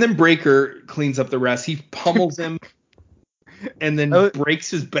 And then Breaker cleans up the rest. He pummels him and then breaks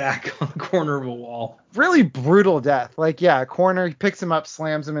his back on the corner of a wall. Really brutal death. Like, yeah, a corner, he picks him up,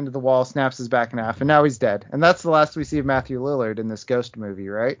 slams him into the wall, snaps his back in half, and now he's dead. And that's the last we see of Matthew Lillard in this Ghost movie,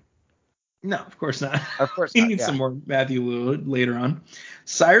 right? No, of course not. Of course We not. need Yeah. some more Matthew Lillard later on.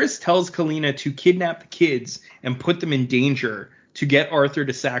 Cyrus tells Kalina to kidnap the kids and put them in danger to get Arthur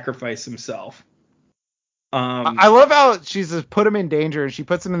to sacrifice himself. I love how she says put him in danger, and she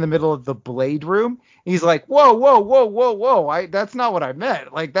puts him in the middle of the blade room. And he's like, whoa, whoa, whoa, whoa, whoa. That's not what I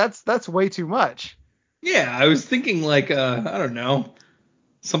meant. Like that's way too much. Yeah, I was thinking like I don't know,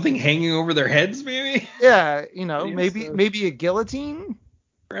 something hanging over their heads maybe. Yeah, Instead of- maybe a guillotine.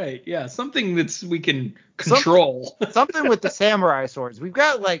 Right, yeah, something we can control. Something with the samurai swords. We've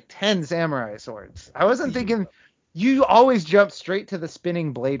got like 10 samurai swords. I wasn't thinking. You always jump straight to the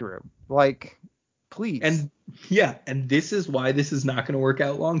spinning blade room. Like, please. And this is why this is not going to work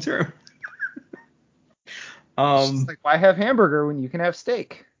out long term. She's like, why have hamburger when you can have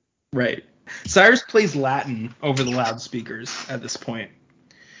steak? Right. Cyrus plays Latin over the loudspeakers at this point.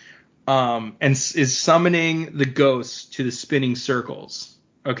 And is summoning the ghosts to the spinning circles.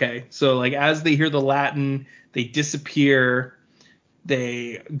 Okay, so like as they hear the Latin, they disappear.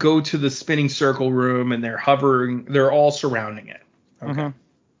 They go to the spinning circle room and they're hovering. They're all surrounding it. Okay.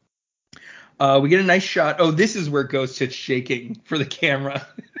 We get a nice shot. Oh, this is where Ghost hits shaking for the camera.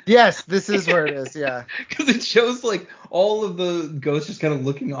 Yes, this is where it is. Yeah, because it shows like all of the ghosts just kind of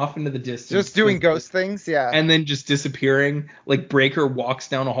looking off into the distance, just doing ghost things. Yeah, and then just disappearing. Like Breaker walks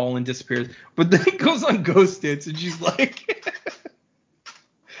down a hall and disappears, but then it goes on Ghost hits and she's like.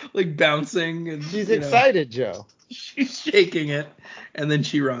 Like bouncing and she's excited, Joe. She's shaking it and then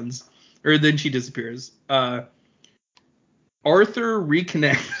she runs or then she disappears. Arthur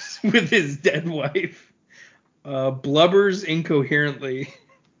reconnects with his dead wife. Blubbers incoherently.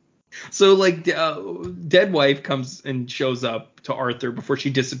 So like dead wife comes and shows up to Arthur before she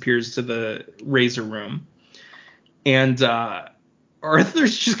disappears to the razor room. And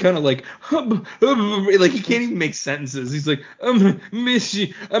Arthur's just kind of like he can't even make sentences. He's like, I miss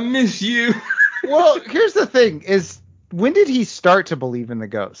you. Well, here's the thing: is when did he start to believe in the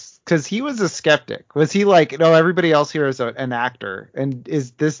ghosts? Because he was a skeptic. Was he like, no, everybody else here is an actor, and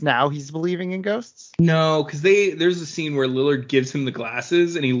is this now he's believing in ghosts? No, because there's a scene where Lillard gives him the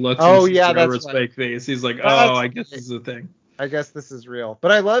glasses and he looks. Oh and yeah, that's right. fake face. He's like, oh, I guess this is a thing. I guess this is real.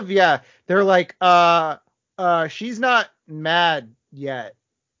 But I love, they're like, she's not mad yet.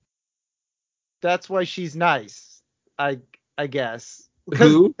 That's why she's nice. I guess.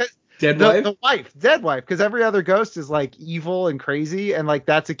 Who? Dead wife? The wife. Dead wife. Because every other ghost is like evil and crazy, and like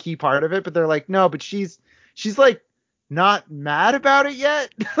that's a key part of it. But they're like, no, but she's like not mad about it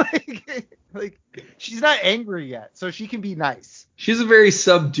yet. like she's not angry yet, so she can be nice. She's a very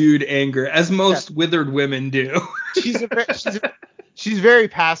subdued anger, as most withered women do. She's very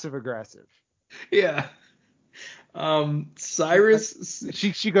passive aggressive. Yeah. Cyrus.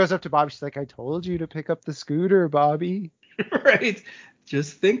 She goes up to Bobby. She's like, I told you to pick up the scooter, Bobby. Right.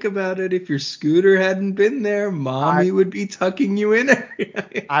 Just think about it. If your scooter hadn't been there, Mommy would be tucking you in.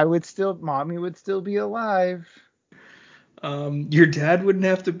 Mommy would still be alive. Your dad wouldn't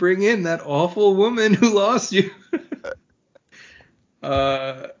have to bring in that awful woman who lost you.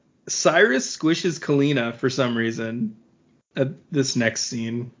 Cyrus squishes Kalina for some reason at this next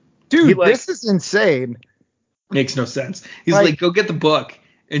scene. Dude, this is insane. Makes no sense. He's like, go get the book.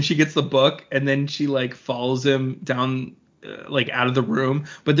 And she gets the book and then she like follows him down like out of the room.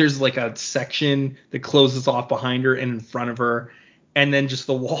 But there's like a section that closes off behind her and in front of her. And then just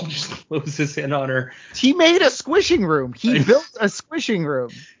the wall just closes in on her. He made a squishing room. He built a squishing room.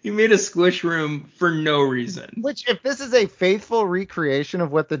 He made a squish room for no reason. Which, if this is a faithful recreation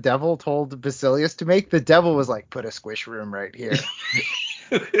of what the devil told Basilius to make, the devil was like, put a squish room right here.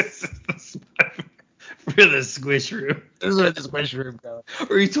 This is the spot for the squish room. This is where the squish room goes.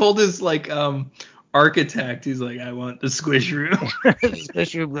 Or he told his like architect, he's like, I want the squish room. The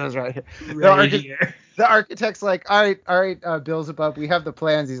squish room goes right here. Here. The architect's like, all right, Beelzebub, we have the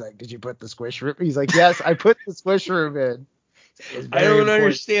plans. He's like, did you put the squish room? He's like, yes, I put the squish room in. I don't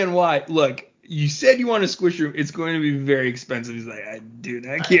understand why. Look, you said you want a squish room. It's going to be very expensive. He's like, I do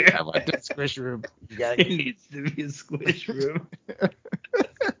not care. I want that squish room. It needs to be a squish room.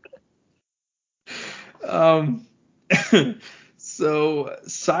 So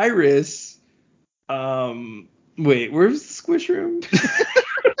Cyrus, wait, where's the squish room?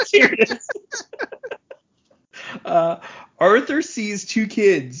 Here it is. Arthur sees two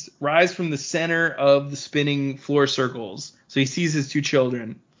kids rise from the center of the spinning floor circles. So he sees his two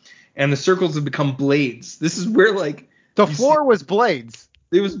children, and the circles have become blades. This is where like the floor was blades.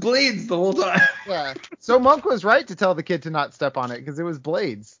 It was blades the whole time. Yeah. So Monk was right to tell the kid to not step on it because it was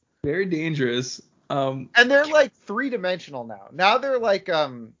blades. Very dangerous. And they're like 3-dimensional now. Now they're like I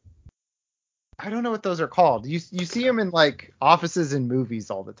don't know what those are called. You see them in like offices and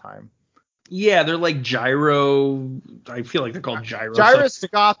movies all the time. Yeah, they're like gyro. I feel like they're called gyro.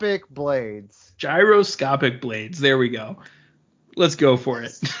 Gyroscopic blades. Gyroscopic blades. There we go. Let's go for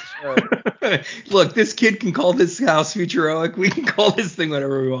it. Sure. Look, this kid can call this house futuroic. We can call this thing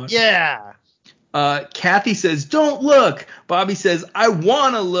whatever we want. Yeah. Kathy says, "Don't look." Bobby says, "I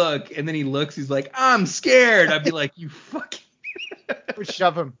want to look." And then he looks. He's like, "I'm scared." I'd be like, "You fucking." Would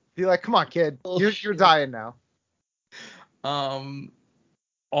shove him. Be like, "Come on, kid. You're dying now."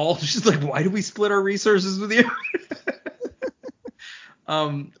 All just like, why do we split our resources with you?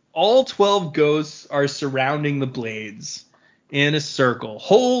 All 12 ghosts are surrounding the blades in a circle,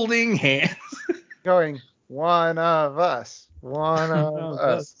 holding hands. Going, one of us. One of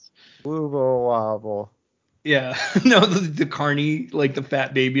us. Wooble wobble. Yeah. No, the carny, like the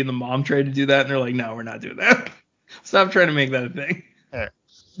fat baby and the mom tried to do that, and they're like, no, we're not doing that. Stop trying to make that a thing.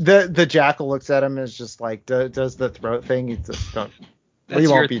 The jackal looks at him and is just like, does the throat thing. He just don't. We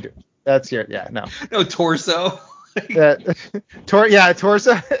won't be doing. That's your, yeah, no. No, torso.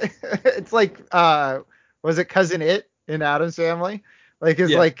 Torso. It's like, was it Cousin It in Addams Family? Like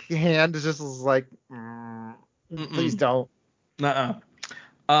his like hand is just like, please don't. So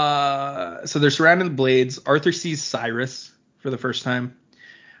they're surrounding the blades. Arthur sees Cyrus for the first time.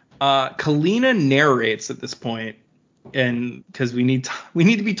 Kalina narrates at this point, and because we need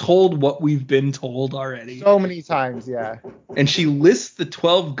to be told what we've been told already. So many times, yeah. And she lists the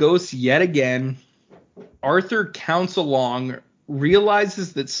 12 ghosts yet again. Arthur counts along,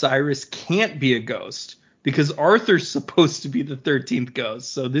 realizes that Cyrus can't be a ghost because Arthur's supposed to be the 13th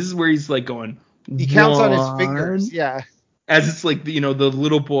ghost. So this is where he's like going. He counts on his fingers, yeah. As it's like, the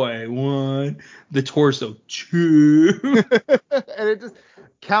little boy, 1, the torso, 2. And it just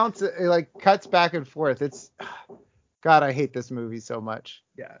counts, it like cuts back and forth. It's, God, I hate this movie so much.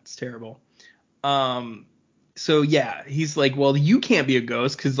 Yeah, it's terrible. So yeah, he's like, well, you can't be a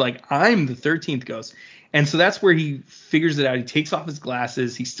ghost because like I'm the 13th ghost. And so that's where he figures it out. He takes off his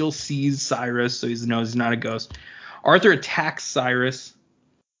glasses. He still sees Cyrus, so he knows he's not a ghost. Arthur attacks Cyrus,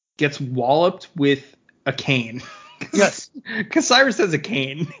 gets walloped with a cane. Yes. Because Cyrus has a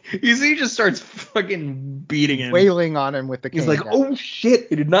cane. He just starts fucking beating him. Wailing on him with the cane. He's like, oh shit,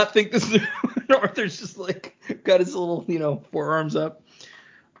 I did not think this. Arthur's just like got his little, forearms up.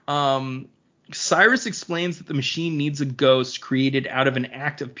 Cyrus explains that the machine needs a ghost created out of an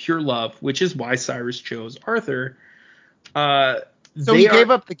act of pure love, which is why Cyrus chose Arthur. So he gave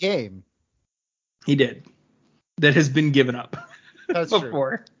up the game. He did. That has been given up. That's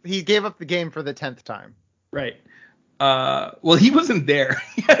before. True. He gave up the game for the 10th time. Right. Well, he wasn't there.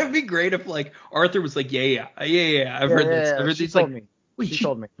 It'd be great if like Arthur was like, yeah. I've heard this. I've heard she told me. Wait, she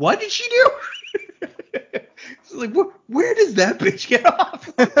told me. What did she do? It's like, where does that bitch get off?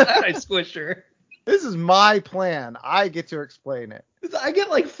 I squished her. This is my plan. I get to explain it. I get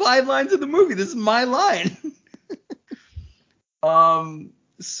like 5 lines of the movie. This is my line.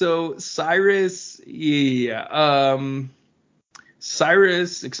 So Cyrus,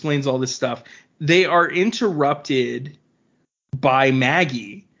 Cyrus explains all this stuff. They are interrupted by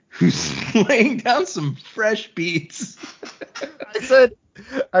Maggie, who's laying down some fresh beats.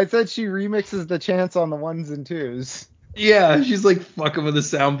 I said she remixes the chants on the 1s and 2s. Yeah, she's like fucking with the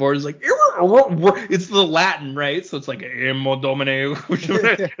soundboard. It's like, it's the Latin, right? So it's like, Emo Domine. It's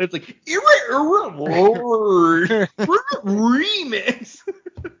like, remix.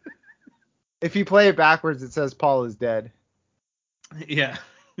 If you play it backwards, it says Paul is dead. Yeah,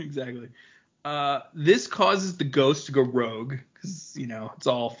 exactly. This causes the ghost to go rogue because, it's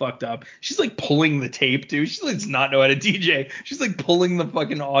all fucked up. She's like pulling the tape, dude. She does not know how to DJ. She's like pulling the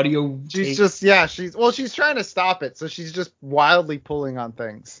fucking audio tape. She's trying to stop it. So she's just wildly pulling on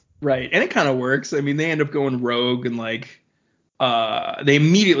things. Right. And it kind of works. I mean, they end up going rogue and like, they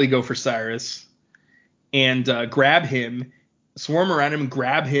immediately go for Cyrus and grab him, swarm around him,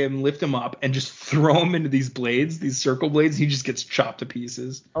 grab him, lift him up, and just throw him into these blades, these circle blades. He just gets chopped to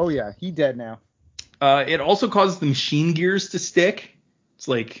pieces. Oh yeah, he dead now. It also causes the machine gears to stick. It's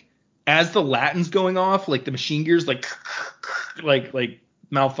like as the Latin's going off, like the machine gears like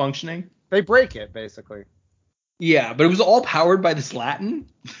malfunctioning. They break it basically. Yeah, but it was all powered by this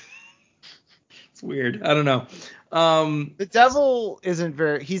Latin. It's weird. I don't know. The devil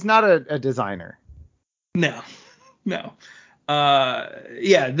isn't he's not a designer. No.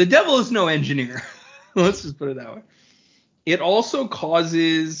 The devil is no engineer. Let's just put it that way. It also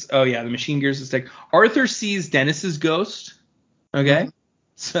causes, the machine gears to stick. Arthur sees Dennis's ghost. Okay. Mm-hmm.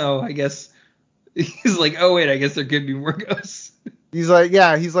 So I guess he's like, oh wait, I guess there could be more ghosts. He's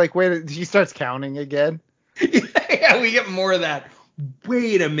like, wait, he starts counting again. Yeah, we get more of that.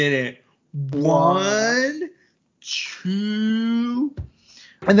 Wait a minute. 1, 2.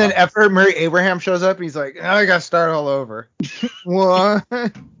 And then F. Murray Abraham shows up and he's like, now I gotta start all over. What?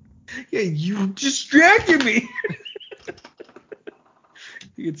 Yeah, you distracted me.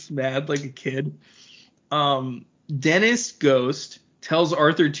 He gets mad like a kid. Dennis Ghost tells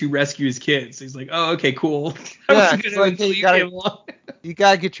Arthur to rescue his kids. He's like, oh, okay, cool. Yeah, he's like, hey, you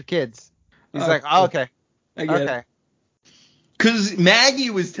gotta get your kids. He's like, oh, okay. I get it. Because Maggie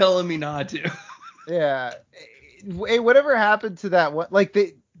was telling me not to. Yeah. Hey, whatever happened to that one? Like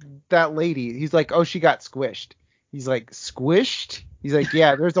that lady? He's like, oh, she got squished. He's like, squished? He's like,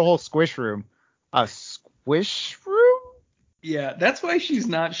 yeah, there's a whole squish room. A squish room? Yeah, that's why she's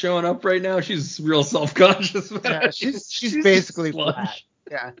not showing up right now. She's real self-conscious. Yeah, she's basically flat.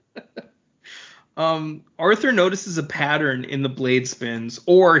 Yeah. Arthur notices a pattern in the blade spins,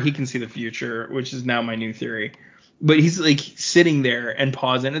 or he can see the future, which is now my new theory. But he's like sitting there and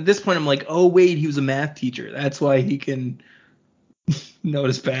pausing. At this point, I'm like, oh wait, he was a math teacher. That's why he can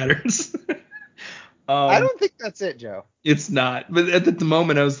notice patterns. I don't think that's it, Joe. It's not. But at the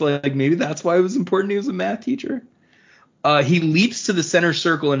moment, I was like, maybe that's why it was important he was a math teacher. He leaps to the center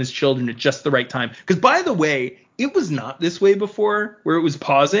circle and his children at just the right time. Because, by the way, it was not this way before, where it was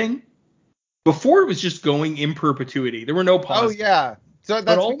pausing. Before, it was just going in perpetuity. There were no pauses. Oh, yeah. So that's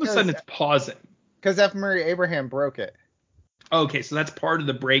but all of a sudden, it's pausing. Because F. Murray Abraham broke it. Okay, so that's part of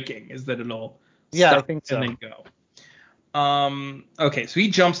the breaking, is that it'll stop I think so. And then go. Okay, so he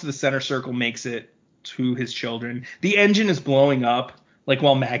jumps to the center circle, makes it to his children. The engine is blowing up. Like,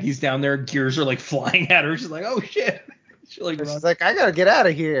 while Maggie's down there, gears are, like, flying at her. She's like, oh, shit. She's like, I gotta get out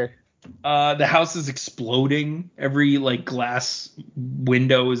of here. The house is exploding. Every like glass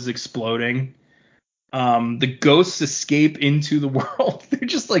window is exploding. The ghosts escape into the world. They're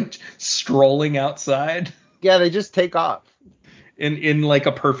just like strolling outside. Yeah, they just take off. In like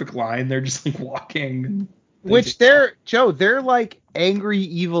a perfect line. They're just like walking. Which they're like angry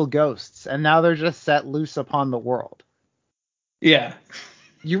evil ghosts, and now they're just set loose upon the world. Yeah.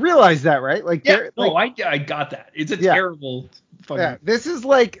 You realize that, right? Like, yeah, no, I got that. It's a terrible fucking. Yeah, this is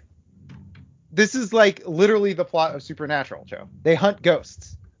like literally the plot of Supernatural, Joe. They hunt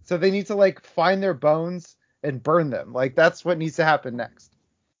ghosts, so they need to like find their bones and burn them. Like, that's what needs to happen next.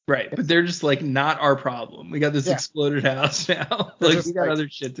 Right, but they're just like, not our problem. We got this exploded house now. Like, we got other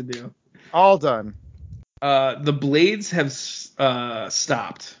shit to do. All done. The blades have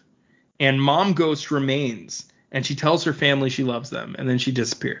stopped, and Mom Ghost remains. And she tells her family she loves them, and then she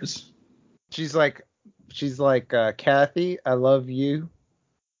disappears. She's like, Kathy, I love you.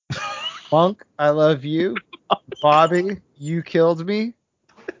 Monk, I love you. Bobby, you killed me.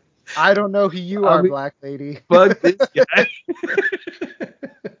 I don't know who you are, Black Lady. Fuck this guy.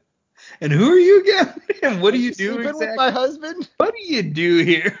 And who are you again? And what do you do exactly? With my husband? What do you do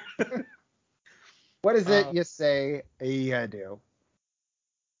here? What is it you say you do?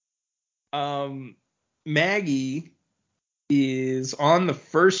 Maggie is on the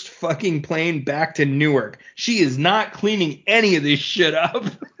first fucking plane back to Newark. She is not cleaning any of this shit up.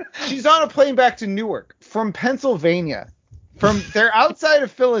 She's on a plane back to Newark from Pennsylvania. They're outside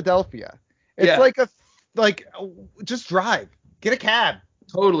of Philadelphia. It's just drive. Get a cab.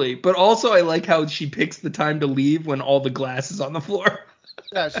 Totally. But also I like how she picks the time to leave when all the glass is on the floor.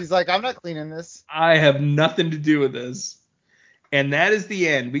 Yeah, she's like, I'm not cleaning this. I have nothing to do with this. And that is the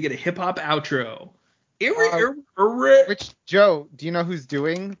end. We get a hip hop outro. Which, Joe, do you know who's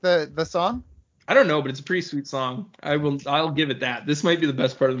doing the song? I don't know, but it's a pretty sweet song. I'll give it that. This might be the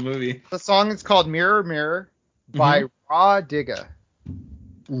best part of the movie. The song is called Mirror Mirror by Raw Digga.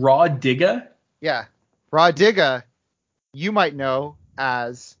 Raw Digga? Yeah. Raw Digga, you might know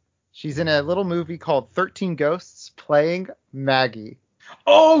as she's in a little movie called 13 Ghosts playing Maggie.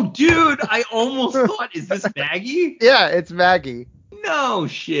 Oh, dude, I almost thought, is this Maggie? Yeah, it's Maggie. No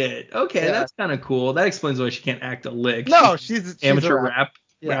shit. Okay, that's kind of cool. That explains why she can't act a lick. No, she's amateur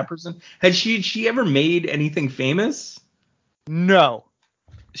rap person. Had she ever made anything famous? No.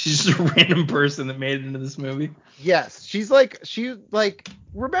 She's just a random person that made it into this movie. Yes, she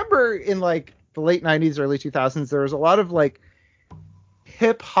remember in like the late 90s, early 2000s, there was a lot of like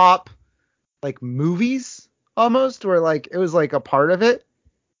hip hop like movies almost where like it was like a part of it.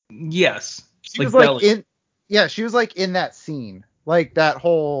 Yes. She was like she was like in that scene. Like that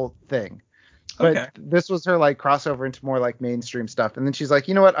whole thing. But this was her like crossover into more like mainstream stuff. And then she's like,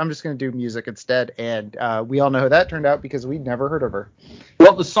 you know what? I'm just going to do music instead. And we all know how that turned out because we'd never heard of her.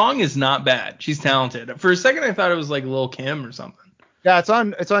 Well, the song is not bad. She's talented. For a second, I thought it was like Lil' Kim or something. Yeah, it's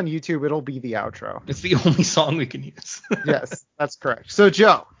on YouTube. It'll be the outro. It's the only song we can use. Yes, that's correct. So,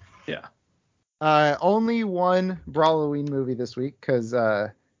 Joe. Yeah. Only one Brawloween movie this week because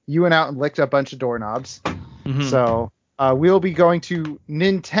you went out and licked a bunch of doorknobs. Mm-hmm. So We'll be going to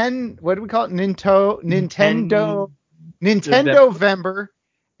what do we call it? Nintendovember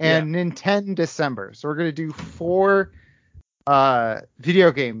and Nintendecember. So we're going to do 4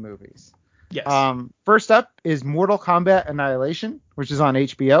 video game movies. Yes. First up is Mortal Kombat Annihilation, which is on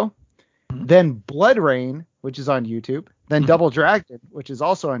HBO. Mm-hmm. Then BloodRayne, which is on YouTube. Then Double Dragon, which is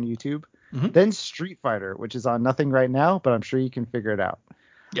also on YouTube. Mm-hmm. Then Street Fighter, which is on nothing right now, but I'm sure you can figure it out.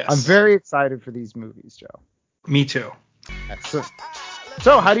 Yes. I'm very excited for these movies, Joe. Me too.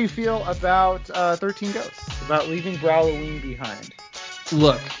 So how do you feel about 13 Ghosts? About leaving Brawloween behind?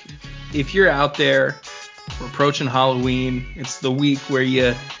 Look, if you're out there, we're approaching Halloween. It's the week where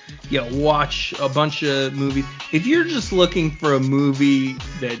you watch a bunch of movies. If you're just looking for a movie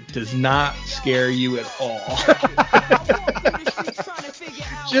that does not scare you at all,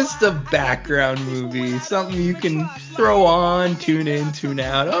 just a background movie, something you can throw on, tune in, tune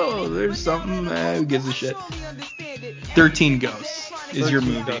out. Oh, there's something, who gives a shit? 13 Ghosts is your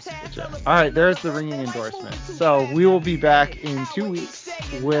movie. All right, there's the ringing endorsement. So we will be back in 2 weeks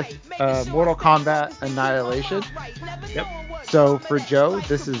with Mortal Kombat Annihilation. Yep. So for Joe,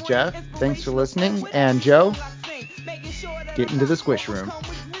 this is Jeff. Thanks for listening. And Joe, get into the squish room.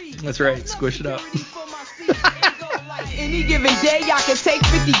 That's right. Squish it up. Any given day I can take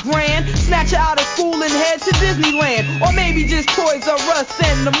 50 grand, snatch her out of school and head to Disneyland, or maybe just Toys R Us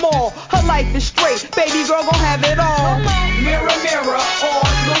and the mall. Her life is straight, baby girl gon' have it